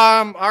that.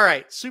 All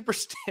right,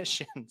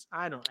 superstitions.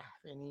 I don't have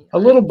any. A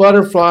little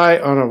butterfly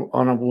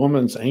on a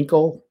woman's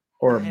ankle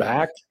or a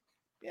back.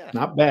 Yeah,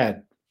 not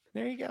bad.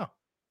 There you go.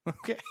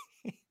 Okay,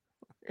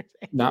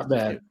 not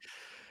bad.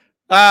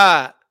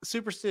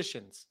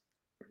 Superstitions.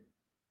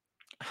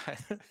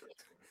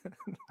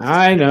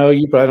 I know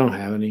you, but I don't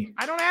have any.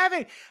 I don't have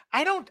any.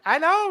 I don't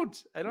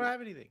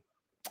have anything.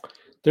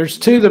 There's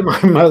two that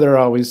my mother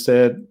always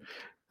said.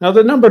 Now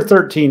the number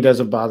 13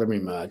 doesn't bother me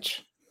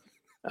much.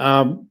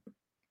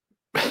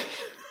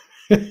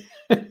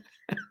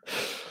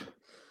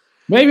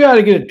 Maybe I ought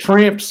to get a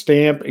tramp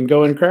stamp and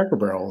go in Cracker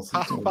Barrel.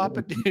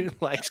 Papa Dude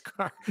likes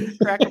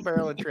Cracker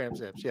Barrel and tramp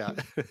stamps. Yeah.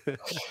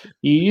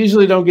 You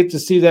usually don't get to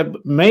see that.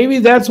 Maybe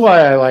that's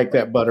why I like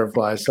that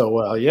butterfly so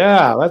well.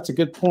 Yeah, that's a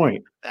good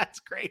point. That's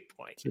a great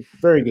point. It's a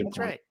very good That's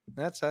point.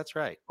 Right. That's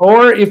right.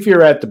 Or if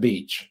you're at the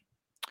beach.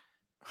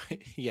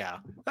 Yeah,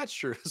 that's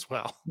true as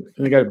well.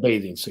 And they got a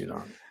bathing suit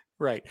on.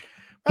 Right.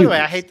 By the way,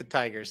 I hate the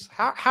Tigers.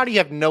 How do you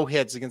have no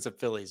hits against the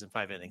Phillies in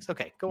 5 innings?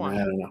 Okay, go on.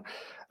 I don't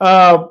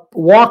know.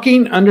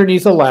 Walking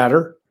underneath a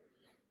ladder.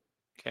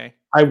 Okay.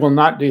 I will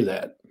not do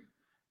that.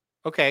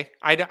 Okay.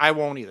 I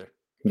won't either.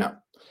 No.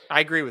 I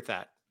agree with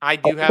that. I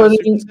do have a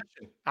superstition.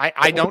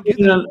 I don't do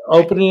that.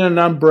 Opening an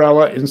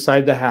umbrella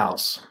inside the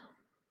house.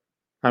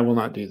 I will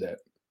not do that.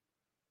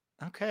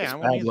 Okay. It's I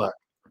won't bad either. luck.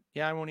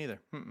 Yeah, I won't either.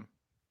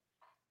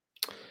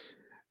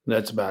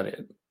 That's about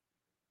it.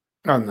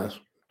 On the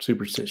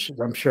superstitions.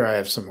 I'm sure I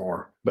have some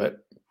more,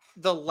 but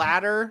the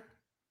ladder.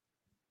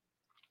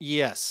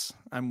 Yes,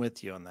 I'm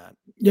with you on that.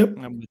 Yep.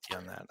 I'm with you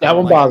on that. That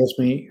one bothers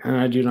me, and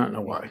I do not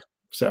know why.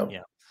 So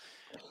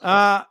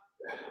yeah.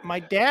 My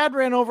dad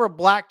ran over a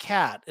black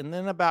cat and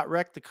then about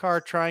wrecked the car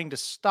trying to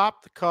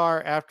stop the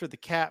car after the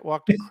cat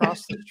walked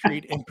across the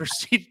street and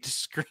proceeded to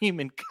scream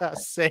and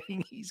cuss,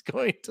 saying he's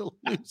going to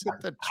lose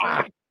at the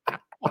track.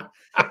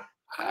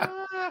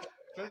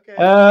 Okay.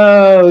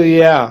 Oh,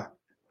 yeah.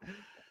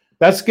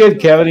 That's good,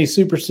 Kevin. He's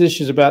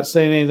superstitious about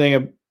saying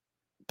anything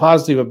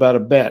positive about a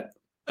bet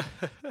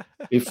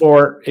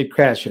before it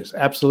crashes.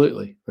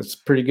 Absolutely. That's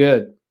pretty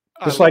good.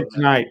 Just like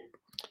tonight.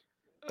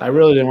 I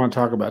really didn't want to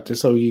talk about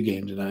this OU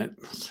game tonight.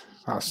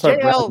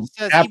 JL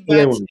says he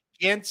bets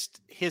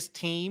against his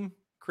team,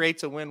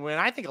 creates a win-win.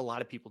 I think a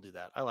lot of people do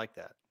that. I like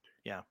that.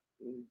 Yeah.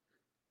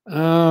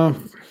 I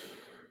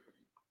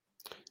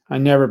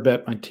never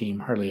bet my team,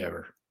 hardly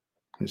ever.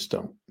 I just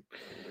don't.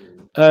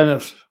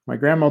 My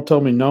grandma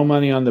told me no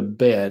money on the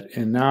bed,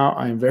 and now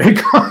I'm very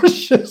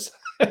cautious.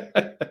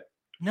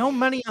 No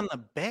money on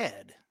the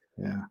bed.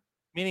 Yeah.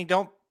 Meaning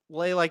don't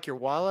lay like your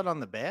wallet on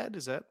the bed?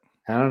 Is that?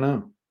 I don't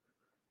know.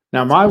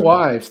 Now, my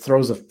wife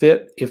throws a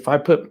fit if I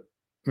put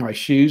my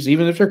shoes,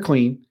 even if they're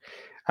clean,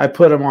 I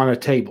put them on a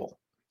table.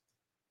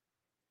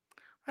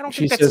 I don't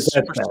She think that's a says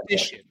that's bad luck.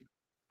 superstition.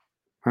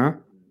 Huh?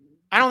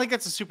 I don't think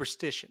that's a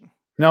superstition.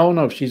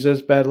 No, she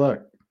says bad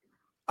luck.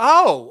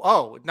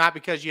 Oh, not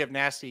because you have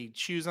nasty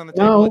shoes on the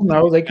table?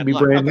 No, they can be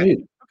brand new.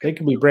 Okay. They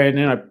can be brand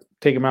new. I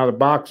take them out of the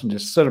box and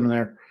just set them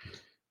there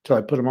until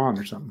I put them on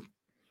or something.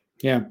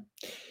 Yeah.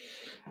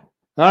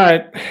 All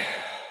right.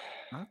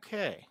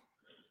 Okay.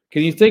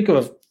 Can you think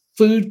of a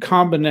food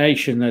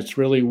combination that's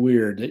really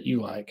weird that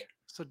you like?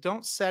 So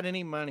don't set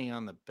any money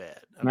on the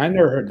bed. Okay. I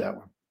never heard that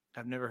one.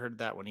 I've never heard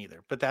that one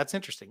either, but that's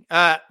interesting.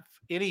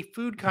 Any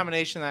food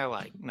combination that I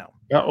like? No.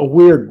 A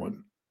weird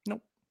one?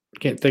 Nope.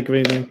 Can't think of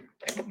anything?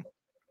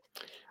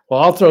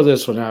 Well, I'll throw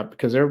this one out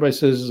because everybody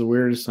says it's the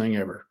weirdest thing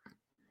ever.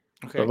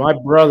 Okay. But my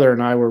brother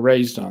and I were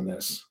raised on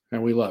this,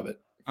 and we love it.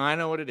 I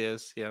know what it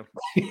is. Yeah.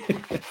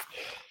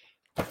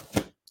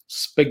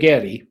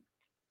 Spaghetti.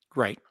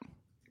 Right.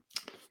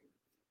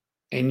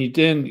 And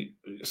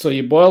so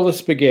you boil the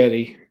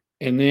spaghetti,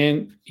 and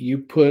then you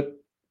put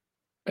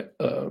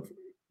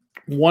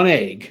one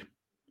egg,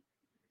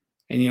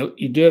 and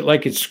you do it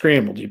like it's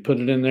scrambled. You put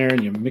it in there,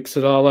 and you mix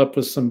it all up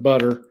with some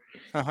butter.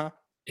 Uh-huh.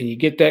 And you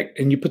get that,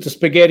 and you put the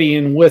spaghetti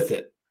in with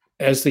it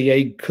as the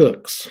egg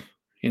cooks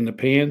in the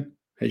pan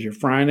as you're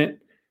frying it.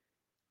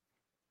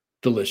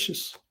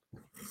 Delicious.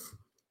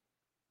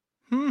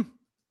 You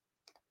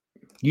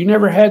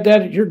never had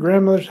that at your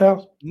grandmother's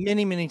house?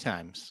 Many, many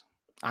times.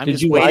 I'm Did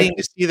just you waiting like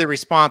to see the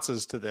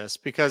responses to this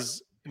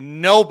because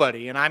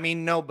nobody, and I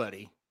mean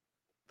nobody,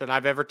 that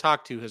I've ever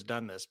talked to has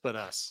done this but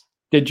us.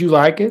 Did you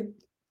like it?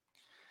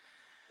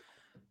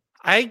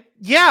 I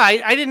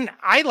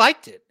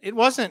liked it. It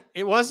wasn't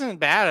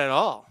bad at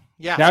all.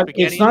 Yeah. Now,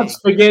 it's not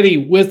spaghetti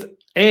with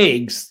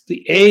eggs.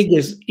 The egg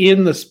is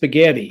in the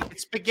spaghetti.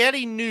 It's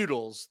spaghetti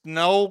noodles,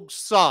 no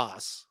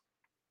sauce,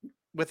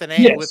 with an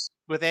egg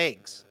with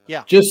eggs.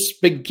 Yeah. Just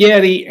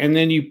spaghetti, and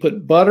then you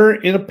put butter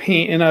in a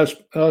pan in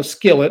a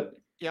skillet.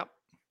 Yep.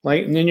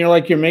 And then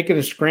you're making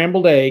a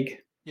scrambled egg.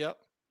 Yep.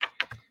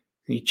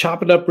 And you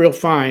chop it up real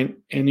fine,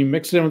 and you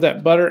mix it in with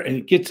that butter, and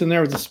it gets in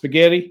there with the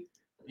spaghetti.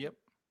 Yep.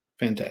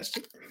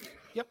 Fantastic.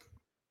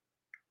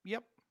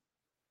 Yep.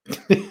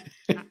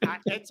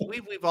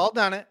 We've all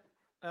done it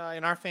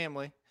in our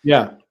family.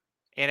 Yeah.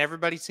 And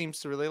everybody seems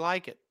to really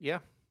like it. Yeah.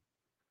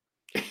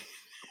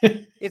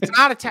 It's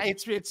not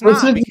it's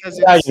not because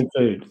Italian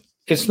food.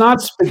 It's not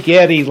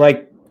spaghetti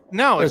like.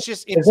 No, it's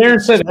just. As Aaron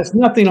said, there's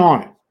nothing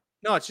on it.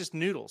 No, it's just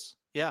noodles.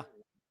 Yeah.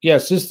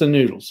 Yes, just the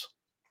noodles.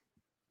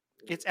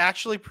 It's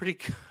actually pretty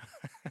good.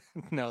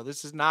 No,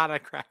 this is not a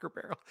Cracker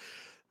Barrel.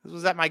 This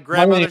was at my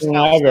grandmother's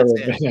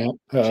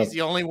house. She's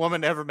the only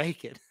woman to ever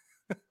make it.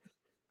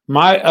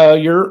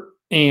 Your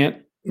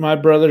aunt, my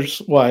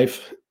brother's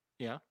wife,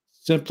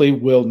 simply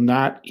will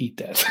not eat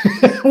that.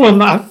 Will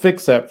not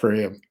fix that for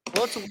him.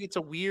 Well, it's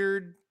a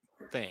weird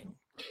thing.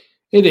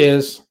 It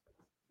is.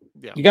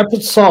 Yeah. You got to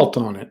put salt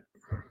on it,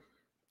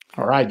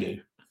 or I do.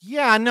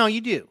 Yeah, no,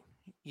 you do.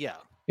 Yeah.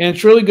 And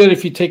it's really good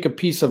if you take a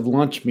piece of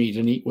lunch meat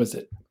and eat with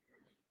it.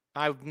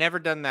 I've never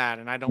done that,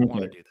 and I don't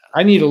want to do that.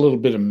 I need a little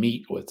bit of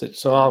meat with it,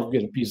 so I'll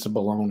get a piece of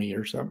bologna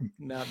or something.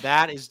 No,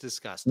 that is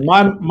disgusting.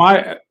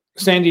 My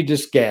Sandy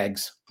just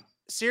gags.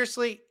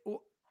 Seriously,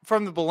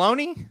 from the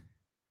bologna?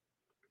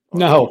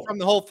 No, from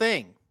the whole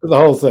thing. The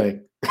whole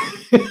thing.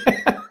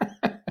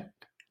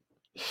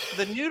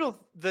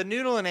 The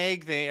noodle and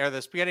egg thing, or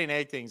the spaghetti and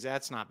egg things,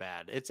 that's not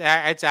bad. It's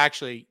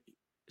actually,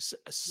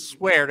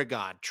 swear to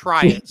God,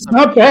 try it. It's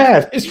not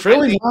bad. It's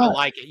really not. You'll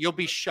like it. You'll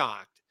be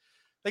shocked.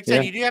 Like I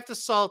said, you do have to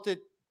salt it,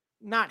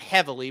 not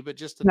heavily, but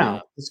just enough.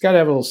 No, it's got to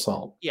have a little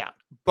salt. Yeah,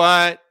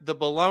 but the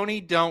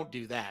bologna, don't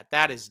do that.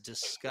 That is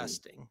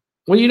disgusting.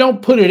 Well, you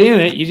don't put it in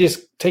it. You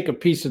just take a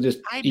piece of this.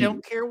 I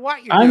don't care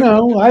what you're doing. I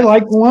know. I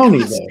like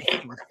bologna, though.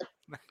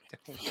 I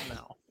don't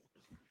know.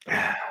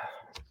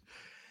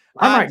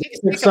 I might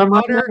take some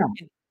butter.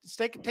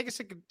 Take a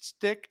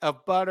stick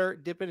of butter,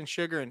 dip it in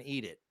sugar, and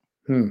eat it.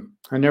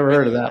 I never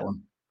heard of that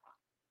one.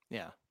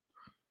 Yeah.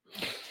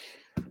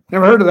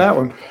 Never heard of that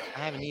one. I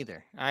haven't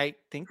either. I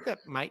think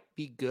that might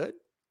be good.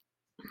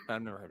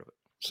 I've never heard of it.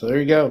 So there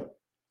you go.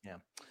 Yeah.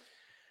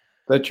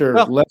 That's your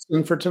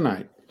lesson for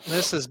tonight.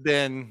 This has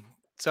been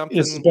something.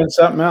 It's been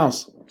something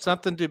else.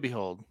 Something to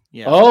behold.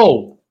 Yeah.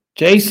 Oh,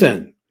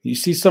 Jason, you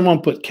see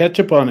someone put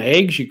ketchup on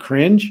eggs, you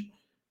cringe?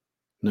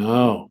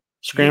 No.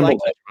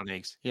 Scrambled eggs. On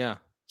eggs. Yeah.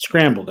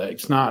 Scrambled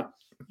eggs, not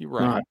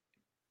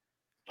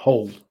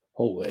whole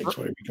eggs.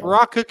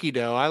 Raw cookie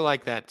dough. I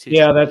like that too.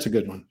 Yeah, that's a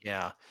good one.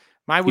 Yeah.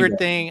 My weird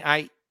thing,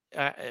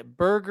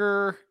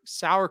 burger,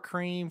 sour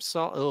cream,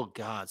 salt. Oh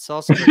God,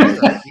 salsa.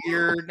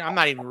 Weird. I'm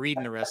not even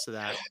reading the rest of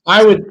that.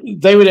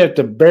 They would have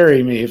to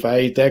bury me if I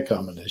ate that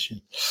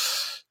combination.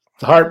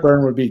 The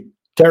heartburn would be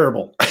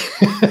terrible.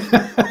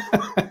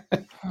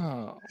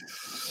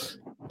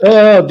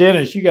 Oh,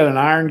 Dennis, you got an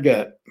iron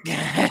gut.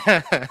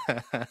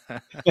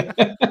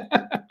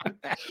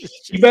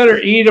 You better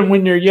eat them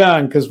when you're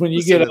young, because when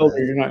you get older,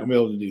 this. you're not going to be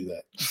able to do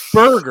that.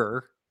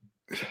 Burger,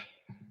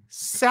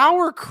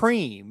 sour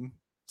cream,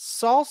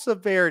 salsa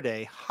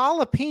verde,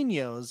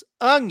 jalapenos,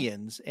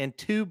 onions, and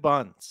 2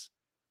 buns.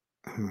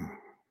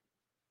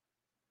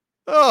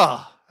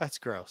 Oh, that's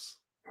gross.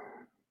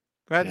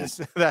 That's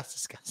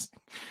disgusting.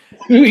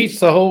 Who eats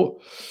the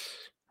whole?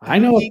 I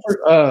know.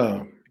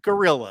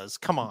 Gorillas.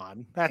 Come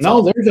on. That's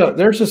no.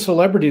 There's a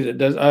celebrity that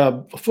does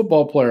a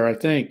football player. I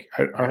think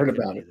I heard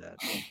about it. That.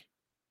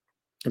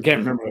 I can't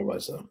remember who it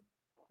was though.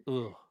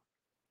 Ugh,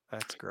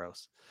 that's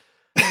gross.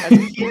 As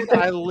a kid,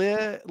 I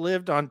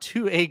lived on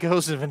 2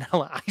 Eggos of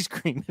vanilla ice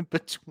cream in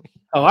between.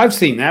 Oh, I've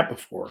seen that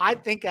before. I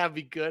think that'd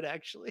be good,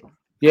 actually.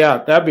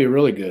 Yeah, that'd be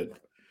really good.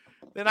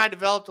 Then I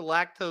developed a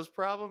lactose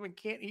problem and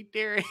can't eat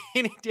dairy.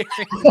 Any dairy.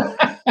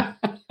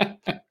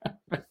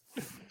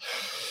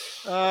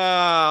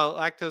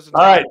 Lactose.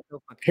 All right.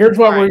 Here's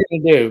what we're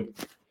going to do.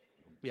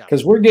 Yeah.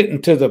 Because we're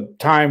getting to the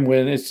time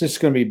when it's just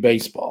going to be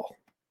baseball.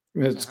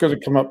 It's going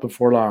to come up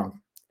before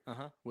long.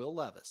 Will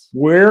Levis.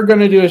 We're going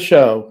to do a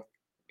show.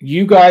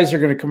 You guys are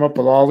going to come up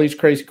with all these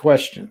crazy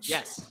questions.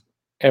 Yes.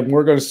 And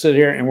we're going to sit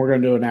here and we're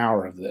going to do an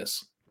hour of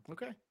this.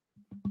 Okay.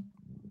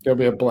 It'll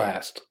be a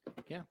blast.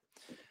 Yeah.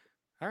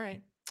 All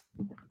right.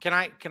 Can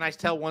I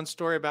tell one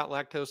story about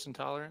lactose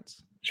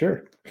intolerance?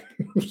 Sure.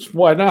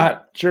 Why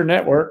not? It's your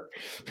network.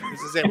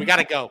 This is it. We got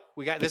to go.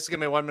 This is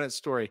going to be a 1-minute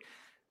story.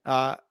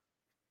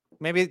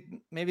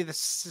 Maybe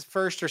this is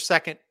first or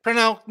second.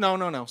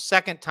 No.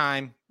 Second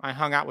time I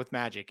hung out with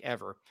Magic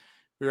ever.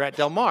 We were at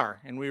Del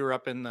Mar and we were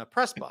up in the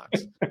press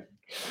box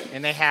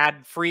and they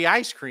had free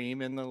ice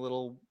cream in the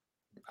little,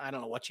 I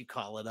don't know what you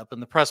call it, up in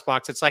the press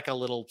box. It's like a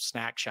little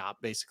snack shop,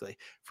 basically.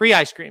 Free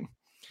ice cream.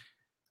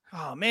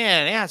 Oh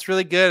man, yeah, it's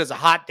really good. It's a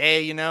hot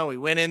day, we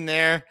went in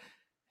there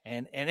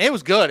and it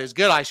was good. It was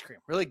good ice cream,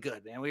 really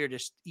good. And we were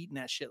just eating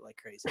that shit like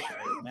crazy.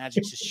 Right?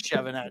 Magic's just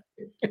shoving that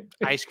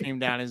ice cream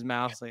down his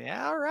mouth. It's like,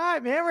 yeah, all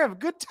right, man, we're having a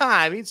good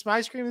time. Eating some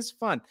ice cream. This is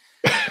fun.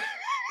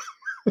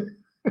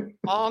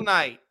 All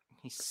night.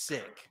 He's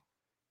sick.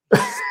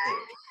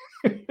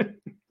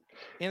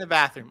 In the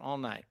bathroom all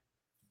night.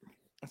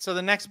 And so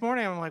the next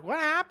morning, I'm like, what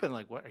happened?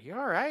 Like, what? Are you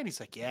all right? He's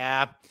like,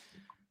 yeah,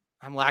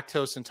 I'm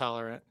lactose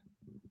intolerant.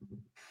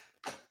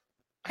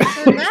 I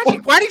said,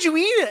 Magic, why did you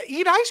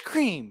eat ice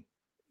cream?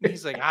 And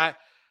he's like, I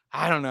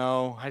don't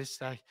know.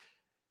 But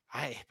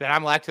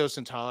I'm lactose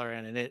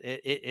intolerant, and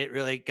it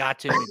really got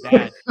to me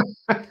bad.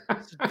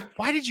 Said,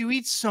 why did you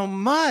eat so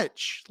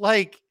much?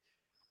 Like,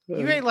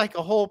 you ate like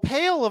a whole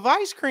pail of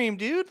ice cream,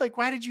 dude. Like,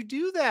 why did you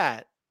do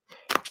that?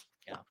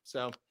 Yeah.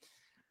 So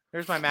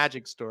there's my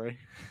Magic story.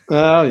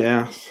 Oh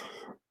yeah.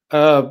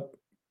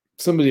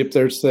 Somebody up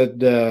there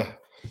said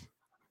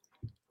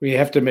we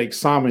have to make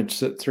Samich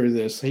sit through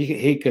this.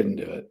 He couldn't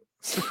do it.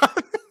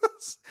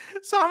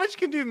 Samich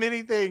can do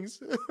many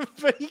things,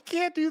 but he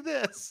can't do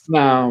this.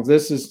 No,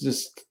 this is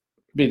just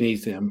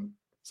beneath him.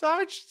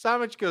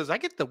 Samich goes, I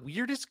get the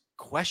weirdest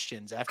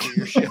questions after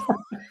your show.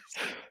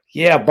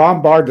 Yeah,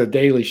 bombard the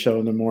Daily Show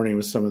in the morning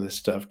with some of this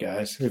stuff,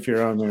 guys. If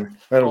you're on there,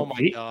 oh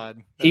my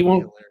God, he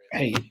won't.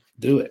 Hey,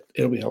 do it.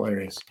 It'll be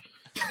hilarious.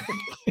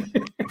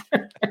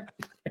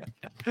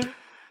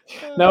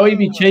 No, he'd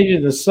be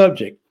changing the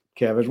subject,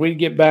 Kevin. We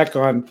get back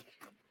on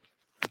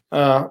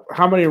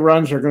how many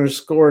runs are going to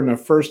score in the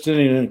first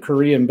inning in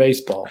Korean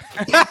baseball.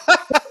 Yeah,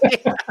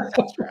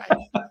 that's right.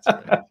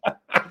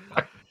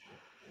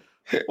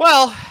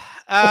 Well,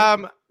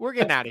 we're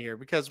getting out of here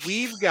because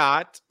we've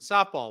got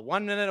softball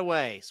 1 minute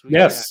away. So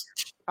yes.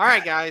 All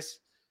right, guys.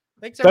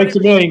 Thanks a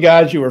million,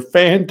 guys. You were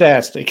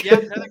fantastic. Yeah,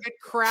 another good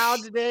crowd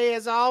today,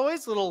 as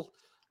always. Little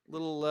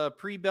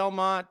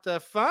pre-Belmont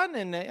fun.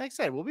 And like I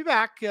said, we'll be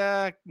back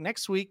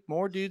next week.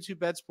 More Dudes Who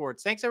Bet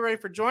Sports. Thanks,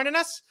 everybody, for joining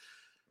us.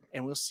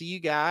 And we'll see you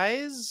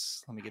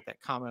guys. Let me get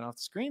that comment off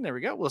the screen. There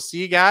we go. We'll see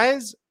you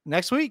guys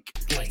next week.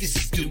 This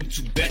is Dudes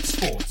Who Bet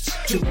Sports.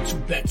 Dudes Who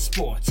Bet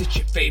Sports. It's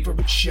your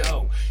favorite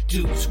show.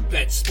 Dudes Who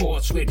Bet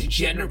Sports, where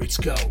degenerates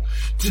go.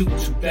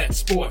 Dudes Who Bet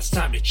Sports.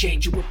 Time to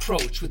change your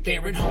approach with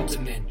Aaron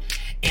Halterman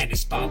and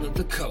his father,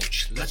 the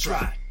coach. Let's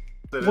ride.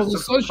 Well, the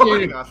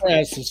Associated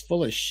Press is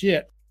full of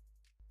shit.